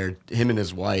eyewear. Him and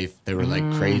his wife, they were like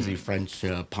crazy French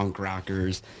punk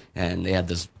rockers, and they had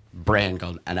this brand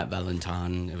called Annette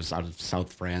Valentin. It was out of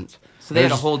South France. So they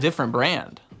had a whole different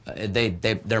brand.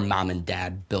 Their mom and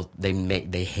dad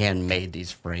they handmade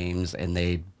these frames, and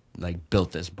they like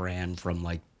built this brand from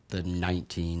like the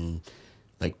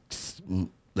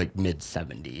mid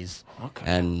 70s. Okay.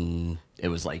 And it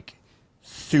was like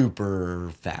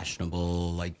super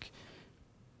fashionable, like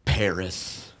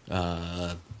Paris,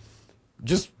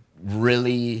 just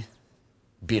really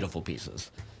beautiful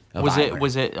pieces. Was it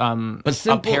but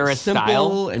simple, a Paris simple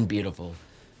style and beautiful,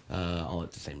 all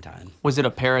at the same time. Was it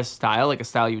a Paris style, like a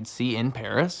style you'd see in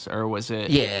Paris, or was it?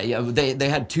 Yeah. They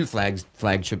had two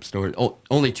flagship stores,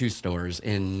 only two stores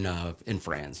in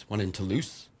France. One in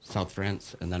Toulouse, South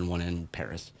France, and then one in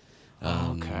Paris.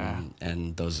 Okay.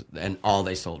 And all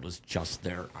they sold was just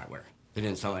their eyewear. They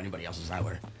didn't sell anybody else's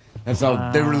eyewear, and so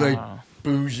they were like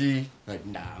bougie. Like,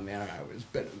 nah, man, I was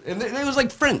better. And it was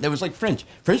like French. It was like French.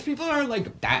 French people are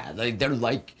like that. Like they're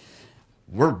like,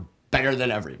 we're better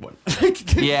than everyone.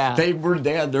 Yeah.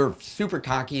 They're super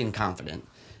cocky and confident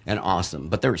and awesome,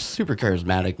 but they're super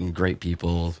charismatic and great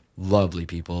people, lovely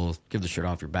people. Give the shirt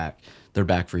off your back. They're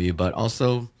back for you, but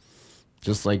also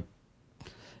just like,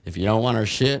 if you don't want our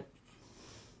shit,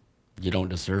 you don't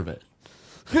deserve it.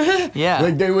 Yeah.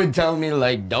 Like they would tell me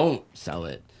like, don't sell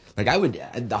it. Like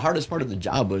the hardest part of the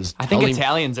job was I think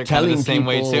Italians are kind of the same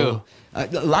way too. A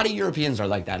lot of Europeans are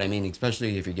like that. I mean,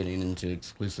 especially if you're getting into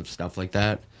exclusive stuff like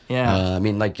that. Yeah. I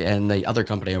mean, like, and the other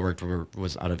company I worked for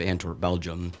was out of Antwerp,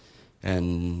 Belgium,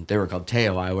 and they were called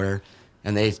Teo Eyewear,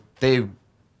 and the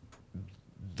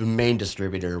main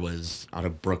distributor was out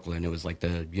of Brooklyn. It was like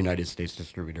the United States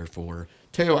distributor for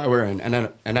Teo Eyewear, and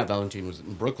Annette Valentin was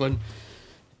in Brooklyn.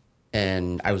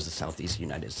 And I was the Southeast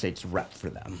United States rep for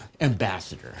them.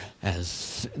 Ambassador.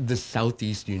 As the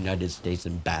Southeast United States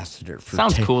ambassador.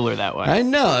 Sounds cooler that way. I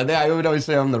know. I would always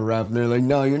say I'm the rep. And they're like,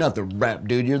 no, you're not the rep,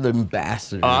 dude. You're the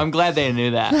ambassador. Oh, I'm glad they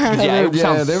knew that. Yeah, it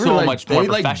sounds so much more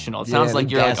professional. It sounds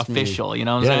like you're like official, you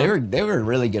know what I'm saying? They were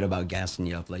really good about gassing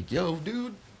you up. Like, yo,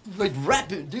 dude. Like,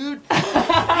 rep it, dude.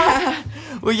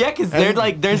 Well, yeah, because they're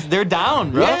like, they're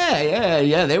down, bro.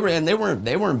 Yeah. They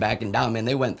weren't backing down, man.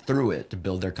 They went through it to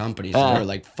build their company. So they were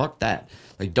like, fuck that.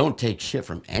 Like, don't take shit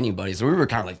from anybody. So we were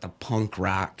kind of like the punk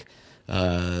rock,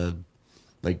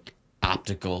 like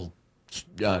optical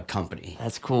company.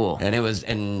 That's cool. And it was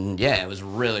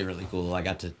really, really cool. I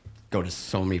got to go to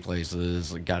so many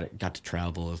places. Got to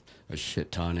travel a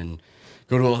shit ton and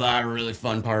go to a lot of really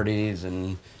fun parties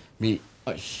and meet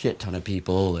a shit ton of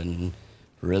people. And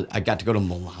really, I got to go to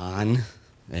Milan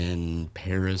and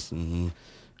Paris and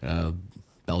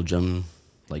Belgium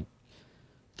like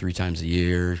 3 times a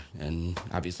year, and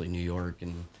obviously New York,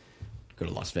 and go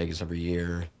to Las Vegas every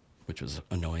year, which was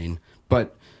annoying.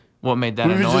 But what made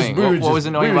that annoying? What was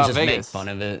annoying about Vegas? Make fun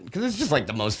of it because it's just like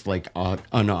the most like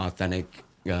unauthentic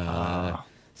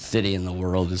city in the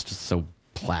world. It's just so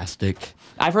plastic.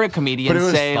 I've heard a comedian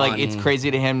say like it's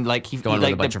crazy to him, like he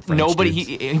like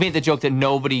he made the joke that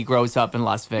nobody grows up in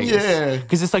Las Vegas. Yeah,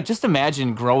 because it's like, just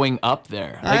imagine growing up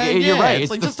there. Like, you're right.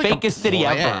 It's like the fakest city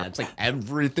ever. Yeah, it's like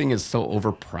everything is so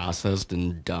overprocessed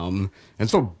and dumb and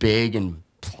so big and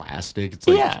plastic. It's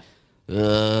like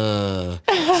so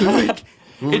like.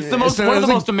 It's one of the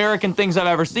most American things I've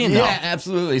ever seen, though. Yeah,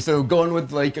 absolutely. So going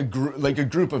with like a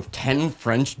group of 10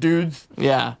 French dudes,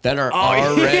 that are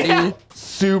already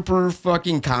super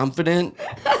fucking confident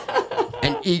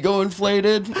and ego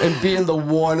inflated, and being the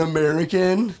one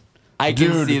American. I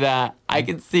can see that. I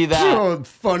can see that. Oh,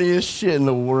 funniest shit in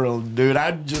the world, dude.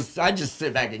 I just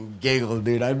sit back and giggle,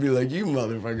 dude. I'd be like, you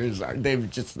motherfuckers, they're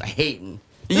just hating.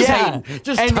 And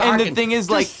the thing is,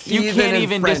 like, you can't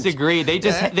even disagree. They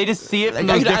just see it from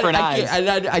those different eyes.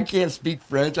 I can't speak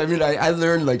French. I mean, I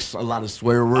learned like a lot of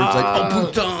swear words, like oh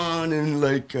putain, and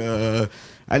like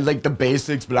I like the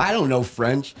basics, but I don't know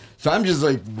French. So I'm just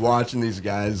like watching these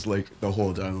guys like the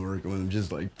whole time working with them,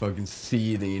 just like fucking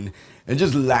seething and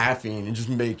just laughing and just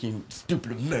making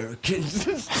stupid Americans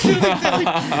this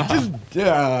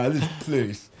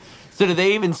place. So do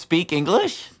they even speak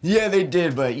English? Yeah, they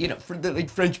did, but you know, for the like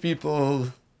French people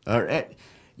or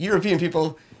European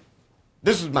people,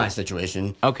 this was my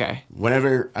situation. Okay.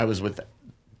 Whenever I was with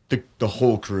the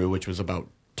whole crew, which was about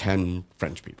 10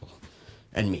 French people,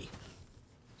 and me,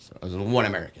 so I was one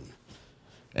American,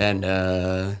 and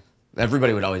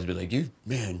everybody would always be like, "You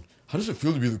man, how does it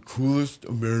feel to be the coolest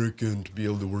American to be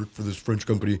able to work for this French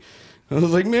company?" And I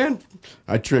was like, "Man,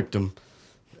 I tricked them,"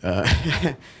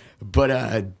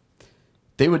 but.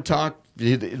 They would talk,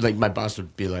 like my boss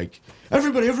would be like,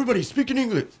 everybody, speak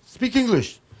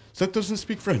English. Seth doesn't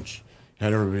speak French.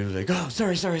 And everybody was like, oh,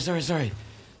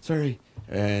 sorry.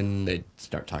 And they'd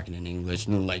start talking in English,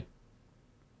 and then like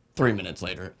 3 minutes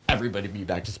later, everybody would be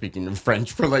back to speaking in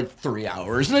French for like 3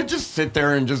 hours. And I'd just sit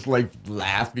there and just like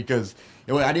laugh because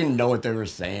I didn't know what they were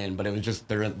saying, but it was just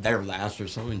their laughs were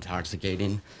so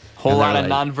intoxicating. Whole lot of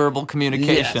nonverbal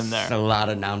communication there. A lot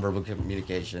of nonverbal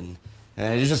communication.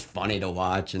 And it's just funny to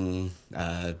watch, and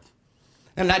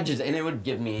it would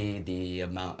give me the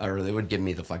amount, or it would give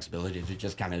me the flexibility to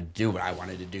just kind of do what I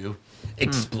wanted to do,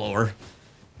 explore,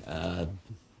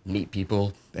 meet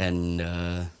people, and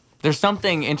there's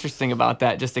something interesting about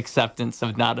that, just acceptance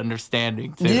of not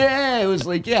understanding too. Yeah, it was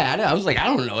like, I was like, I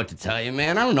don't know what to tell you,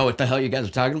 man. I don't know what the hell you guys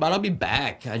are talking about. I'll be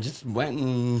back. I just went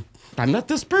and I met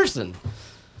this person.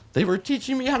 They were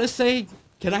teaching me how to say,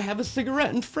 "Can I have a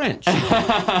cigarette?" in French.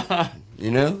 You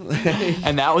know?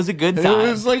 And that was a good time. It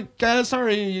was like,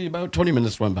 sorry, about 20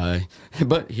 minutes went by.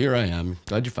 But here I am.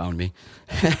 Glad you found me.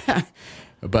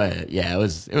 But yeah, it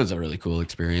was a really cool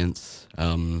experience.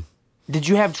 Did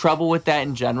you have trouble with that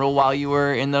in general while you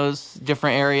were in those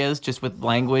different areas, just with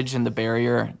language and the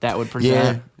barrier that would present?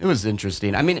 Yeah, it was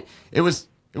interesting. I mean, it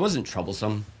wasn't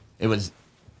troublesome. It was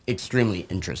extremely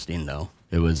interesting, though.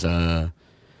 It was... I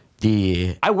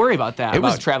worry about that,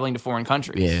 about traveling to foreign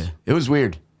countries. Yeah, it was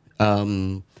weird.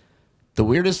 The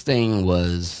weirdest thing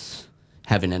was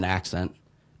having an accent.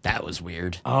 That was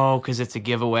weird. Oh, because it's a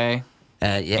giveaway.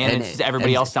 Yeah, and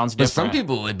everybody else sounds different. But some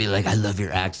people would be like, "I love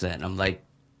your accent." I'm like,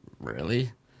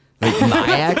 really? Like my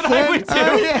accent?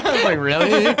 Oh, yeah. I was like,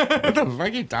 really? What the fuck are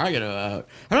you talking about?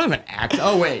 I don't have an accent.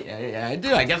 Oh wait, yeah, I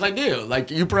do. I guess I do. Like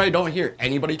you probably don't hear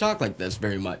anybody talk like this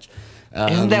very much.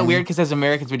 Isn't that weird? Because as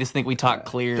Americans, we just think we talk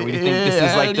clear. We just think this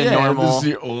is like the normal. This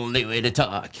is the only way to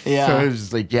talk. Yeah. So I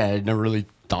was like, I never really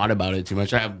thought about it too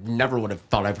much. I never would have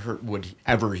thought would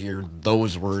ever hear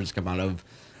those words come out of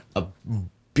a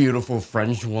beautiful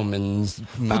French woman's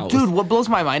mouth. Dude, what blows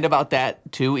my mind about that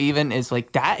too, even, is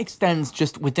like that extends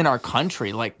just within our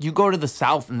country. Like you go to the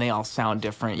South and they all sound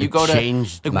different. You go to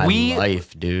changed my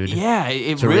life, dude. Yeah,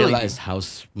 it to really realize how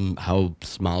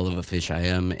small of a fish I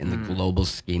am in the global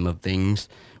scheme of things.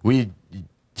 We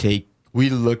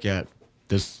look at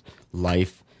this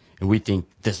life and we think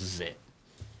this is it.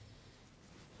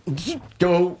 Just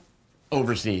go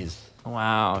overseas.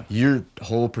 Wow. Your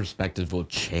whole perspective will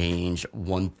change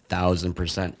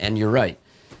 1,000%. And you're right.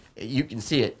 You can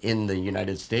see it in the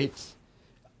United States.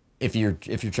 If you're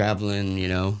traveling, you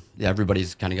know,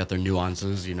 everybody's kind of got their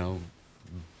nuances, you know.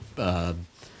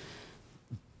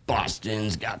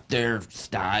 Boston's got their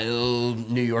style.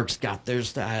 New York's got their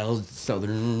style.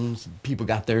 Southern people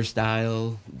got their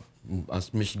style.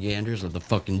 Us Michiganders are the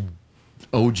fucking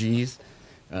OGs.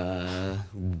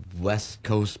 West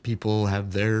Coast people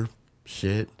have their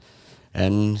shit.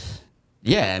 And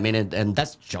yeah, I mean, and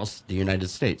that's just the United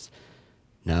States.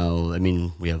 Now, I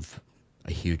mean, we have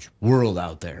a huge world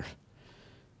out there.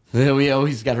 We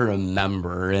always got to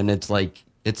remember, and it's like,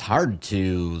 it's hard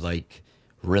to like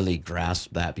really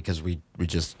grasp that because we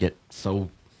just get so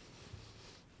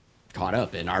caught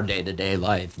up in our day-to-day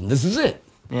life. And this is it.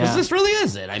 Yeah. This really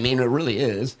is it. I mean, it really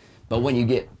is. But when you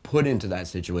get put into that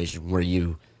situation where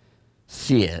you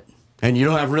see it, and you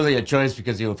don't have really a choice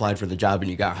because you applied for the job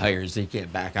and you got hired, so you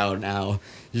can't back out now.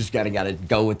 You just gotta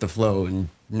go with the flow. And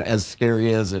as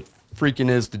scary as it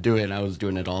freaking is to do it, and I was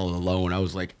doing it all alone, I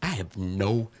was like, I have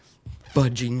no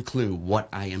fudging clue what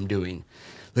I am doing.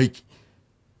 Like,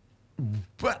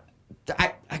 but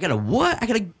I gotta what? I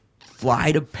gotta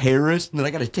fly to Paris, and then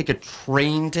I gotta take a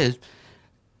train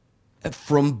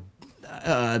from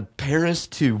Paris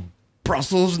to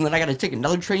Brussels, and then I gotta take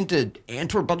another train to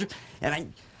Antwerp, Belgium,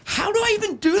 and how do I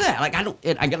even do that? Like, I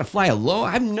gotta fly alone.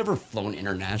 I've never flown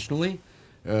internationally,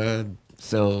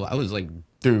 so I was like,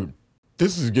 dude,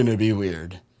 this is gonna be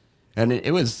weird, and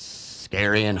it was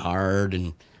scary and hard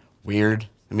and weird.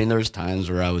 I mean, there was times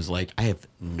where I was like, I have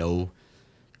no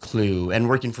clue. And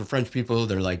working for French people,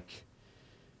 they're like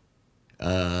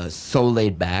so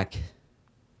laid back,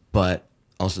 but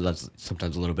also that's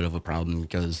sometimes a little bit of a problem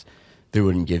because they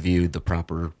wouldn't give you the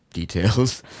proper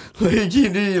details. Like,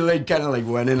 you like kind of like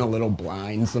went in a little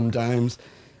blind sometimes,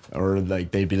 or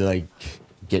like they'd be like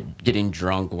getting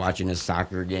drunk watching a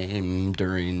soccer game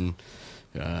during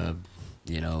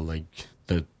like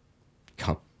the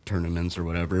cup tournaments or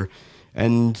whatever.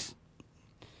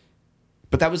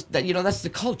 But that's the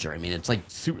culture. I mean, it's like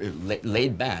super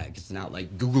laid back. It's not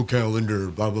like Google Calendar,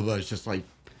 blah, blah, blah. It's just like,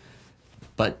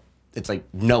 but it's like,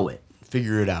 know it,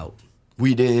 figure it out.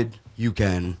 We did, you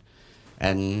can.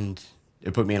 And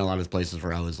it put me in a lot of places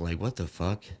where I was like, what the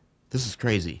fuck? This is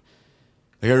crazy.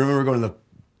 Like, I remember going to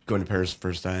Paris the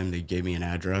first time. They gave me an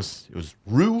address. It was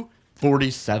Rue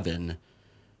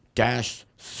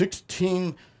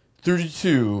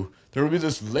 47-1632. There will be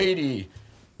this lady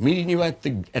meeting you at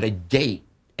a gate,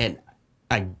 and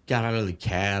I got out of the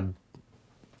cab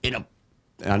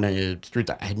on a street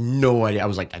that I had no idea. I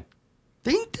was like, I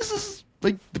think this is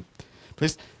like the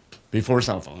place before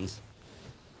cell phones.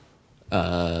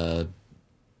 But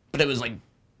it was like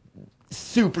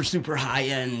super, super high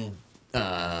end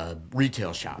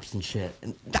retail shops and shit,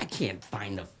 and I can't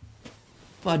find a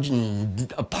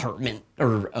fudging apartment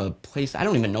or a place. I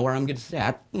don't even know where I'm gonna stay.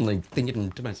 I'm like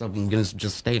thinking to myself, I'm gonna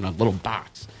just stay in a little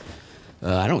box.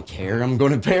 I don't care. I'm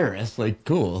going to Paris. Like,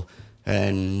 cool.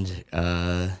 And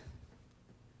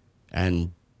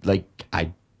like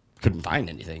I couldn't find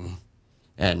anything,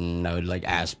 and I would like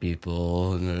ask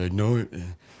people, and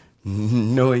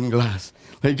no English,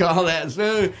 like all that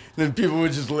stuff. Then people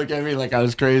would just look at me like I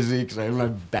was crazy because I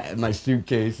had my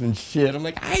suitcase and shit. I'm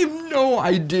like, I have no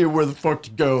idea where the fuck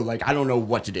to go. Like, I don't know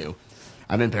what to do.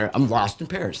 I'm in Paris. I'm lost in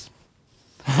Paris.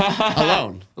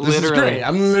 Alone. This is great.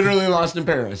 I'm literally lost in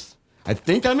Paris. I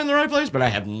think I'm in the right place, but I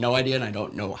have no idea, and I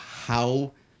don't know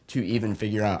how to even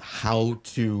figure out how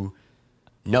to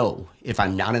know if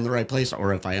I'm not in the right place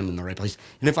or if I am in the right place.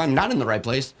 And if I'm not in the right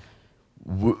place,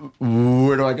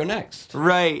 where do I go next?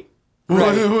 Right.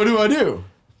 What do I do?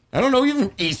 I don't know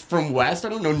even east from west. I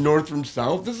don't know north from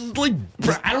south. This is like,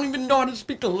 I don't even know how to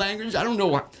speak the language. I don't know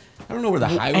where the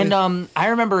highway is. And I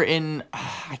remember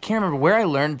I can't remember where I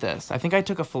learned this. I think I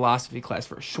took a philosophy class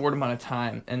for a short amount of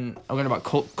time, and I learned about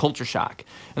culture shock.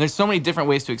 And there's so many different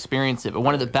ways to experience it, but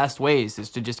one of the best ways is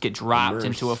to just get dropped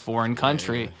into a foreign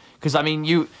country. Because, I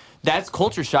mean, that's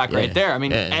culture shock right there. I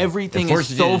mean, everything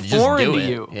is so foreign to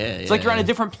you. It's like you're on a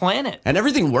different planet. And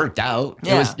everything worked out.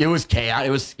 Yeah. It was chaos.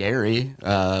 It was scary.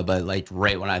 But like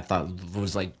right when I thought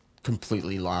was like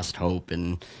completely lost hope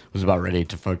and was about ready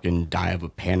to fucking die of a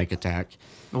panic attack.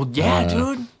 Well, yeah,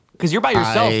 dude. Because you're by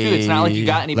yourself, too. It's not like you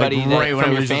got anybody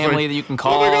from your family that you can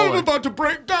call. Oh my God, I'm about to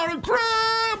break down and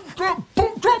cry. Boom,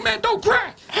 man, don't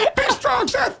cry. Be strong,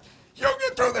 Seth. You'll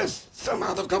get through this.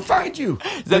 Somehow they'll come find you.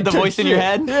 Is that the voice in your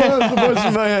head? Yeah, that's the voice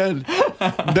in my head.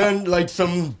 Then, like,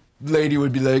 some lady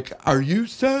would be like, are you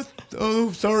Seth?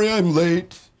 Oh, sorry, I'm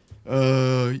late.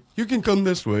 You can come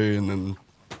this way, and then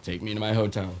take me to my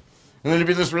hotel. And then it'd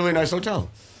be this really nice hotel.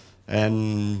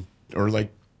 Or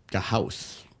like a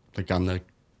house, like on the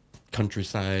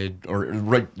countryside, or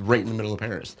right in the middle of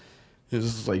Paris.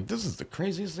 This is the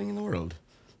craziest thing in the world.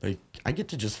 Like, I get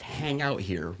to just hang out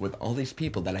here with all these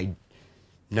people that I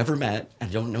never met. I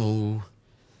don't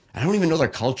even know their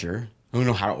culture. I don't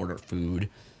know how to order food.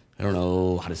 I don't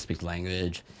know how to speak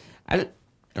language. I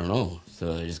don't know.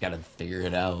 So I just got to figure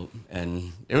it out.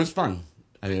 And it was fun.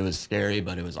 I mean, it was scary,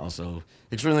 but it was also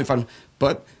extremely fun.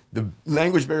 But the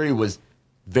language barrier was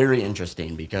very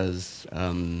interesting because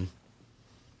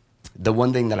the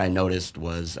one thing that I noticed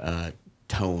was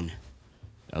tone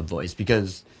of voice.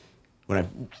 Because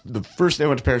the first day I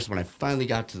went to Paris, when I finally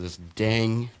got to this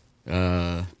dang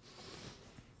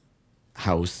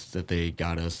house that they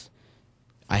got us,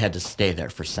 I had to stay there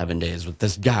for 7 days with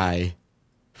this guy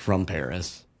from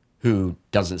Paris who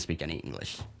doesn't speak any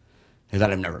English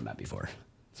that I've never met before.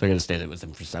 So I got to stay there with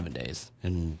him for 7 days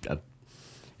in a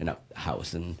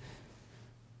house. And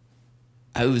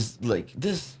I was like,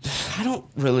 I don't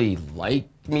really like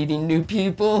meeting new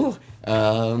people.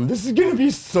 This is going to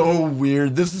be so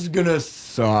weird. This is going to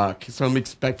suck. So I'm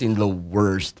expecting the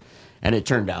worst. And it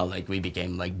turned out like we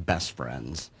became like best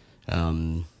friends.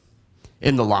 In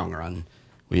the long run,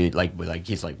 he's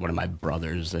like one of my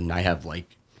brothers, and I have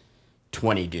like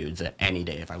 20 dudes that any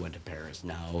day if I went to Paris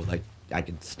now, like I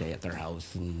could stay at their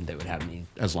house and they would have me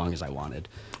as long as I wanted.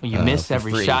 You miss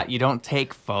every free. shot you don't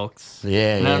take, folks.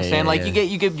 Yeah, you know what I'm saying?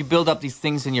 Yeah, like you build up these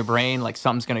things in your brain, like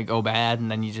something's gonna go bad, and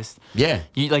then you just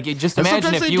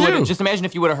imagine if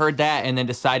you would have heard that and then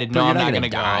decided, no, I'm not gonna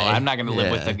go. I'm not gonna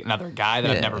live with another guy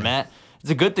that I've never met. It's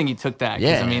a good thing you took that.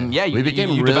 Yeah, I mean, we became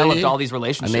you really developed all these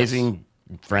relationships. Amazing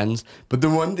friends. But the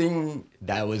one thing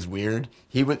that was weird,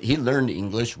 he learned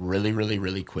English really, really,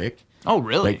 really quick. Oh,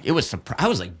 really? Like, it was I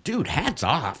was like, dude, hats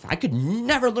off. I could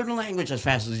never learn a language as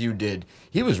fast as you did.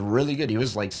 He was really good. He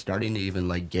was like starting to even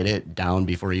like get it down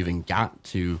before he even got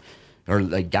to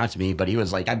me. But he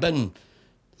was like, I've been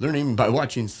learning by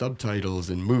watching subtitles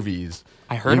in movies.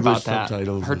 I heard English about that.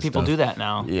 I heard people do that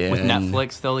now. Yeah, with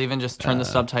Netflix, they'll even just turn the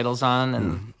subtitles on.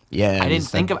 And yeah,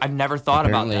 I've never thought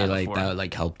about that before. That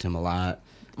like helped him a lot.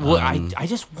 Well, I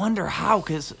just wonder how,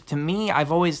 because to me,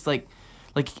 I've always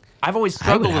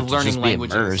struggled with learning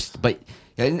languages. Immersed, but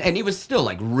and he was still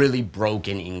like really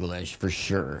broken English for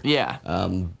sure. Yeah.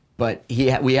 But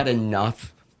we had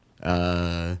enough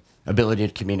ability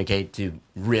to communicate to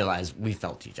realize we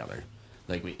felt each other.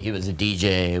 Like he was a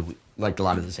DJ, we liked a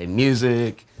lot of the same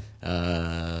music,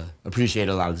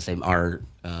 appreciated a lot of the same art.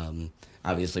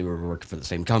 Obviously, we were working for the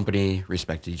same company,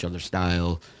 respected each other's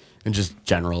style, and just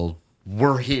general,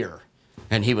 we're here.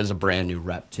 And he was a brand new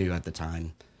rep too at the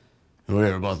time. And we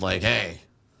were both like, hey,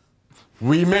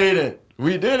 we made it.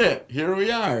 We did it. Here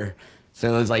we are.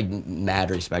 So it was like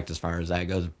mad respect as far as that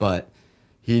goes. But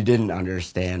he didn't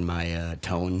understand my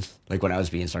tones, like when I was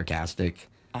being sarcastic.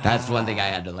 That's one thing I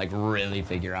had to like really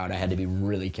figure out. I had to be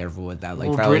really careful with that. Like,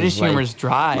 well, British humor's like,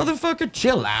 dry. Motherfucker,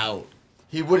 chill out.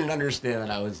 He wouldn't understand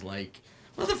that I was like,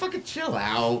 motherfucker, chill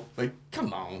out. Like,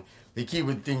 come on. Like, he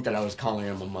would think that I was calling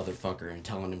him a motherfucker and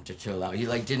telling him to chill out. He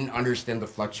like didn't understand the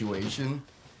fluctuation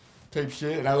type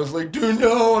shit. And I was like, dude,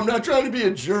 no, I'm not trying to be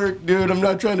a jerk, dude. I'm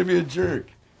not trying to be a jerk.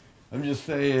 I'm just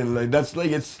saying, like, that's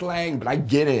like, it's slang, but I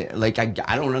get it. Like,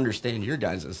 I don't understand your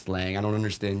guys' slang. I don't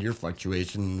understand your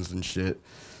fluctuations and shit.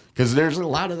 Because there's a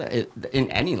lot of that. In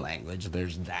any language,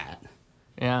 there's that.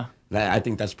 Yeah. I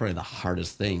think that's probably the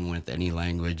hardest thing with any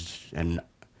language. And,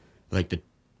 like, the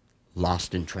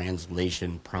lost in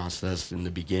translation process in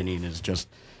the beginning is just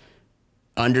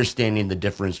understanding the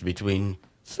difference between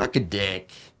suck a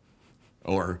dick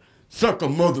or suck a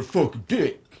motherfucking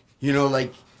dick. You know,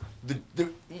 like...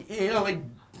 like,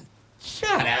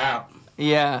 shut up.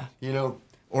 Yeah. You know,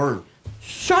 or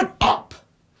shut up.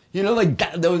 You know, like,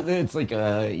 that, it's like,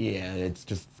 it's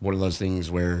just one of those things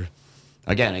where,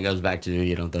 again, it goes back to,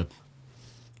 you know,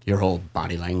 your whole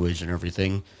body language and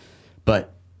everything.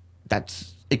 But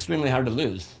that's extremely hard to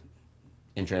lose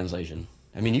in translation.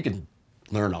 I mean, you can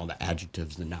learn all the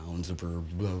adjectives, the nouns, the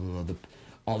verbs, blah, blah, blah,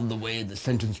 all the way the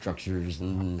sentence structures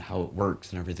and how it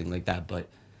works and everything like that. But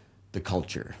the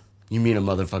culture. You meet a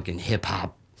motherfucking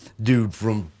hip-hop dude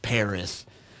from Paris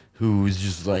who's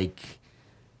just, like,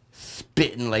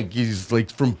 spitting like he's, like,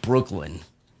 from Brooklyn,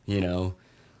 you know?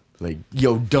 Like,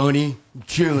 yo, Donnie,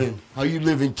 chillin'. How you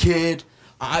living, kid?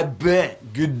 I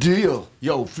bet. Good deal.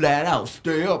 Yo, flat out.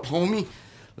 Stay up, homie.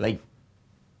 Like,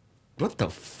 what the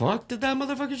fuck did that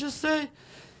motherfucker just say?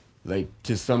 Like,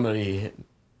 to somebody...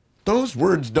 Those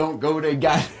words don't go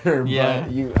together, yeah.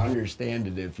 But you understand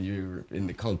it if you're in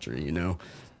the culture, you know?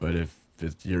 But if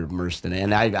you're immersed in it,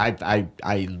 and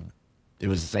it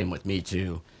was the same with me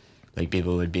too. Like,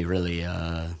 people would be really,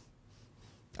 I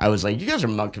was like, you guys are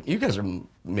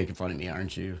making fun of me,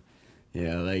 aren't you? You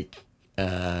know, like,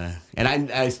 and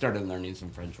I started learning some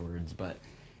French words, but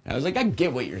I was like, I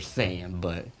get what you're saying,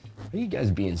 but are you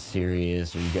guys being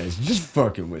serious? Or are you guys just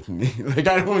fucking with me? Like,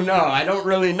 I don't know. I don't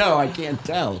really know. I can't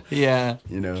tell. Yeah.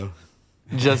 You know?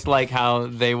 Just like how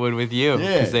they would with you,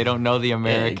 because they don't know the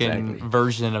American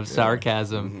version of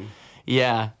sarcasm. Mm-hmm.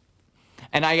 Yeah.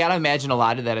 And I gotta imagine a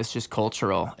lot of that is just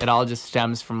cultural. It all just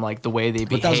stems from like the way they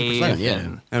behave. 1000%,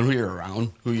 yeah. And who you're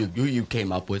around, who you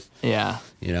came up with. Yeah.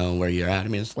 You know, where you're at. I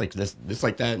mean, it's like this. It's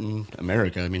like that in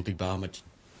America. I mean, think about how much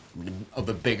of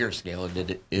a bigger scale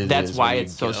it is. That's why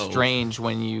it's so strange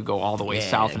when you go all the way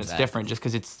south and it's different, just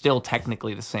because it's still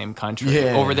technically the same country.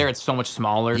 Yeah. Over there, it's so much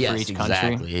smaller for each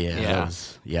country. Yeah.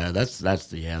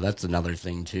 That's another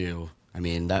thing too. I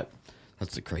mean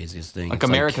that's the craziest thing. Like,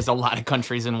 America's a lot of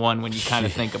countries in one when you kind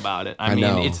of think about it. I mean,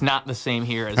 know. it's not the same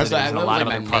here as it is in a lot of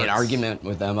other parts. My main argument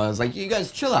with them, I was like, you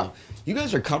guys chill out. You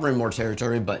guys are covering more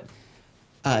territory, but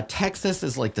Texas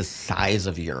is like the size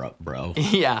of Europe, bro.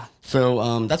 Yeah.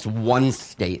 So that's one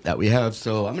state that we have.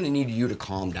 So I'm going to need you to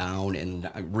calm down and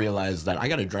realize that I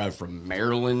got to drive from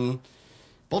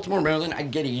Baltimore, Maryland. I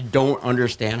get it. You don't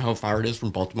understand how far it is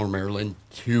from Baltimore, Maryland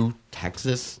to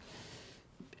Texas.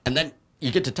 And then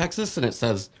you get to Texas and it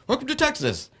says, welcome to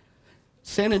Texas.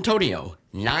 San Antonio,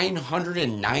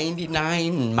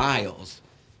 999 miles.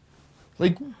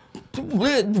 Like,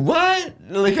 what?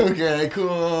 Like, okay,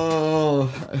 cool.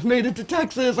 I made it to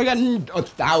Texas. I got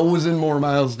 1,000 more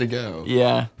miles to go.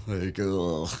 Yeah. Like,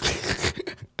 ugh.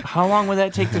 How long would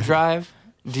that take to drive?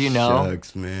 Do you know?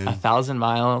 Shucks, man. 1,000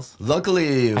 miles?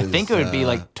 Luckily, I think it would be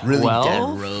like 12, really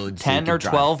dead roads, 10 or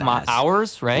 12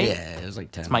 hours, right? Yeah, it was like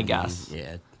 10. That's my guess.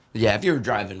 Yeah. Yeah, if you were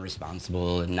driving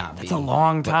responsible and not That's a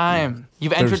long time.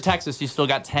 You've entered Texas, you still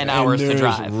got 10 hours to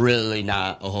drive. There's really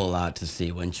not a whole lot to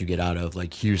see once you get out of,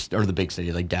 like, Houston, or the big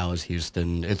city, like Dallas,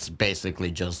 Houston. It's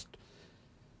basically just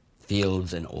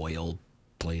fields and oil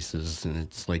places, and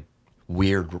it's, like,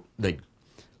 weird, like,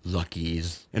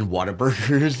 Luckies and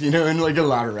Whataburgers, you know, and, like, a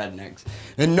lot of rednecks.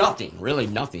 And nothing, really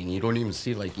nothing. You don't even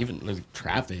see, like, even, like,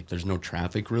 traffic. There's no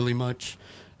traffic really much.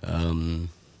 Yeah,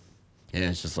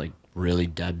 it's just, like, really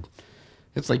dead.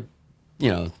 It's like,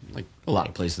 you know, like a lot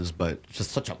of places, but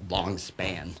just such a long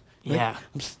span. Like, Yeah.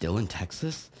 I'm still in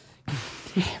Texas.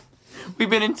 We've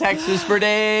been in Texas for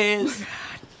days.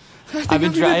 I've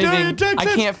been driving. I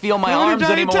can't feel my arms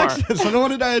anymore. I don't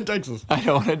want to die in Texas. I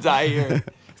don't want to die here.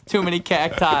 Too many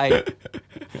cacti.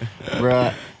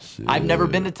 Bruh. I've never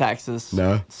been to Texas.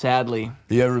 No? Sadly.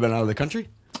 You ever been out of the country?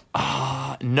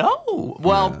 No.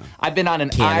 Well, I've been on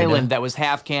an island that was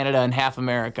half Canada and half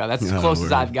America. That's as close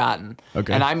as I've gotten.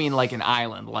 Okay. And I mean like an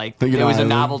island. Like, it was a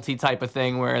novelty type of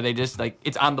thing where they just, like,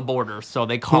 it's on the border, so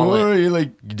they call it. You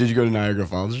like, did you go to Niagara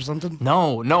Falls or something?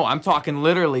 No, I'm talking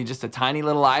literally just a tiny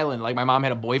little island. Like, my mom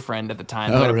had a boyfriend at the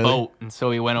time who had a boat, and so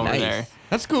we went over there.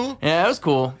 That's cool. Yeah, it was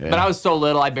cool. Yeah. But I was so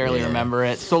little, I barely remember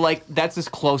it. So, like, that's as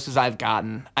close as I've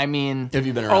gotten. I mean... Have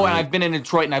you been around? Oh, and I've been in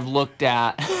Detroit, and I've looked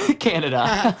at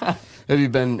Canada. Have you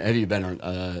been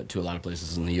to a lot of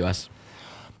places in the U.S.?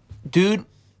 Dude,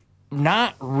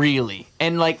 not really.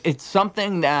 And, like, it's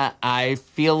something that I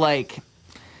feel like...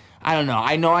 I don't know.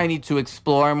 I know I need to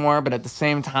explore more, but at the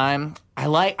same time... I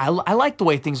like the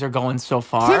way things are going so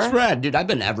far. Flint's rad, dude. I've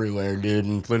been everywhere, dude,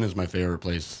 and Flint is my favorite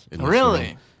place in this Really?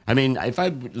 world. I mean, if I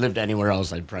lived anywhere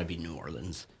else, I'd probably be New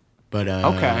Orleans. But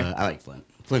okay. I like Flint.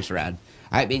 Flint's rad.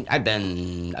 I mean, I've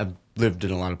lived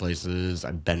in a lot of places.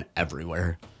 I've been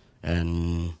everywhere,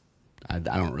 and I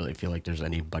don't really feel like there's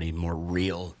anybody more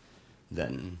real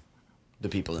than the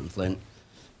people in Flint.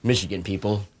 Michigan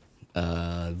people,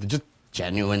 they're just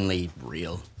genuinely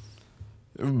real.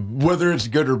 Whether it's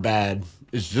good or bad,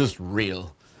 it's just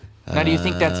real. Now, do you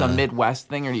think that's a Midwest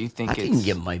thing, or do you think I it's... think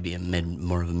it might be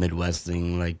more of a Midwest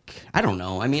thing. Like, I don't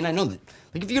know. I mean, I know that,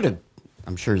 like, if you go to,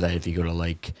 I'm sure that if you go to,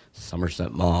 like,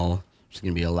 Somerset Mall, there's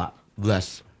going to be a lot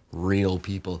less real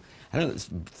people. I don't know.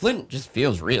 Flint just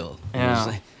feels real.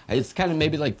 Yeah. It's kind of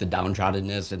maybe like the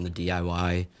downtroddenness and the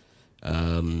DIY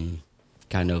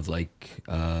kind of, like,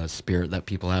 spirit that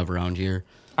people have around here.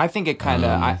 I think it kind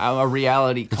of, a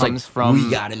reality comes like, from...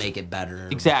 we got to make it better.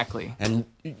 Exactly. And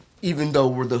even though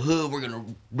we're the hood, we're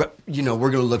going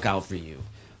to look out for you.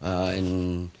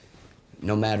 And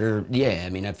no matter, I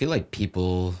mean, I feel like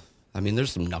people, I mean,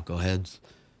 there's some knuckleheads,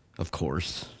 of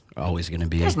course, always going to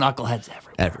be. There's knuckleheads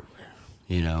everywhere.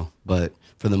 You know, but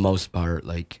for the most part,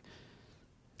 like,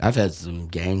 I've had some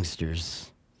gangsters,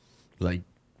 like,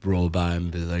 roll by and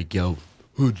be like, yo,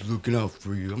 hood's looking out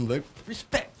for you. I'm like,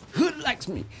 respect. Hood likes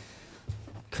me.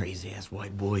 Crazy ass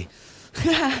white boy.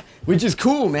 Which is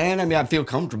cool, man. I mean, I feel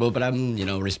comfortable, but I'm,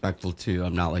 respectful too.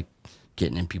 I'm not like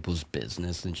getting in people's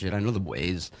business and shit. I know the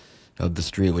ways of the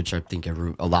street, which I think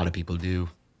a lot of people do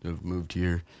who have moved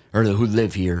here, or who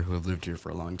live here, who have lived here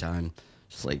for a long time.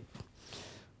 Just like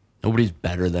nobody's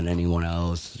better than anyone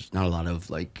else. There's not a lot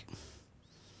of like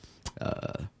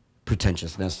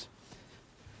pretentiousness.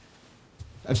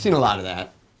 I've seen a lot of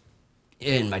that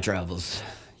in my travels.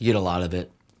 You get a lot of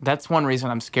it. That's one reason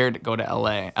I'm scared to go to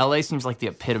LA. LA seems like the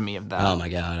epitome of that. Oh my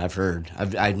God, I've heard.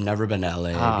 I've never been to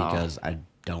LA because I've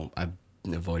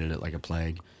avoided it like a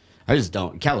plague. I just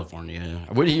don't. California.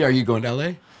 What are you going to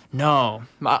LA? No.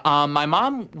 My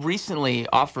mom recently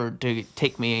offered to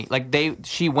take me,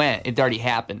 she went, it already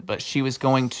happened, but she was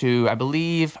going to, I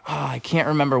believe, I can't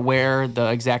remember where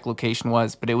the exact location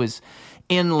was, but it was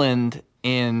inland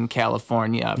in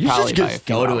California. You probably should by just a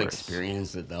few go to hours.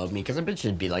 experience it though, because I bet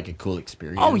it'd be like a cool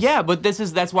experience. Oh yeah, but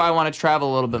that's why I want to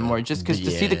travel a little bit more, just because to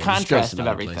see the just go contrast some of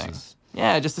other everything. places.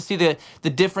 Yeah, just to see the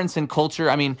difference in culture.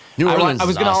 I mean, New Orleans I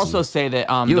was is going to awesome. also say that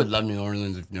You would love New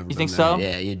Orleans if you've never been think there. so?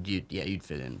 Yeah, you'd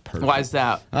fit in perfect. why is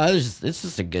that? It's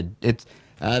just a good.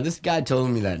 This guy told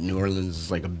me that New Orleans is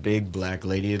like a big black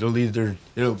lady. It'll either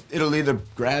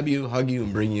grab you, hug you,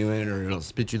 and bring you in, or it'll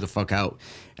spit you the fuck out.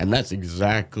 And that's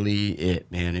exactly it,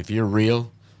 man. If you're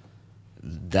real,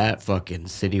 that fucking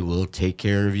city will take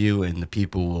care of you, and the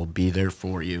people will be there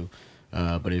for you.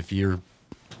 But if you're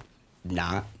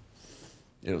not,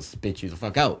 it'll spit you the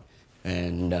fuck out.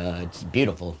 And it's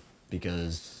beautiful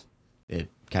because it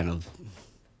kind of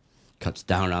cuts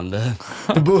down on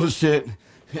the bullshit.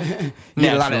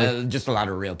 Yeah, a lot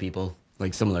of real people,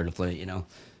 like similar to Flint, you know.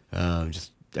 A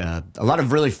lot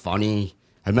of really funny.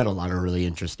 I met a lot of really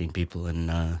interesting people in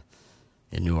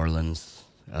New Orleans.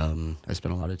 I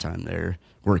spent a lot of time there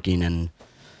working, and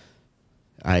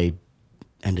I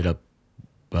ended up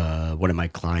one of my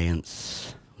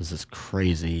clients was this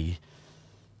crazy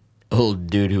old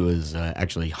dude who was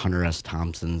actually Hunter S.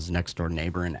 Thompson's next door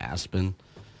neighbor in Aspen.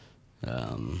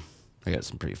 I got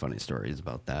some pretty funny stories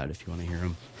about that if you want to hear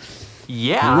them.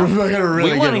 Yeah, I got a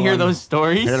really we want to good hear one. those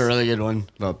stories. I got a really good one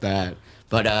about that.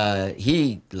 But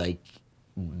he, like,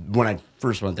 when I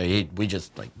first went there, we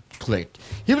just, like, clicked.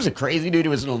 He was a crazy dude. He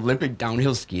was an Olympic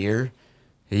downhill skier.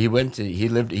 He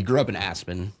grew up in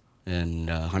Aspen, and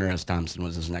Hunter S. Thompson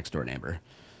was his next door neighbor.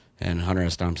 And Hunter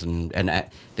S. Thompson,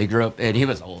 they grew up, and he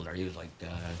was older. He was,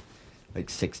 like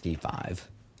 65.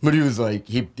 But he was, like,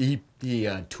 he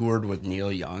toured with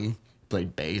Neil Young,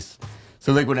 played bass.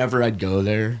 So, like, whenever I'd go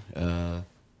there,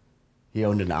 he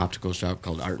owned an optical shop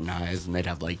called Art and Eyes, and they'd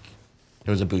have, like, it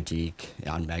was a boutique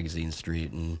on Magazine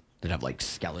Street, and they'd have, like,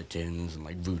 skeletons and,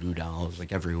 like, voodoo dolls,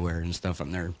 like, everywhere and stuff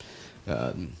on their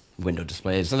window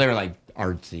displays. So they were, like,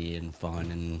 artsy and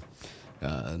fun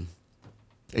and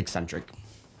eccentric,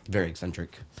 very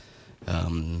eccentric.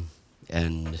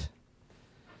 And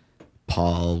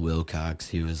Paul Wilcox,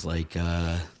 he was, like,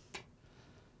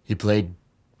 he played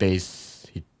bass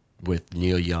with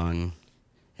Neil Young,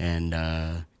 and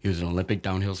he was an Olympic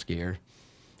downhill skier.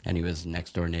 And he was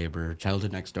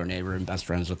childhood next door neighbor, and best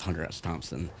friends with Hunter S.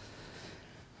 Thompson.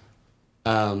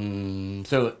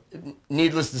 So,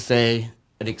 needless to say,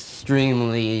 an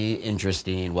extremely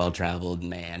interesting, well-traveled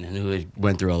man, and who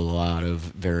went through a lot of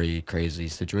very crazy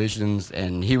situations.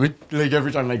 And he would, like,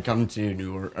 every time I'd come to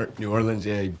New Orleans,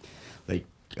 yeah, he'd, like,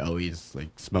 always,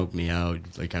 like, smoke me out,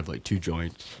 like, have, like, 2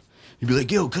 joints. He'd be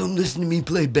like, yo, come listen to me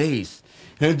play bass.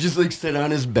 And I'd just, like, sit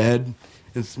on his bed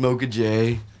and smoke a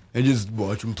J. And just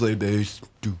watch him play bass.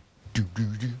 I'm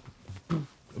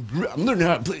learning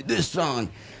how to play this song.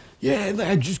 Yeah,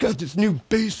 I just got this new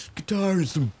bass guitar and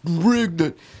some rig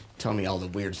that... Tell me all the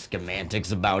weird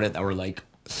schematics about it that were, like,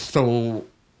 so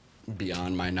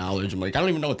beyond my knowledge. I'm like, I don't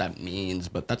even know what that means,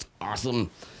 but that's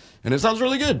awesome. And it sounds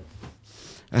really good.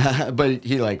 But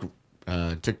he, like,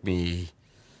 took me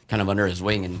kind of under his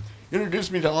wing and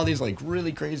introduced me to all these, like,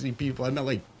 really crazy people. I met,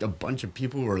 like, a bunch of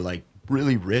people who were, like,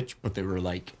 really rich, but they were,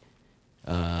 like...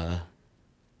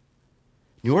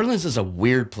 New Orleans is a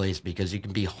weird place because you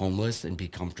can be homeless and be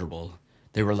comfortable.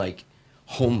 They were, like,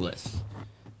 homeless,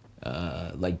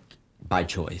 like, by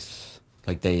choice.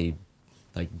 Like, they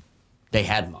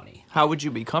had money. How would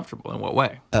you be comfortable? In what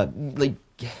way?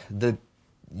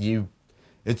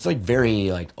 It's, like,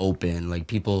 very, like, open. Like,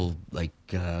 people, like,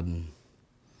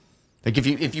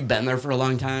 if you've been there for a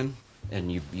long time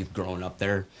and you've grown up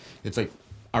there, it's like,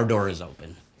 our door is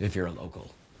open if you're a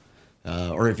local.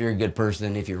 Or if you're a good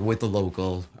person, if you're with a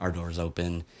local, our door's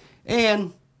open.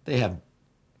 And they have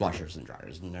washers and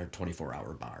dryers, and they're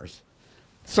 24-hour bars.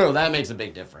 So that makes a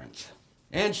big difference.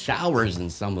 And showers in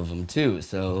some of them, too.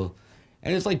 So,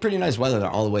 and it's, like, pretty nice weather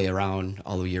all the year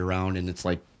round, and it's,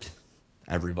 like,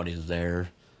 everybody's there.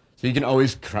 So you can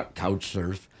always couch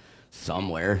surf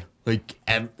somewhere. Like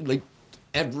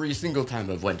every single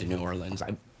time I've went to New Orleans,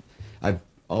 I've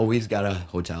always got a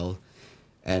hotel.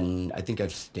 And I think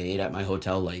I've stayed at my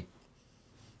hotel like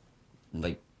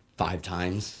 5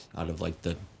 times out of like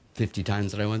the 50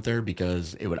 times that I went there,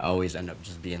 because it would always end up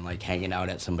just being like hanging out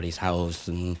at somebody's house,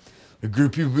 and a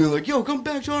group of people being like, yo, come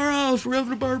back to our house, we're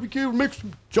having a barbecue, we'll make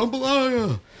some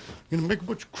jambalaya, gonna make a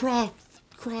bunch of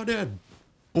crawdad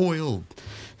boiled.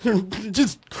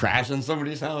 Just crash in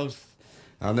somebody's house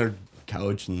on their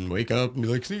couch and wake up and be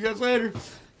like, see you guys later.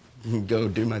 And go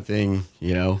do my thing,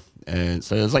 you know? And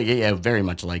so it was like, yeah, very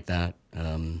much like that.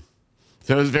 So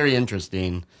it was very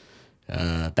interesting,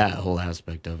 that whole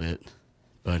aspect of it.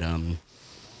 But,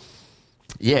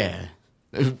 yeah,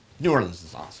 New Orleans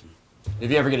is awesome. If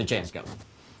you ever get a chance, go.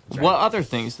 What other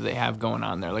things do they have going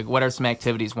on there? Like, what are some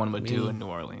activities one would do in New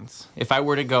Orleans? If I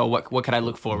were to go, what could I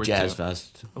look forward to? Jazz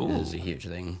Fest is a huge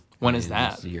thing. When is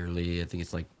that? It's yearly. I think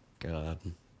it's like,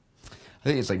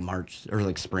 March or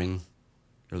like spring,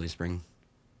 early spring.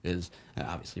 Is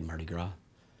obviously Mardi Gras.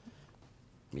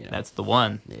 You know. That's the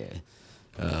one. Yeah.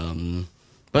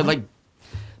 But like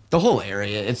the whole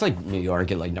area, it's like New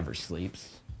York. It like never sleeps.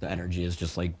 The energy is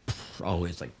just like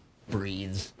always like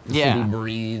breathes. The city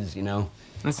breathes, you know.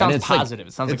 And it sounds positive.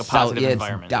 It sounds like a positive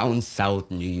environment. It's down south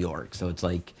New York, so it's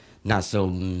like not so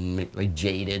like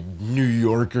jaded New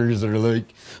Yorkers that are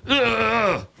like,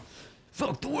 ugh,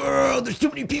 fuck the world. There's too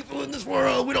many people in this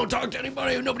world. We don't talk to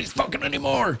anybody. Nobody's fucking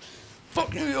anymore.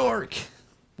 Fuck New York.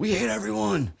 We hate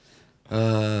everyone.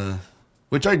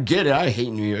 Which I get it. I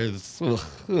hate New York.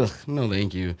 No,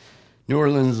 thank you. New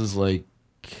Orleans is like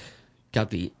got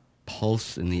the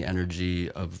pulse and the energy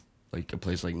of like a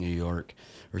place like New York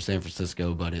or San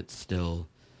Francisco, but it's still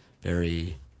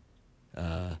very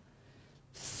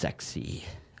sexy,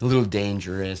 a little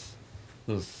dangerous,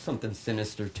 a little something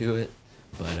sinister to it,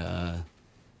 but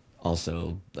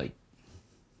also like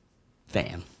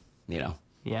fan, you know.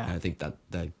 Yeah. And I think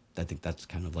that's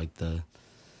kind of like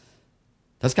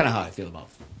that's kind of how I feel about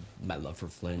my love for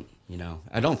Flint, you know.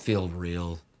 I don't feel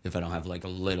real if I don't have like a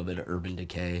little bit of urban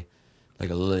decay, like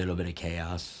a little bit of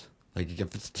chaos. Like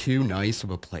if it's too nice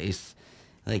of a place,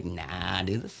 like, nah,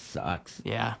 dude, this sucks.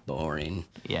 Yeah. Boring.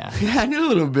 Yeah. I need a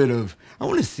little bit of, I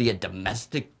want to see a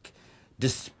domestic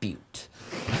dispute.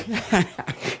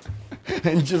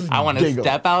 And just I want to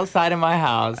step outside of my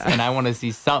house and I want to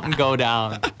see something go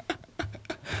down.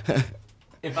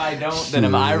 If I don't, then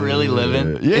am I really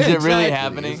living? Yeah, Is it exactly. really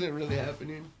happening? Is it really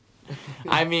happening?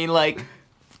 I mean, like,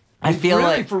 I feel really,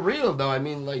 like for real though. I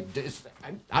mean, like,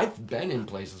 I've been in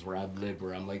places where I've lived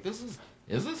where I'm like, is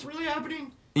this really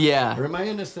happening? yeah. Or am I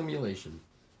in a simulation?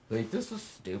 Like, this is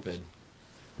stupid.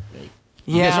 Like,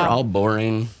 Yeah. you guys are all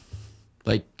boring.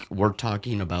 Like, we're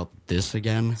talking about this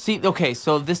again. See, okay,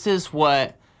 so this is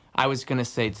what I was gonna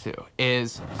say too.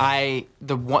 Is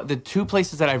the two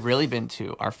places that I've really been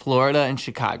to are Florida and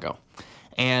Chicago.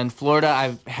 And Florida,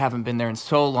 I haven't been there in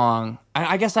so long.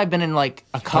 I guess I've been in like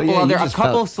a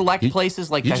couple select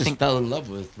places. Like you I just think fell in love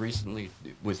with recently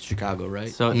with Chicago, right?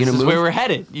 so. This is where we're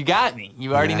headed. You got me.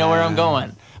 You already know where I'm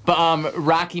going. But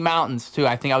Rocky Mountains too.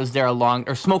 I think I was there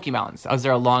or Smoky Mountains. I was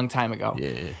there a long time ago.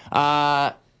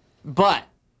 Yeah. But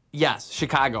yes,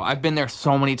 Chicago. I've been there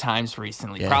so many times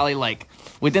recently. Yeah. Probably like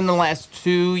within the last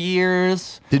 2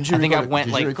 years. Did you I think record- I've went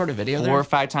did like you record a video 4 there? or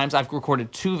 5 times. I've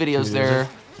recorded 2 videos videos there there?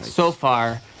 Nice. so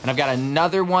far, and I've got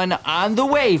another one on the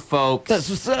way, folks. That's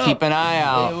what's up. Keep an eye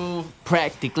out. Ew.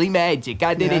 Practically magic.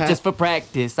 I did it just for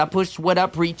practice. I pushed what I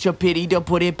preach, a pity to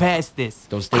put it past this.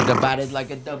 Don't think about it like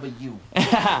a W.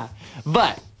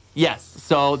 But yes,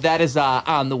 so that is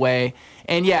on the way,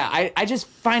 and yeah, I just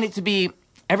find it to be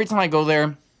every time I go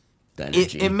there.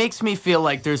 It makes me feel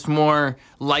like there's more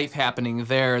life happening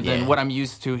there than what I'm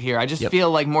used to here. I just feel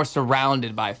like more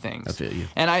surrounded by things. I feel you.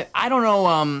 And I don't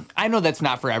know, I know that's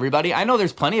not for everybody. I know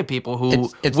there's plenty of people who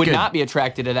It's would good. not be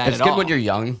attracted to that It's at all. good when you're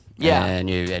young. Yeah. And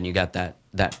you got that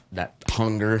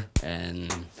hunger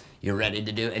and you're ready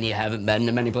to do it and you haven't been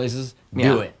to many places.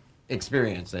 Yeah. Do it.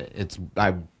 Experience it. It's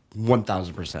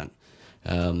 1000%.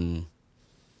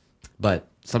 But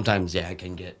sometimes, it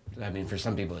can get, I mean, for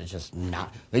some people, it's just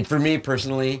not. Like, for me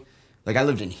personally, like, I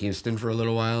lived in Houston for a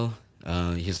little while.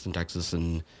 Houston, Texas,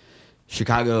 and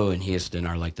Chicago and Houston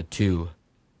are, like, the 2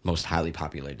 most highly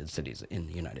populated cities in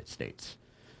the United States.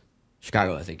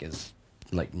 Chicago, I think, is,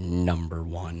 like, number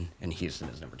 1, and Houston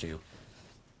is number 2.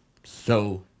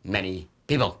 So many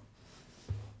people.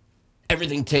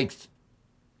 Everything takes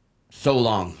so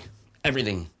long.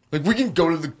 Everything. Like, we can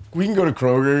go to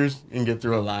Kroger's and get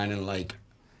through a line in, like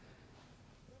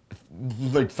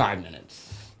 5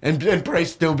 minutes. And probably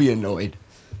still be annoyed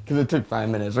because it took 5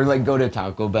 minutes. Or, like, go to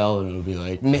Taco Bell and it'll be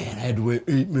like, man, I had to wait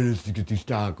 8 minutes to get these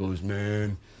tacos,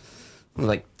 man. There's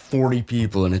like 40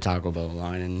 people in a Taco Bell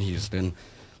line in Houston.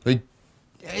 Like,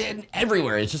 and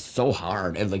everywhere. It's just so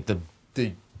hard, and like the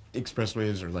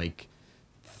expressways are like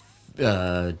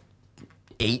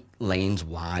 8 lanes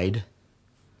wide.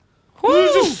 Woo!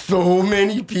 There's just so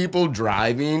many people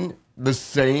driving the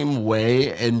same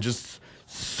way, and just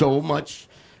so much.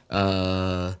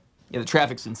 Yeah, the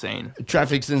traffic's insane.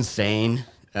 Traffic's insane,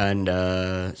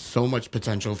 and so much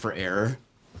potential for error.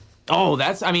 Oh,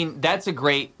 that's a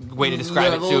great way to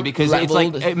describe it too, because it's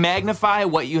like magnify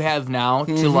what you have now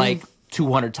to like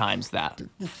 200 times that.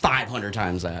 500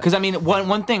 times that. Because I mean,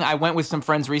 one thing, I went with some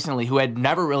friends recently who had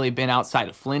never really been outside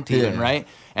of Flint even, right?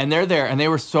 And they're there, and they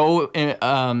were so they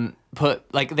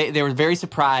were very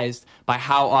surprised by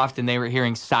how often they were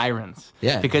hearing sirens.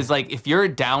 Yeah. Because like if you're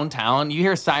downtown, you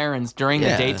hear sirens during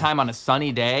the daytime on a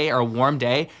sunny day or a warm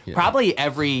day, probably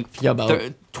every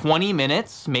 20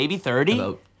 minutes, maybe 30.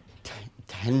 About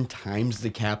 10 times the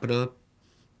capita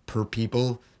per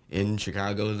people in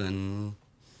Chicago than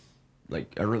I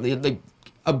don't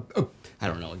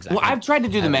know exactly. Well, I've tried to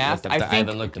do the math. I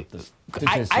haven't looked at this.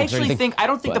 I actually think I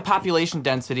don't think the population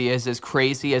density is as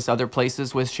crazy as other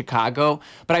places with Chicago,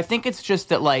 but I think it's just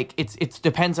that like it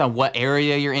depends on what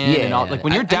area you're in and all. Like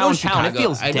when you're downtown, it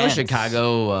feels dense. I know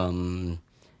Chicago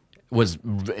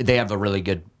they have a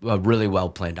really well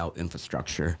planned out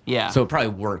infrastructure. Yeah. So it probably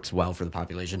works well for the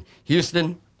population.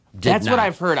 Houston, that's what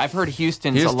I've heard. I've heard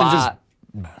Houston's a lot.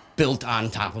 Just built on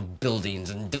top of buildings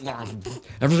and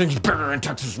everything's bigger in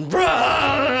Texas.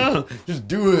 Just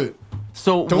do it.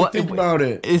 So don't think about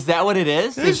it. Is that what it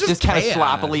is? It's just kind of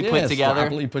sloppily put together.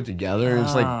 Sloppily put together.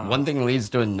 It's like one thing leads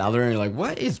to another, and you're like,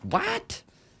 what?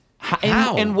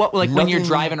 How? And what, like when you're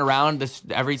driving around,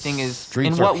 everything is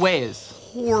in what ways?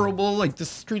 Horrible. Like the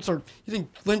streets are. You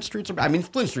think Flint streets are? I mean,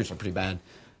 Flint streets are pretty bad,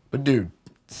 but dude,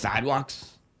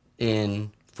 sidewalks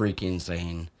freaking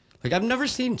insane. Like I've never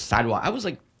seen sidewalk. I was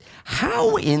like,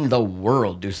 how in the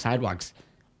world do sidewalks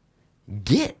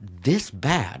get this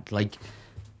bad? Like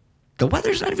the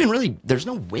weather's not even really. There's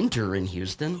no winter in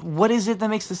Houston. What is it that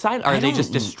makes the sidewalk? Are they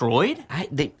just destroyed?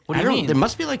 What do you mean? There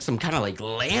must be like some kind of like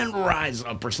land rise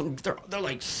up or something. They're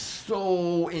like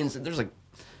so insane. There's like.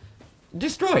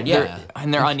 Destroyed, yeah.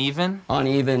 And they're uneven?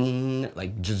 Uneven,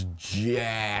 like just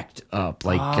jacked up.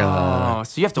 Like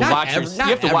so you have to watch your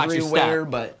step.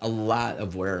 But a lot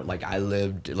of where like I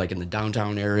lived like in the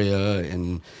downtown area,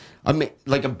 and I mean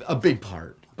like a big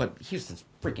part. But Houston's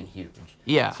freaking huge.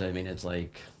 Yeah. So I mean it's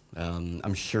like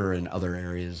I'm sure in other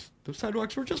areas those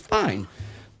sidewalks were just fine.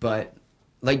 But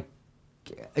like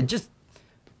it just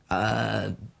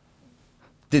the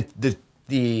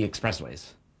expressways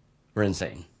were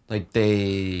insane. Like,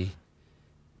 they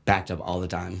backed up all the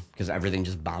time because everything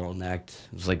just bottlenecked.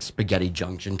 It was like spaghetti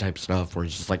junction type stuff where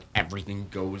it's just like everything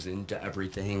goes into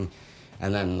everything.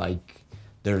 And then, like,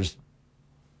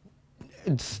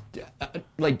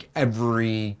 like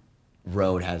every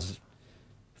road has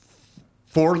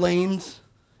 4 lanes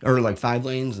or like 5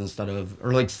 lanes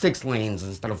or like 6 lanes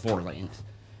instead of 4 lanes.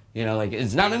 You know, like,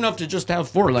 it's not enough to just have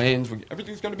 4 lanes.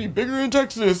 Everything's got to be bigger in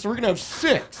Texas, so we're going to have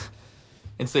 6.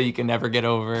 And so you can never get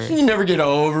over. You never get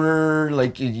over.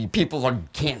 Like, people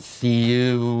can't see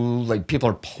you. Like, people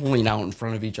are pulling out in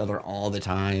front of each other all the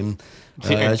time.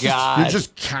 Dear God. You're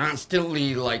just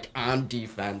constantly, like, on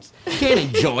defense. You can't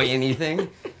enjoy anything.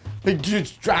 Like,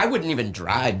 I wouldn't even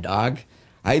drive, dog.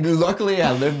 Luckily,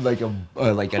 I lived, like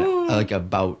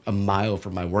about a mile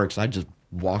from my work, so I just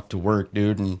walked to work,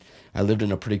 dude. And I lived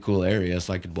in a pretty cool area,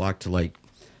 so I could walk to, like,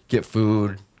 get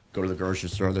food, go to the grocery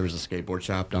store. There was a skateboard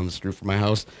shop down the street from my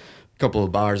house. A couple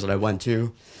of bars that I went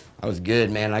to. I was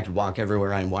good, man. I could walk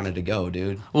everywhere I wanted to go,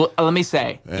 dude. Well, let me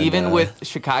say, even with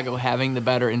Chicago having the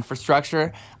better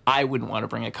infrastructure, I wouldn't want to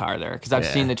bring a car there because I've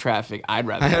seen the traffic. I'd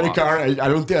rather. I had a car.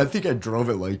 I think I drove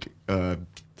it like.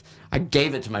 I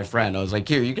gave it to my friend. I was like,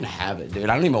 "Here, you can have it, dude.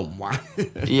 I don't even want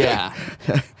it." Yeah.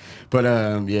 But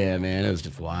yeah, man, it was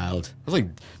just wild. I was like,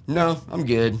 "No, I'm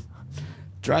good."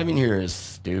 Driving here is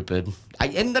stupid.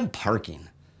 And then parking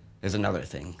is another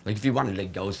thing. Like, if you wanted to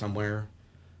go somewhere,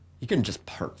 you couldn't just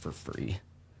park for free.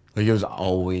 Like, it was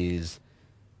always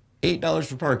 $8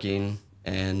 for parking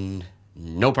and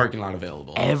no parking lot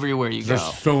available. Everywhere you go.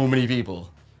 There's so many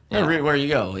people. Yeah. Everywhere you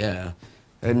go, yeah.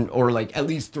 Or, like, at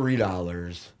least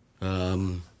 $3.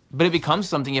 But it becomes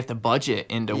something you have to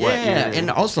budget into what you're... Yeah, and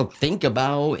also think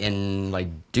about and, like,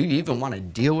 do you even want to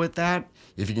deal with that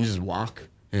if you can just walk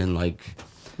and, like...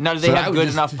 Now, do they have good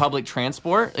enough public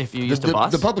transport if you used a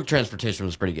bus? The public transportation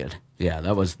was pretty good. Yeah,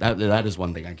 that is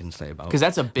one thing I can say about. Because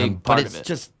that's a big part of it. But it's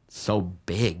just so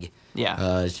big.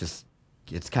 Yeah.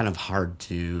 It's kind of hard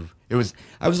to.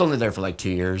 I was only there for like 2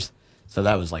 years, so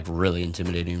that was like really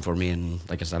intimidating for me. And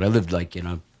like I said, I lived like in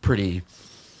a pretty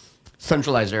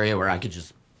centralized area where I could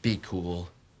just be cool.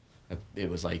 It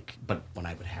was like, but when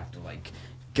I would have to like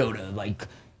go to like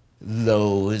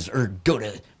Lowe's or go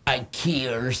to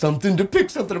IKEA or something to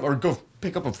pick something up, or go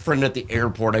pick up a friend at the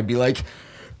airport, I'd be like,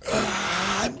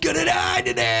 I'm gonna die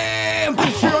today. I'm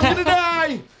pretty sure I'm gonna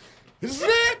die. This is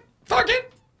it. Fuck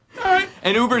it. All right.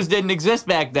 And Ubers didn't exist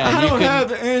back then. I don't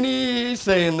have any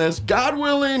say in this. God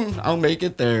willing, I'll make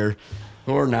it there.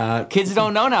 Or not. Kids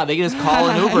don't know now. They can just call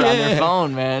an Uber on their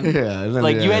phone, man. Yeah.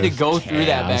 Like, you had to go through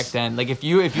that back then. Like, if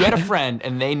you had a friend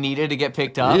and they needed to get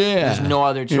picked up, there's no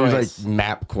other choice. You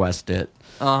like MapQuest it.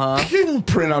 Uh-huh. You can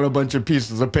print out a bunch of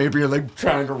pieces of paper. You're like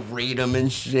trying to read them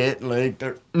and shit. Like,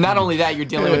 not only that, you're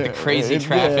dealing with the crazy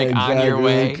traffic on your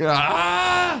way.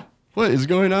 Like, what is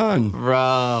going on?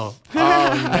 Bro.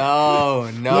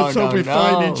 Oh, no. Let's hope we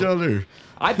find each other.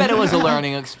 I bet it was a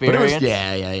learning experience. But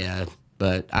yeah.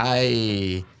 But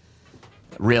I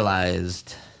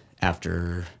realized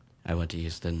after I went to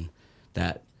Houston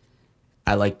that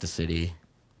I like the city,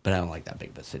 but I don't like that big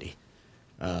of a city.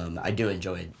 I do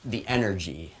enjoy the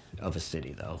energy of a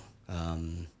city, though,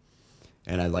 and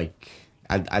I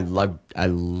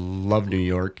love New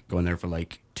York. Going there for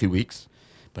like 2 weeks,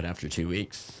 but after 2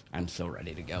 weeks, I'm so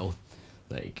ready to go.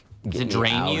 Like, does it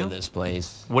drain you? Of this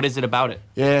place. What is it about it?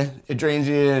 Yeah, it drains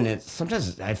you, and it's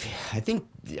sometimes I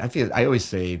always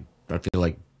say I feel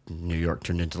like New York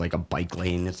turned into like a bike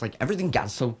lane. It's like everything got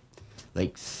so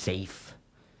like safe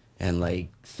and like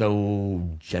so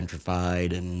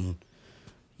gentrified and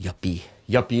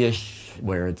yuppie-ish,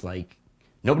 where it's like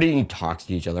nobody talks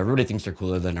to each other. Everybody thinks they're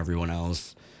cooler than everyone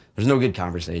else. There's no good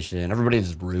conversation.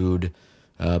 Everybody's rude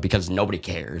because nobody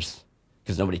cares,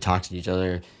 because nobody talks to each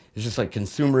other. It's just like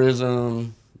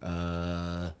consumerism.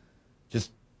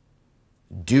 Just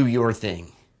do your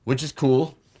thing, which is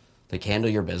cool. Like, handle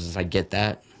your business. I get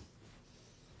that.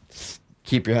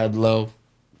 Keep your head low.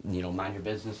 You know, mind your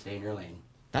business. Stay in your lane.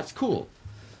 That's cool.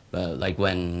 But like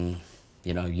when,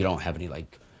 you know, you don't have any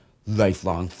like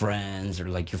lifelong friends, or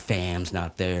like your fam's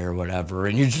not there or whatever,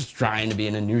 and you're just trying to be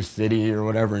in a new city or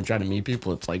whatever and trying to meet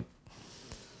people, it's like,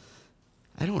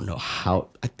 I don't know how.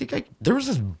 There was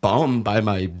this bum by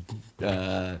my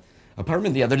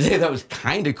apartment the other day that was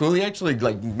kind of cool. He actually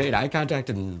like made eye contact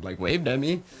and like waved at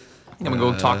me. I'm gonna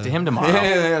go talk to him tomorrow.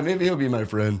 Yeah, maybe he'll be my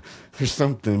friend or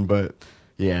something. But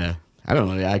yeah, I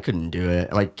don't know. I couldn't do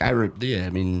it. Like I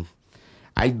mean,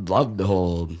 I love the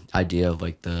whole idea of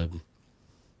like the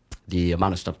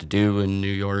amount of stuff to do in New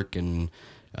York, and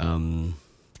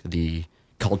the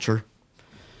culture,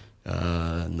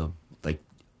 and the like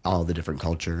all the different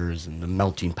cultures and the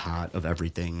melting pot of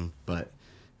everything. But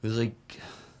it was like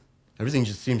everything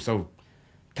just seemed so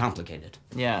complicated.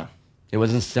 Yeah, it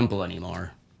wasn't simple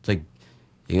anymore. It's like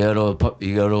you go to a pub,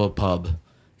 you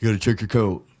got to check your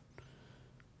coat,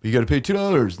 you got to pay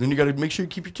 $2, then you got to make sure you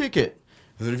keep your ticket,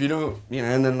 and then if you don't, you know,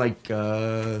 and then like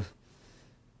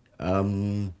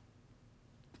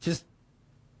just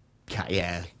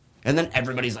yeah, and then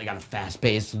everybody's like on a fast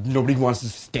pace. Nobody wants to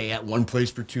stay at one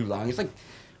place for too long. It's like,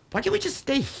 why can't we just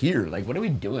stay here? Like, what are we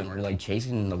doing? We're like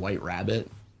chasing the white rabbit.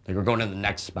 Like, we're going to the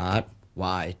next spot.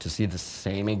 Why? To see the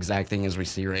same exact thing as we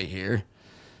see right here?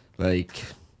 Like,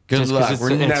 good luck.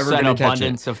 We're never going to catch it.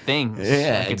 Abundance of things. Yeah,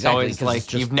 like, it's exactly. always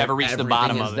like you've never reached the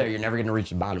bottom of it. You're never going to reach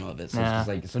the bottom of it. So it's just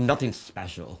like, so nothing's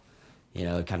special. You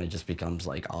know, it kind of just becomes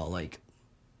like all like,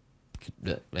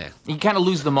 you kind of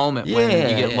lose the moment when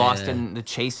you get lost in the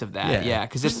chase of that. Yeah,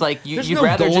 because it's like you'd no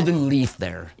rather golden leaf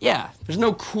there. Yeah, there's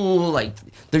no cool like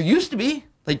there used to be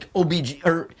like OBG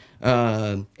or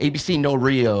ABC No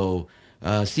Rio,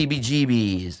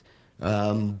 CBGBs,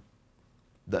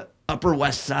 the Upper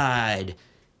West Side,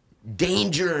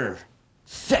 Danger,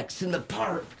 Sex in the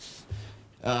Parks,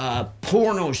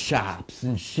 porno shops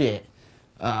and shit.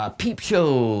 Peep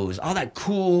shows, all that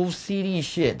cool seedy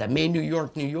shit that made New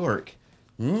York, New York.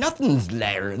 Nothing's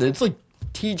there. It's like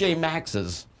TJ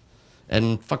Maxx's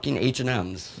and fucking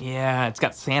H&M's. Yeah, it's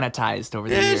got sanitized over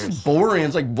the years. It's boring.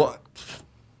 It's like, what?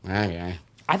 Okay.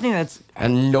 I think that's...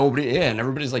 And nobody, and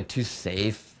everybody's like too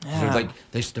safe. Yeah. They're like,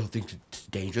 they still think it's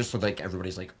dangerous, so like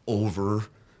everybody's like over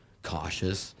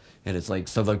cautious. And it's like,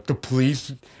 so like the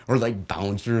police or like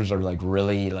bouncers are like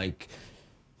really like...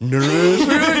 nervous.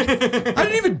 I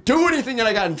didn't even do anything and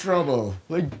I got in trouble.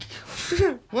 Like,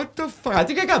 what the fuck? I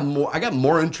think I got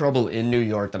more in trouble in New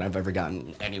York than I've ever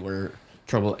gotten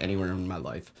trouble anywhere in my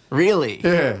life. Really?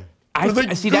 Yeah.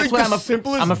 See, that's what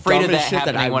I'm afraid of that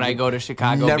happening when I go to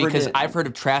Chicago, because I've heard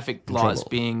of traffic laws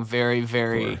being very,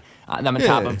 very I'm on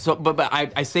top of. So, but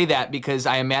I say that because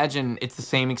I imagine it's the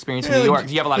same experience in New York.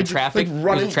 Do you have a lot of traffic? Like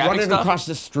running across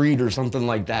the street or something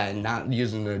like that, and not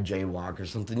using the jaywalk or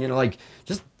something. You know, like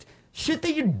just shit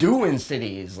that you do in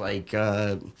cities, like,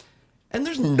 and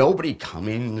there's nobody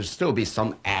coming. There'll still be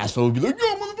some asshole be like,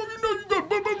 yo, motherfucker, no, you got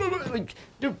blah, blah, blah, blah. Like,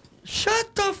 dude,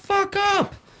 shut the fuck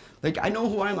up. Like, I know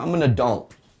who I am. I'm an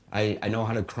adult. I know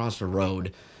how to cross a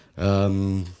road.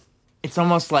 It's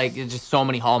almost like it's just so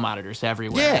many hall monitors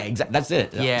everywhere. Yeah, exactly. That's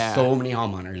it. Yeah. So many hall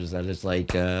monitors that it's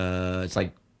like,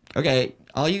 okay,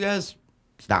 all you guys,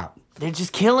 stop. They're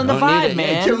just killing the Don't need vibe, it. man.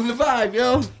 Yeah, killing the vibe,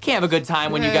 yo. Can't have a good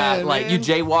time when you got like man. you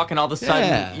jaywalk and all of a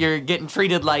sudden you're getting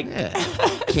treated like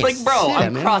it's like, bro,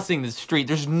 I'm crossing the street.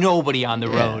 There's nobody on the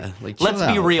road. Like, let's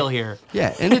be real here.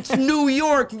 Yeah, and it's New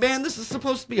York, man. This is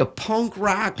supposed to be a punk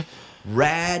rock,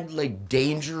 rad, like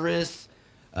dangerous,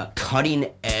 cutting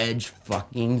edge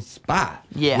fucking spot.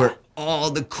 Yeah. Where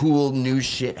all the cool new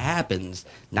shit happens.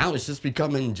 Now it's just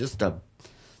becoming just a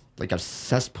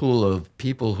cesspool of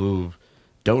people who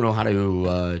don't know how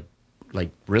to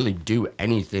like really do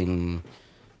anything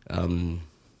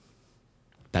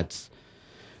that's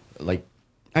like,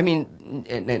 I mean,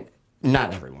 and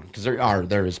not everyone, because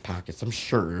there is pockets, I'm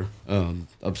sure,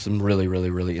 of some really,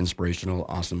 really, really inspirational,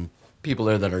 awesome people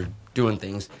there that are doing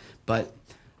things, but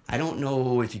I don't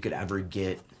know if you could ever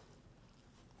get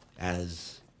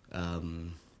as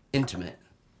intimate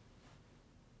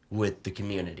with the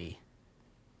community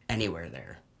anywhere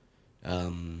there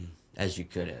as you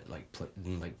could at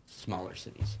in like smaller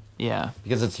cities. Yeah.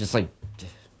 Because it's just like,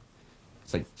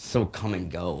 it's like so come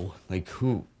and go. Like,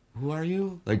 who are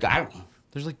you? Like,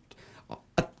 there's like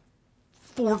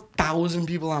 4,000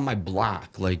 people on my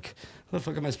block. Like, how the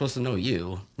fuck am I supposed to know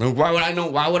you? Like, why would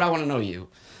I want to know you?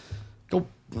 Go,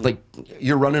 like,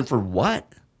 you're running for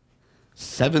what?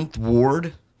 7th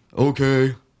Ward?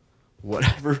 Okay.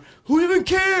 Whatever. Who even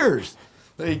cares?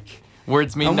 Like,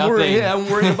 words mean nothing. I'm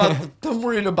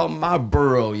worried about my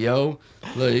borough, yo.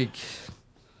 Like,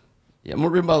 yeah, I'm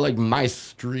worried about like my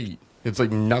street. It's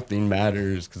like nothing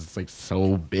matters because it's like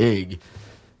so big,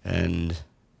 and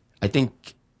I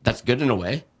think that's good in a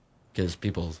way because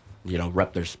people,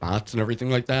 rep their spots and everything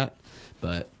like that.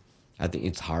 But I think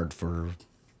it's hard for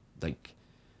like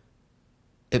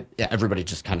everybody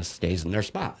just kind of stays in their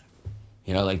spot.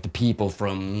 Like the people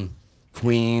from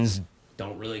Queens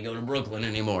don't really go to Brooklyn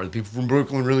anymore. The people from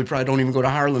Brooklyn really probably don't even go to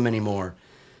Harlem anymore.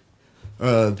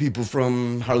 People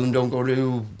from Harlem don't go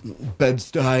to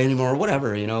Bed-Stuy anymore,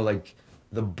 whatever, like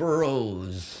the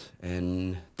boroughs.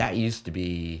 And that used to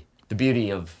be the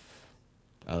beauty of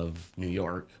New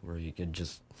York, where you could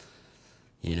just,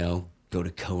 go to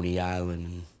Coney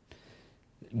Island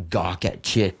and gawk at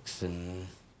chicks and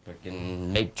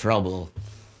fucking make trouble,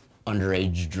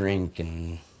 underage drink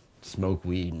and smoke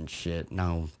weed and shit.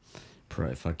 Now,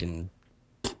 probably fucking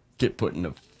get put in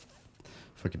a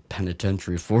fucking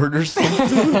penitentiary for it or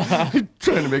something.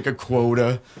 Trying to make a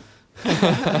quota.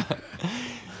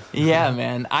 Yeah,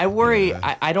 man. I worry.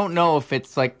 Yeah. I don't know if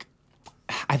it's like,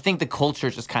 I think the culture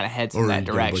just kind of heads in that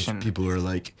direction. People are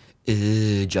like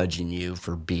judging you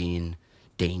for being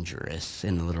dangerous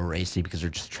and a little racy because they're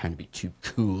just trying to be too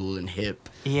cool and hip.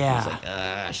 Yeah. It's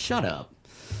like, shut up.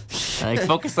 Like,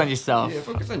 focus on yourself. Yeah,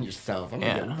 focus on yourself. I'm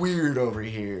gonna get weird over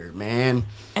here, man.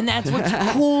 And that's what's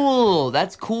cool.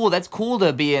 That's cool. That's cool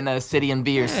to be in a city and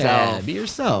be yourself. Yeah, be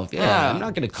yourself. Yeah. I'm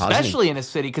not gonna cause especially in a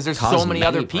city because there's so many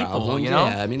other people. Problems.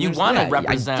 Yeah, I mean, you want to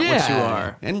represent what you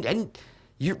are. And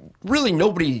you're really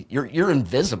nobody. You're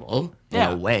invisible in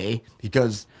a way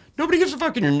because nobody gives a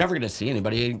fuck, and you're never gonna see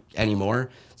anybody anymore.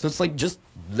 So it's like just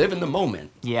live in the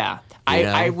moment. Yeah,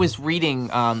 I was reading.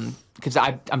 Because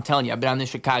I'm telling you, I've been on the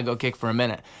Chicago kick for a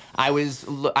minute. I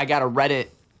got a Reddit.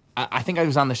 I think I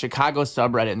was on the Chicago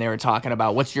subreddit, and they were talking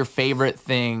about what's your favorite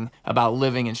thing about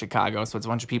living in Chicago. So it's a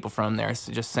bunch of people from there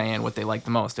just saying what they like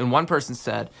the most. And one person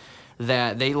said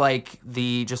that they like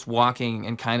the just walking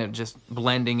and kind of just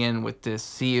blending in with this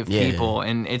sea of people,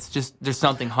 and it's just there's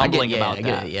something humbling about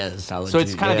that. Yeah, solitude. So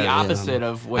it's kind of the opposite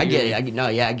of what I get it. I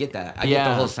get that. I get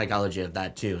the whole psychology of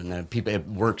that too, and then it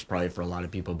works probably for a lot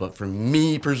of people. But for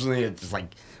me personally, it's just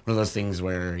like one of those things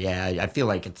where I feel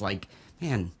like it's like,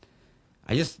 man,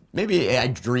 maybe I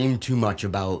dream too much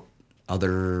about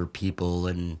other people,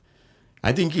 and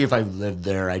I think if I lived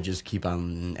there, I just keep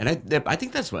on, and I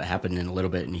think that's what happened in a little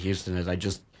bit in Houston, is I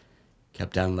just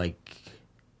kept on like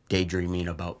daydreaming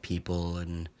about people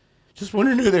and just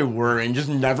wondering who they were and just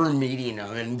never meeting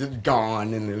them and just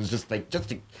gone, and it was just a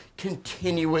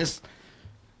continuous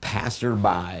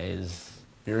passerbys.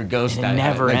 You're a ghost. It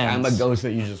never ends. I'm a ghost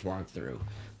that you just walk through.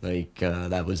 Like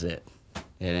that was it,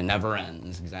 and it never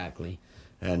ends exactly,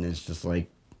 and it's just like.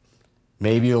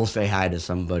 Maybe you'll say hi to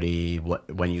somebody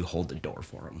when you hold the door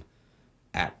for them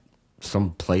at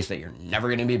some place that you're never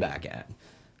going to be back at.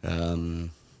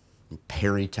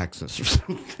 Perry, Texas, or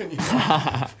something.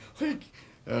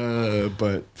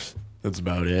 But that's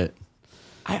about it.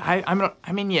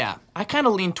 I mean, yeah. I kind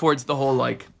of lean towards the whole,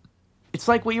 like, it's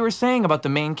like what you were saying about the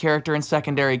main character and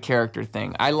secondary character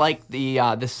thing. I like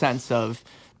the sense of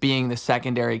being the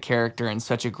secondary character in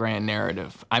such a grand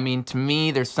narrative. I mean, to me,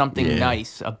 there's something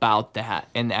nice about that.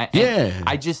 And I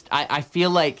feel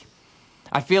like,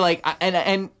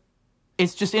 and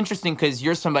it's just interesting because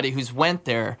you're somebody who's went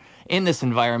there in this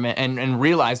environment and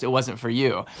realized it wasn't for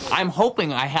you. I'm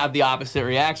hoping I have the opposite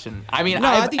reaction. I mean,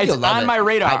 I think it's on my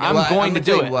radar. I'm going to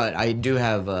do it. What I do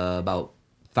have about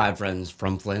 5 friends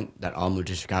from Flint that all moved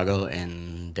to Chicago,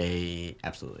 and they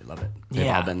absolutely love it. They've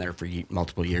all been there for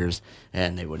multiple years,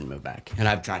 and they wouldn't move back. And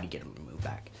I've tried to get them to move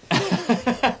back,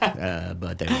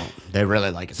 but they won't. They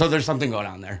really like it. So there's something going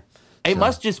on there. It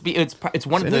must just be. It's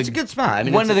one of the. It's a good spot. I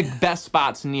mean, one of the best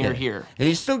spots near here. And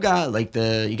you still got like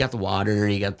you got the water,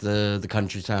 you got the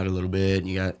countryside a little bit, and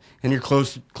you're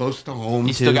close to home.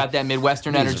 You still got that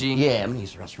Midwestern energy. Yeah, I'm gonna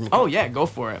use the restroom. Oh yeah, go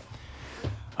for it.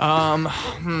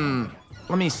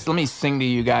 Let me sing to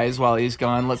you guys while he's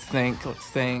gone. Let's think.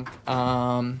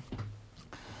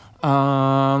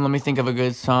 Let me think of a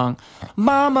good song.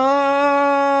 Mama,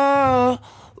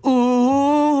 ooh,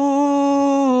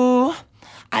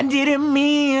 I didn't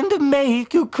mean to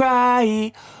make you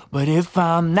cry, but if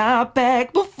I'm not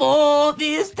back before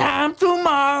this time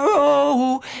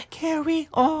tomorrow, carry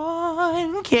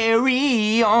on,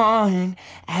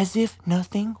 as if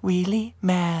nothing really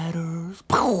matters.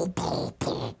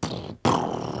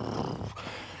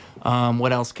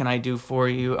 What else can I do for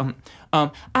you?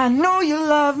 I know you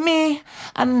love me,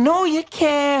 I know you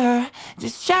care.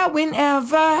 Just shout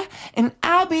whenever, and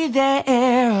I'll be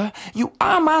there. You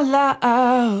are my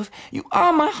love, you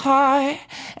are my heart,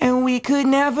 and we could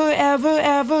never, ever,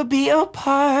 ever be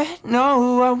apart.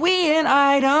 No, are we an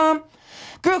item?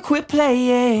 Girl, quit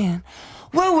playing.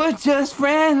 Well, we're just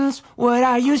friends, what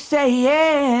are you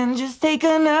saying? Just take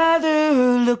another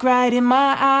look right in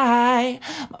my eye.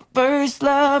 My first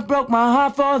love broke my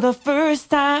heart for the first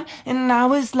time, and I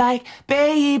was like,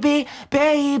 baby,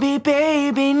 baby,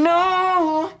 baby,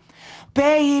 no.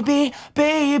 Baby,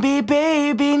 baby,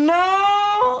 baby, no.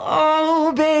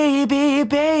 Oh, baby,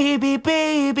 baby,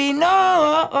 baby,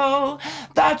 no.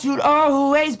 Thought you'd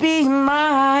always be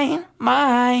mine,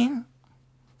 mine.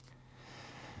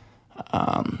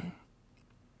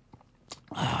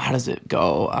 How does it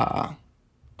go?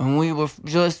 When we were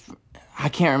just, I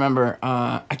can't remember,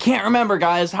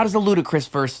 guys. How does the Ludacris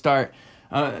verse start?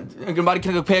 Nobody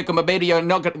can compare to my baby. Ain't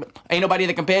nobody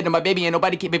that compared to my baby. Ain't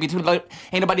nobody can, baby.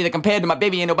 Ain't nobody that compared to my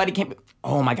baby. Ain't nobody can.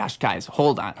 Oh my gosh, guys,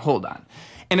 hold on.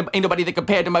 Ain't nobody that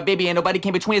compared to my baby. Ain't nobody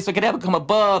came between us or could ever come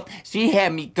above. She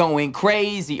had me going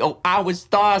crazy. Oh, I was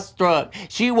starstruck.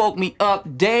 She woke me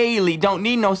up daily. Don't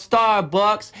need no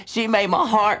Starbucks. She made my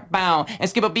heart bound and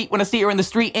skip a beat when I see her in the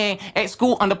street and at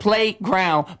school on the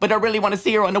playground. But I really want to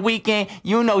see her on the weekend.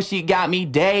 You know she got me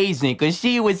dazing, cause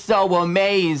she was so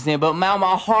amazing. But now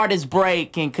my heart is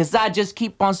breaking, cause I just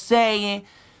keep on saying,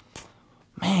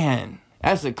 man,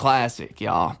 that's a classic,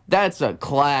 y'all. That's a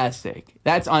classic.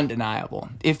 That's undeniable.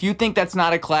 If you think that's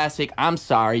not a classic, I'm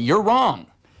sorry, you're wrong.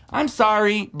 I'm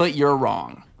sorry, but you're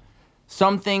wrong.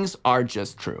 Some things are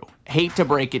just true. Hate to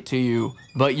break it to you,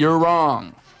 but you're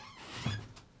wrong.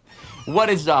 What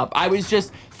is up? I was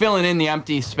just filling in the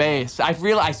empty space. I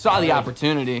saw the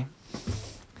opportunity.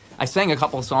 I sang a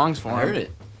couple of songs for him. I heard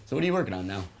it. So what are you working on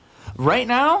now? Right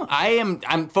now,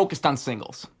 I'm focused on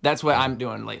singles. That's what I'm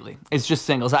doing lately. It's just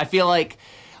singles. I feel like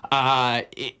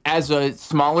as a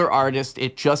smaller artist,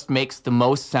 it just makes the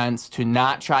most sense to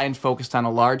not try and focus on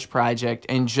a large project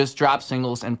and just drop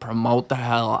singles and promote the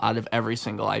hell out of every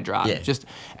single I drop. Yeah.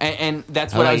 And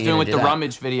that's what I was doing with the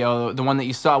Rummage video, the one that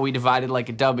you saw. We divided like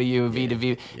a W, V to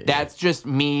V. Yeah. That's just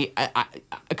me,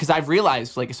 because I've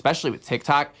realized, like, especially with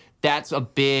TikTok, that's a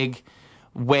big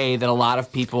way that a lot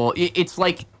of people, it's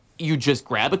like, you just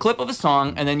grab a clip of a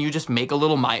song and then you just make a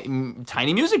little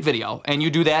tiny music video, and you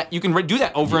do that. You can do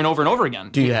that over and over and over again.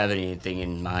 Do you have anything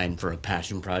in mind for a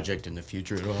passion project in the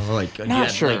future at all? Like, not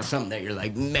sure. Like something that you're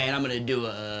like, man, I'm gonna do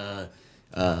a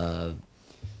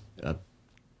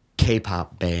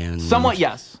K-pop band. Somewhat,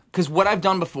 yes. Because what I've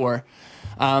done before,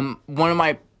 one of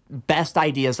my best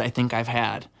ideas I think I've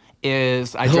had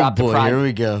is I dropped a project. Here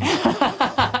we go.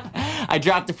 I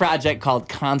dropped a project called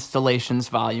Constellations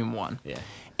Volume 1. Yeah.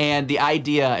 And the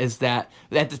idea is that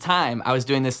at the time I was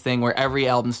doing this thing where every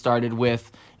album started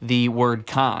with the word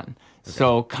con.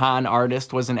 So Con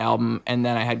Artist was an album, and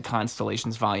then I had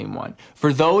Constellations Volume 1.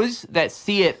 For those that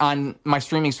see it on my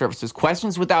streaming services,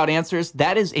 Questions Without Answers,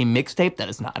 that is a mixtape, that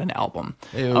is not an album.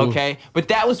 Ew. Okay? But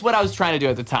that was what I was trying to do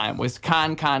at the time, was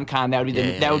Con. That would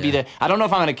be the I don't know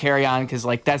if I'm going to carry on, because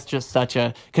like that's just such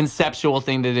a conceptual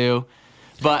thing to do.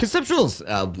 But conceptual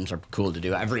albums are cool to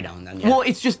do every now and then. Yeah. Well,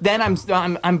 it's just then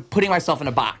I'm putting myself in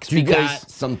a box, you because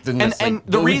got something that's and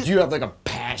the reason you have like a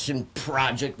passion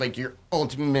project, like your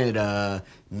ultimate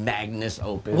magnus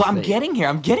opus. Well, I'm getting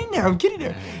here.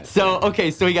 So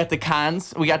we got the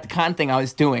cons. We got the con thing I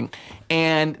was doing,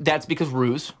 and that's because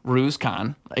Ruse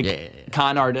Con, like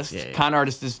Con Artist. Con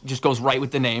Artist just goes right with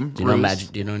the name. Do you know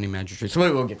magic? Do you know any magic tricks? So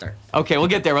we'll get there. Okay, we'll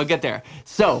get there.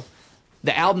 So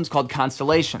the album's called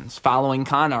Constellations, following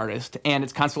Con Artist, and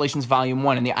it's Constellations Volume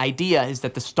 1. And the idea is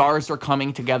that the stars are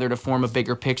coming together to form a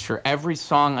bigger picture. Every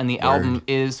song on the album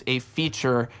is a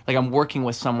feature, like I'm working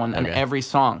with someone on every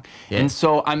song. Yeah. And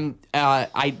so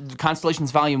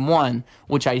Constellations Volume 1,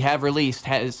 which I have released,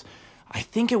 has, I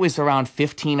think it was around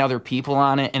 15 other people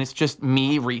on it, and it's just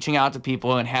me reaching out to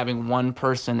people and having one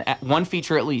person, one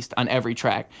feature at least, on every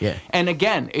track. Yeah. And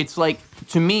again, it's like,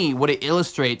 to me, what it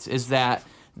illustrates is that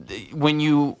when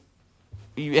you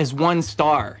as one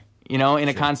star, in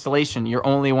a constellation, you're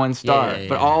only one star.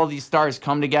 But all of these stars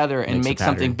come together and make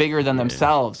something bigger than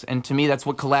themselves. And to me, that's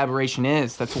what collaboration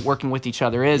is. That's what working with each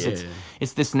other is.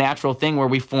 It's this natural thing where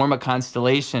we form a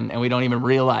constellation and we don't even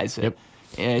realize it. Yep.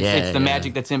 It's the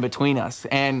magic that's in between us.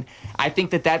 And I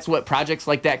think that that's what projects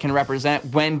like that can represent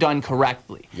when done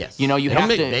correctly. Yes. You have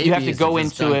to go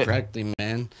into it correctly,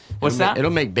 man. What's that?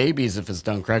 It'll make babies if it's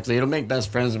done correctly. It'll make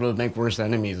best friends, but it'll make worse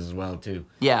enemies as well too.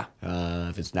 Yeah.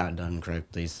 If it's not done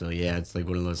correctly. So yeah, it's like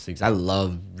one of those things. I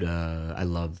love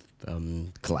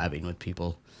collabing with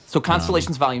people. So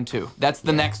Constellations Volume 2. That's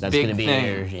the next big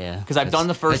thing. Because I've done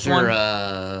the first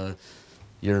one.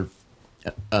 Your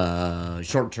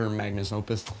short-term magnus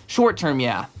opus. Short-term,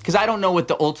 yeah. Because I don't know what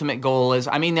the ultimate goal is.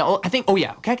 I mean, I think,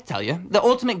 I can tell you. The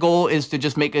ultimate goal is to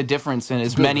just make a difference in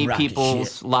as many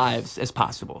people's lives as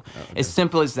possible. As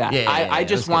simple as that. I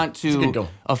just want to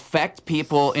affect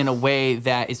people in a way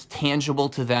that is tangible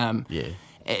to them. Yeah.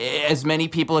 As many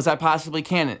people as I possibly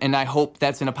can. And I hope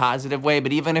that's in a positive way.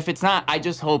 But even if it's not, I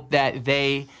just hope that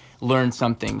they learn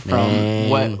something from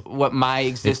what my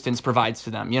existence provides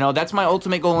to them. That's my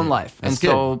ultimate goal in life. And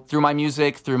so through my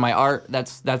music, through my art,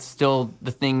 that's still the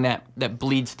thing that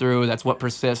bleeds through. That's what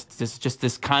persists. It's just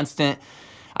this constant,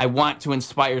 I want to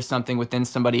inspire something within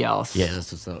somebody else. Yeah,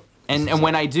 that's what's up. And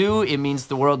when I do, it means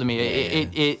the world to me.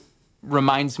 It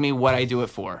reminds me what I do it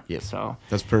for. Yeah. So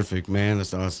that's perfect, man.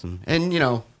 That's awesome. And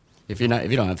if you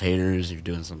don't have haters, you're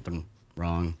doing something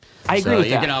wrong. I agree with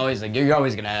that. You can always you're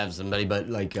always gonna have somebody,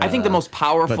 but I think the most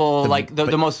powerful,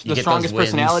 the strongest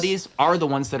personalities are the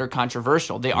ones that are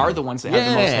controversial. They are the ones that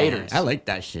have the most haters. I like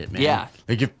that shit, man. Yeah.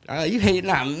 Like if you hating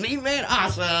on me, man,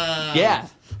 awesome. Yeah.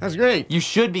 That's great. You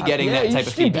should be getting that type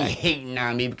of feedback. You should be hating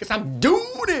on me because I'm doing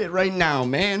it right now,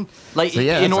 man. Like,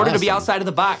 in order to be outside of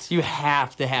the box, you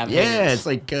have to have haters. It's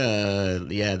like,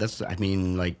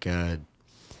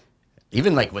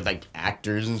 even like with like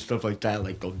actors and stuff like that,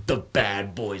 like the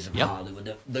bad boys of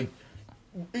Hollywood.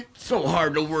 It's so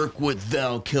hard to work with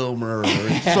Val Kilmer, or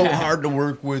it's so hard to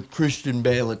work with Christian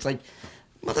Bale. It's like,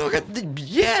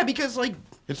 motherfucker, because like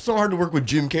it's so hard to work with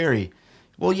Jim Carrey.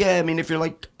 Well, yeah, I mean, if you're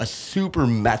like a super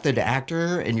method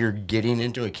actor and you're getting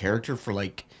into a character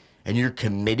and you're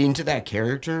committing to that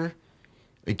character,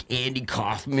 like Andy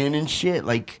Kaufman and shit,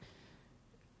 like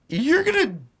you're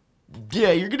gonna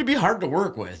be hard to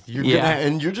work with.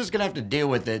 And you're just gonna have to deal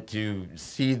with it to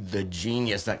see the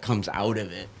genius that comes out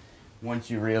of it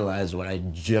once you realize what I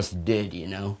just did,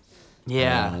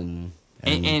 Yeah.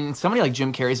 And somebody like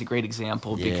Jim Carrey's a great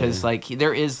example because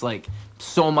there is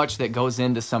so much that goes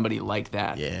into somebody like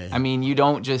that. Yeah. I mean, you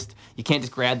can't just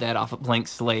grab that off a blank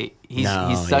slate. He's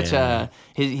got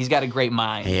a great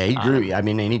mind. Yeah, he grew. I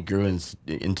mean, and he grew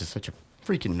into such a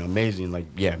freaking amazing,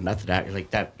 method actor, like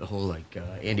that whole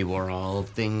Andy Warhol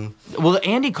thing. Well,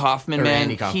 Andy Kaufman,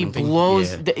 he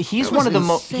blows. He's one of the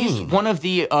he's one of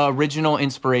the original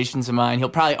inspirations of mine. He'll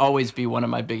probably always be one of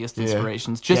my biggest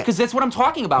inspirations, just because that's what I'm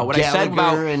talking about. What I said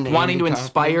about wanting to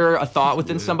inspire a thought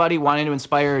within somebody, wanting to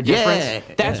inspire a difference.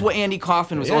 That's what Andy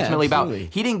Kaufman was ultimately about.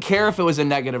 He didn't care if it was a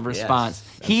negative response.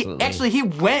 He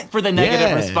went for the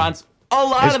negative response. A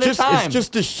lot of the time. It's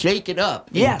just to shake it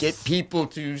up and get people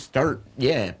to start,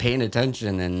 paying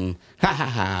attention and,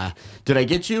 did I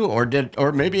get you? Or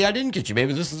maybe I didn't get you.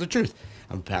 Maybe this is the truth.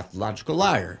 I'm a pathological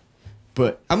liar.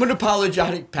 But I'm an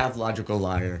apologetic pathological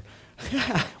liar.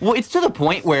 Well, it's to the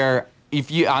point where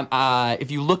if you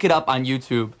look it up on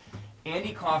YouTube,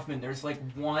 Andy Kaufman, there's like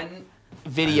one I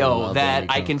video love that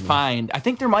Andy I can Kaufman. find. I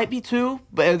think there might be two,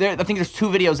 but I think there's two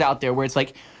videos out there where it's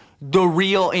like the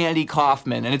real Andy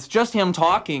Kaufman, and it's just him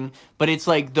talking, but it's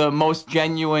like the most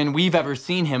genuine we've ever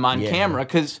seen him on camera,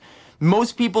 because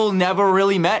most people never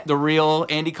really met the real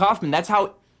Andy Kaufman. That's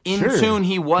how in tune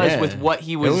he was with what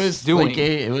he was doing. Like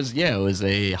it was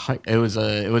a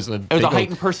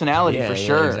heightened personality for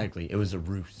sure. Exactly. It was a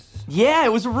ruse. Yeah,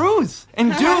 it was a ruse.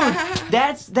 And dude,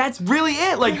 that's really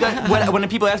it. Like when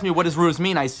people ask me what does ruse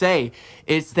mean, I say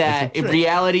it's that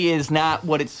reality is not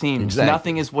what it seems. Exactly.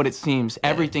 Nothing is what it seems.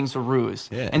 Everything's a ruse.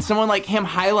 Yeah. And someone like him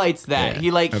highlights that.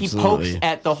 Yeah, he pokes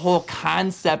at the whole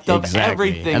concept of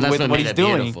everything and that's with what he's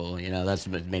doing. Beautiful. You know, that's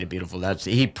what made it beautiful.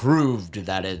 He proved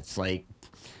that it's like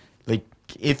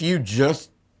if you just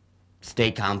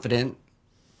stay confident,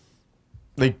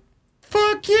 like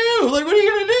fuck you. Like, what are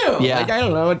you gonna do? Yeah. Like, I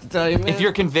don't know what to tell you, man. If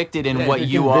you're convicted in what if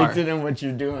you you're are. convicted in what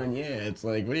you're doing, it's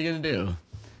like, what are you gonna do?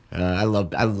 I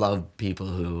love people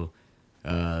who.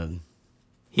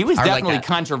 He was are definitely like that.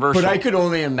 controversial. But I could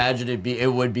only imagine it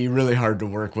would be really hard to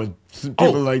work with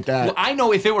people like that. Well, I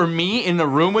know if it were me in the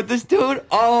room with this dude,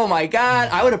 oh my God,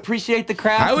 I would appreciate the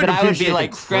craft, but I would be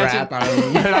like scratching. Crap out of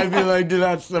him. And I'd be like, dude,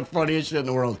 that's the funniest shit in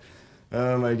the world.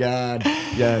 Oh my God.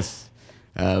 Yes.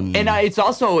 And it's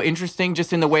also interesting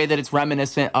just in the way that it's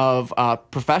reminiscent of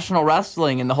professional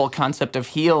wrestling and the whole concept of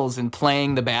heels and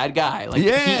playing the bad guy. Like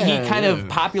he kind of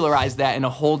popularized that in a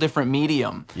whole different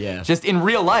medium. Yeah. Just in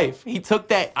real life, he took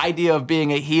that idea of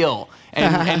being a heel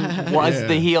and was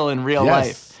the heel in real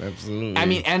life. Absolutely. I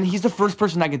mean, and he's the first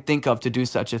person I could think of to do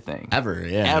such a thing. Ever,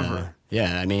 yeah. Ever.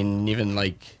 Yeah, I mean, even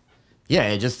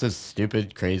just the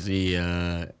stupid, crazy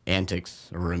antics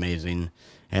were amazing.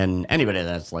 And anybody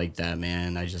that's like that,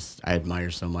 man, I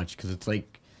admire so much, because it's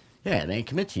like, yeah, man,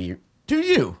 commit to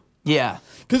you. Yeah.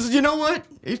 Because you know what?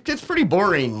 It gets pretty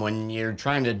boring when you're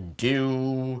trying to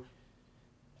do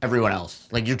everyone else.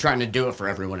 Like, you're trying to do it for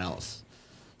everyone else.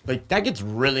 Like, that gets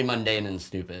really mundane and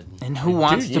stupid. And who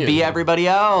wants to be everybody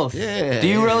else? Yeah. Do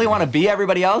you really want to be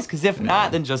everybody else? Because if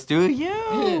not, then just do you.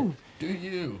 Yeah, do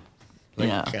you. Like,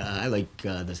 Yeah. I like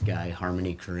this guy,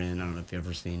 Harmony Korine. I don't know if you've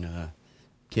ever seen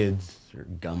Kids or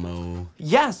Gummo.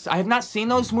 Yes, I have not seen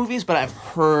those movies, but I've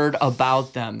heard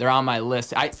about them. They're on my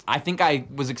list. I think I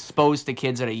was exposed to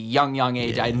Kids at a young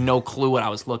age. I had no clue what I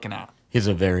was looking at. He's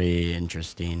a very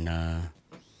interesting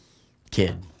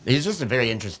kid. He's just a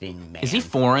very interesting man. Is he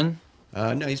foreign?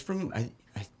 No, he's from.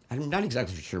 I'm not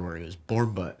exactly sure where he was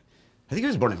born, but I think he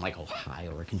was born in like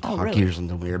Ohio or Kentucky or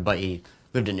something weird. But he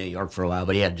lived in New York for a while.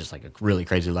 But he had just like a really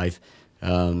crazy life,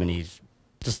 and he's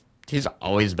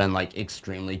always been like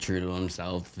extremely true to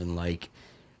himself, and like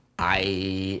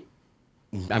I'm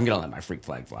gonna let my freak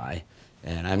flag fly,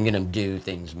 and I'm gonna do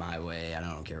things my way. I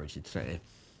don't care what you'd say,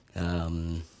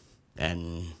 and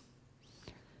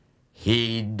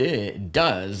he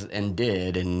does, and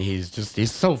he's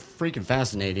so freaking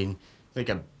fascinating, like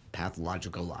a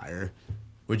pathological liar,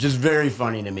 which is very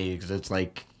funny to me, because it's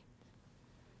like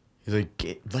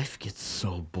life gets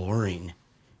so boring.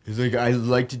 He's like, I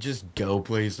like to just go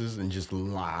places and just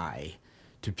lie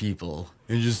to people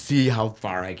and just see how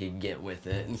far I can get with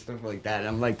it and stuff like that. And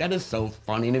I'm like, that is so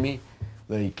funny to me.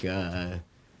 Like, I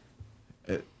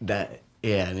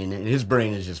mean, his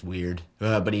brain is just weird.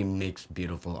 But he makes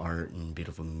beautiful art and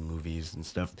beautiful movies and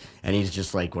stuff. And he's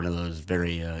just like one of those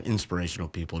very inspirational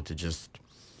people to just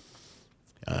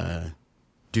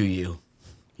do you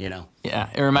know? Yeah,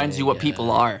 it reminds you what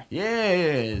people are. Yeah,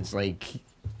 it's like,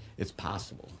 it's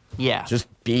possible. Yeah. Just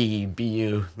be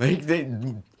you. Like,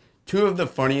 three of the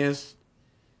funniest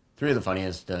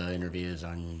interviews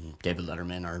on David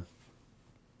Letterman are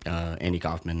Andy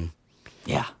Kaufman.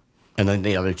 Yeah. And then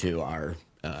the other two are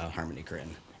Harmony Korine.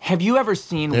 Have you ever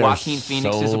seen Joaquin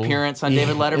Phoenix's appearance on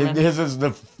David Letterman? His is the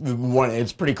one.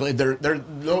 It's pretty clear.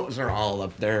 Those are all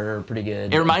up there, pretty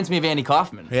good. It reminds me of Andy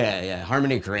Kaufman. Yeah.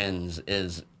 Harmony Korine's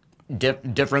is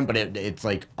different, but it's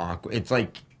like awkward. It's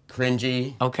like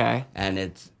cringy. Okay.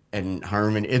 And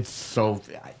Harmony,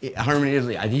 Harmony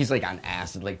is he's like on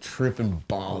acid, like tripping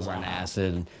balls on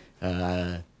acid.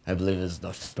 I believe is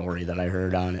the story that I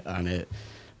heard on it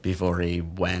before he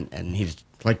went, and he's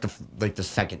like the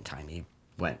second time he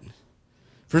went.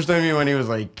 First time he went, he was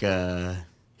like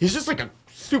he's just like a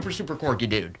super quirky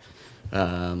dude,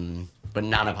 but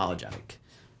not apologetic.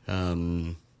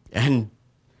 And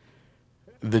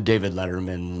the David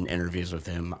Letterman interviews with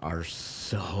him are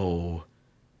so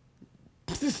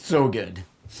good.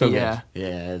 So good.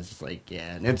 Yeah, it's like,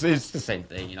 and it's the same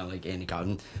thing, like Andy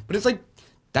Kaufman. But it's like,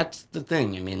 that's the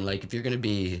thing. I mean, like, if you're going to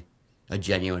be a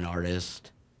genuine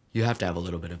artist, you have to have a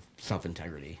little bit of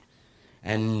self-integrity.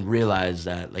 and realize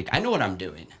that, like, I know what I'm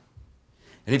doing.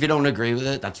 And if you don't agree with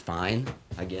it, that's fine.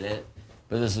 I get it.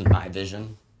 But this is my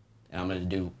vision, and I'm going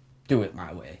to do it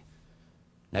my way.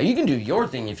 Now, you can do your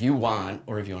thing if you want,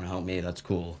 or if you want to help me, that's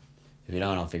cool. If you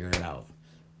don't, I'll figure it out.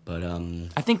 But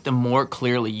I think the more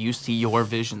clearly you see your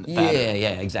vision, the better.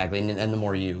 Yeah, exactly. And the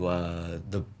more you,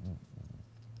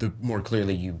 the more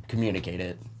clearly you communicate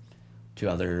it to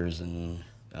others and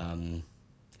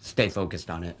stay focused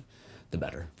on it, the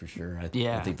better, for sure. I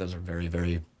think those are very,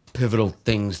 very pivotal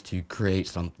things to create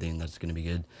something that's going to be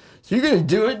good. So you're going to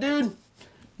do it, dude?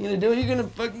 You're going to do it?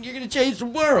 You're going to change the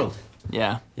world.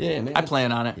 Yeah. Yeah, man. I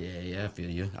plan on it. Yeah, I feel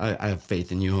you. I have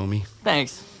faith in you, homie.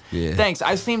 Thanks. Yeah. Thanks.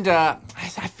 I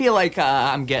feel like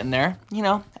I'm getting there. You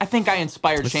know, I think I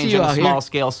inspired change on a small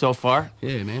scale so far.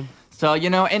 Yeah, man. So, you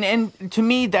know, and to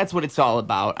me, that's what it's all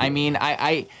about. I mean,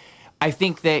 I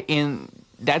think that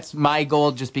that's my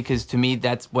goal, just because to me,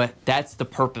 that's the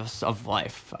purpose of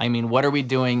life. I mean, what are we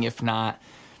doing if not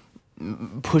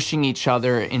pushing each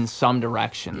other in some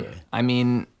direction? Yeah. I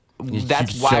mean,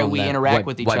 that's why we interact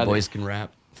with each other. White boys can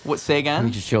rap. What, say again?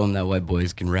 We just show them that white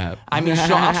boys can rap. I mean,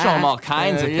 I'll show them all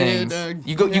kinds of things.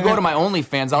 You go to my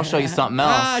OnlyFans, I'll show you something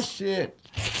else. Ah, shit.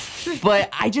 But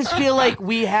I just feel like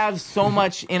we have so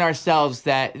much in ourselves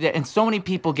and so many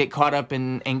people get caught up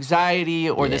in anxiety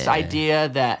or this idea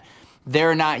that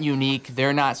they're not unique,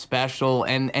 they're not special,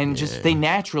 and just they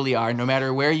naturally are, no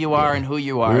matter where you are and who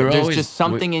you are. There's just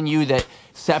something in you that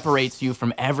separates you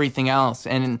from everything else.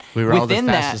 And we were all the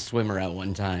fastest swimmer at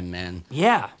one time, man.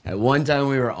 Yeah. At one time,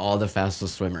 we were all the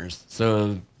fastest swimmers.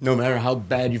 So no matter how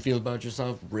bad you feel about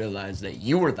yourself, realize that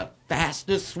you were the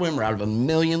fastest swimmer out of a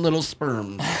million little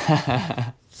sperms.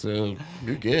 So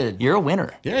you're good. You're a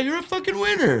winner. Yeah, you're a fucking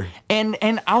winner.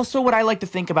 And also what I like to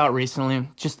think about recently,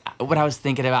 just what I was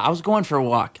thinking about, I was going for a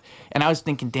walk, and I was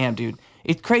thinking, damn, dude,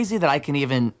 it's crazy that I can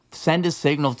even send a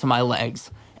signal to my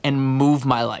legs and move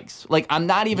my legs. Like, I'm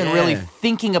not even really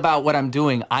thinking about what I'm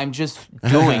doing. I'm just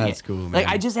doing it. That's cool, man. Like,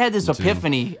 I just had this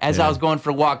epiphany as I was going for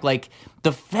a walk. Like,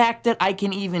 the fact that I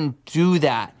can even do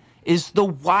that is the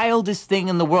wildest thing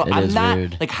in the world. I'm not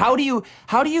weird. Like, how do you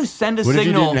send a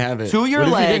signal to your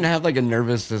leg? What if you didn't have like a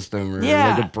nervous system or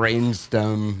like a brain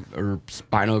stem or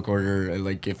spinal cord, or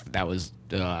like if that was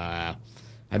I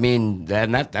mean,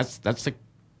 then that's a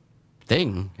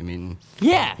thing. I mean,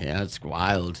 yeah, it's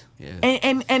wild. Yeah.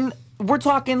 And we're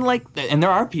talking like, and there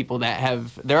are people that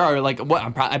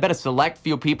I bet a select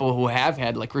few people who have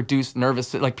had like reduced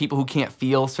nervous, like people who can't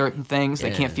feel certain things,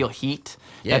 they can't feel heat.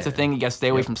 Yeah. That's a thing. You gotta stay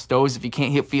away from STOLZ if you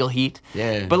can't feel heat.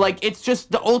 Yeah. But like, it's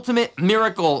just the ultimate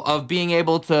miracle of being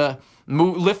able to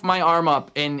lift my arm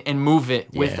up and move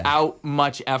it without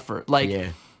much effort.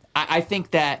 Like, I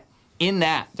think that in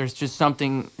that, there's just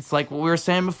something, it's like what we were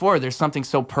saying before, there's something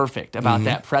so perfect about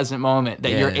that present moment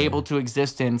that you're able to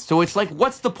exist in. So it's like,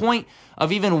 what's the point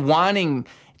of even wanting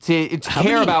to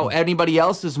care about anybody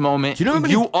else's moment?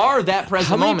 You are that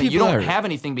present moment. You don't have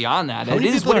anything beyond that. It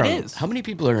is what it is. How many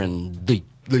people are in the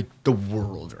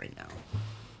world right now?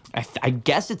 I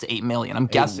guess it's 8 million. I'm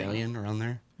guessing. 8 million around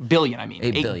there? Billion, I mean.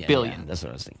 8 billion. Yeah, that's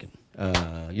what I was thinking.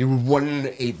 You were 1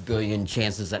 in 8 billion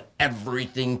chances that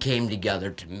everything came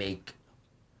together to make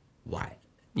Wyatt.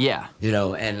 Yeah. You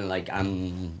know, and like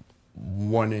I'm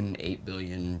 1 in 8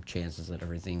 billion chances that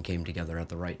everything came together at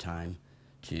the right time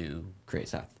to create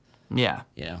Seth. Yeah.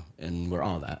 Yeah, and we're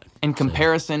all that. And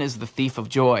comparison is the thief of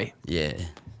joy. Yeah.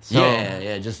 So,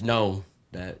 yeah, just know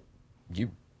that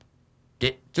you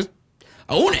just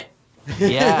own it.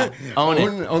 Yeah, own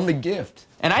it. Own the gift.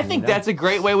 And I think that's a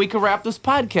great way we could wrap this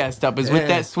podcast up, is with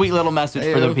that sweet little message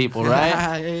for the people,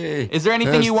 right? Is there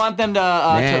anything you want them to...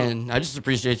 man, I just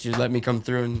appreciate you letting me come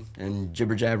through and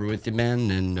jibber-jabber with you, man.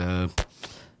 And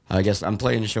I guess I'm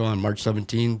playing a show on March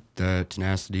 17th,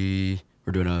 Tenacity.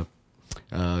 We're doing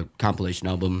a compilation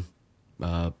album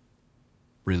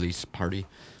release party,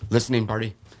 listening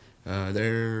party.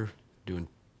 They're doing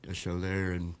a show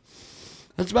there, and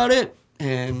that's about it.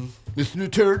 And listen to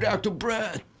Pterodactyl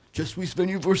Breath. Just Swiss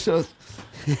venue for Seth.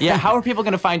 Yeah, how are people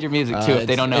going to find your music, too, if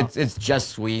they don't know? It's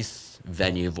Just Swiss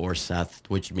venue for Seth,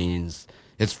 which means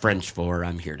it's French for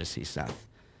I'm here to see Seth.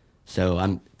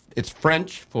 So it's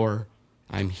French for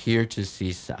I'm here to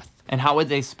see Seth. And how would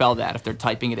they spell that if they're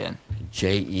typing it in?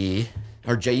 J-E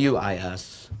or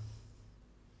J-U-I-S.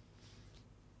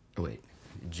 Oh, wait.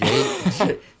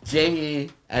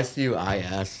 J-E-S-U-I-S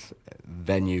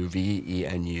venue,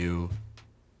 V-E-N-U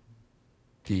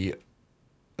V-O-I-R-S-E-T-H.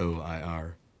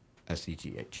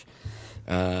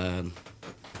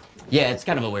 Yeah, it's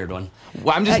kind of a weird one.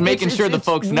 Well, I'm just making sure the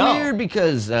folks know. It's weird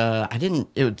because I didn't.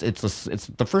 It's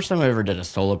the first time I ever did a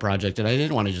solo project, and I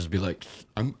didn't want to just be like,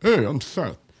 I'm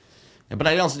Seth. But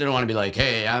I also didn't want to be like,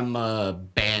 hey, I'm a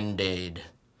Band-Aid.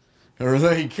 Or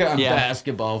like a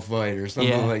basketball fight or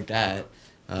something like that.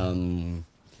 So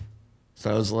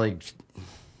I was like,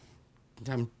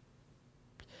 I'm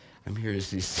here to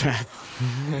see Seth.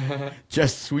 Je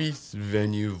suis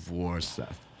venu voir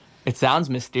Seth. It sounds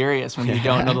mysterious when you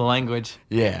don't know the language.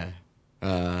 Yeah.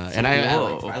 And I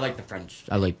like the French.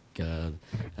 I like the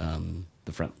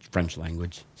French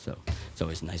language. So it's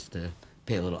always nice to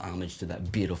pay a little homage to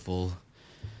that beautiful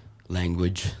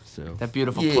language. So that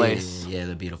beautiful place. Yeah,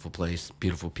 the beautiful place,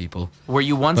 beautiful people. Where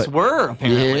you once were,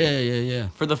 apparently. Yeah.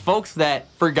 For the folks that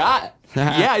forgot,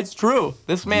 yeah, it's true.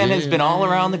 This man has been all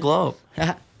around the globe.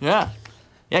 Yeah.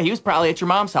 Yeah, he was probably at your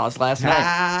mom's house last night.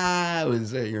 I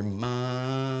was at your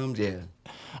mom's, yeah.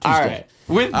 All right.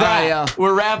 With that,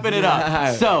 we're wrapping it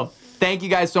up. So, thank you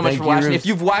guys so much for watching. If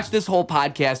you've watched this whole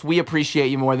podcast, we appreciate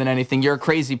you more than anything. You're a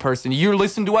crazy person. You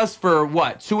listened to us for,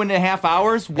 what, 2.5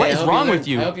 hours? What is wrong with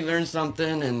you? I hope you learned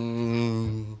something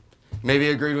and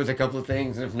maybe agreed with a couple of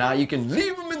things. If not, you can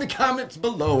leave them in the comments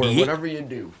below or whatever you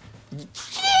do.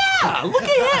 Yeah, look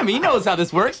at him. He knows how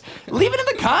this works. Leave it in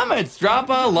the comments. Drop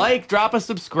a like, drop a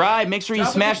subscribe. Make sure you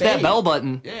smash that bell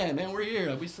button. Yeah, man, we're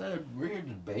here. We said we're here to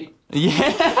debate.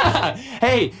 Yeah.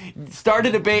 Hey, start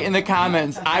a debate in the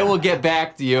comments. I will get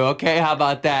back to you, okay? How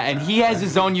about that? And he has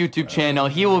his own YouTube channel.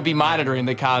 He will be monitoring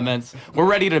the comments. We're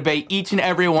ready to debate each and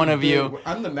every one of you.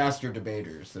 I'm the master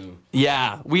debater, so.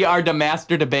 Yeah, we are the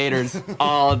master debaters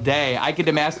all day. I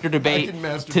could master debate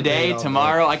today,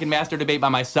 tomorrow. I can master debate by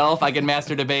myself. I can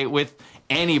master debate with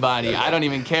anybody. I don't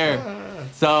even care.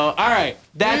 So, all right,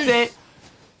 that's it.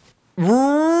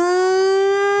 Ruse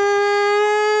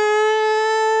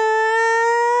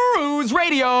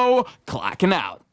Radio, clocking out.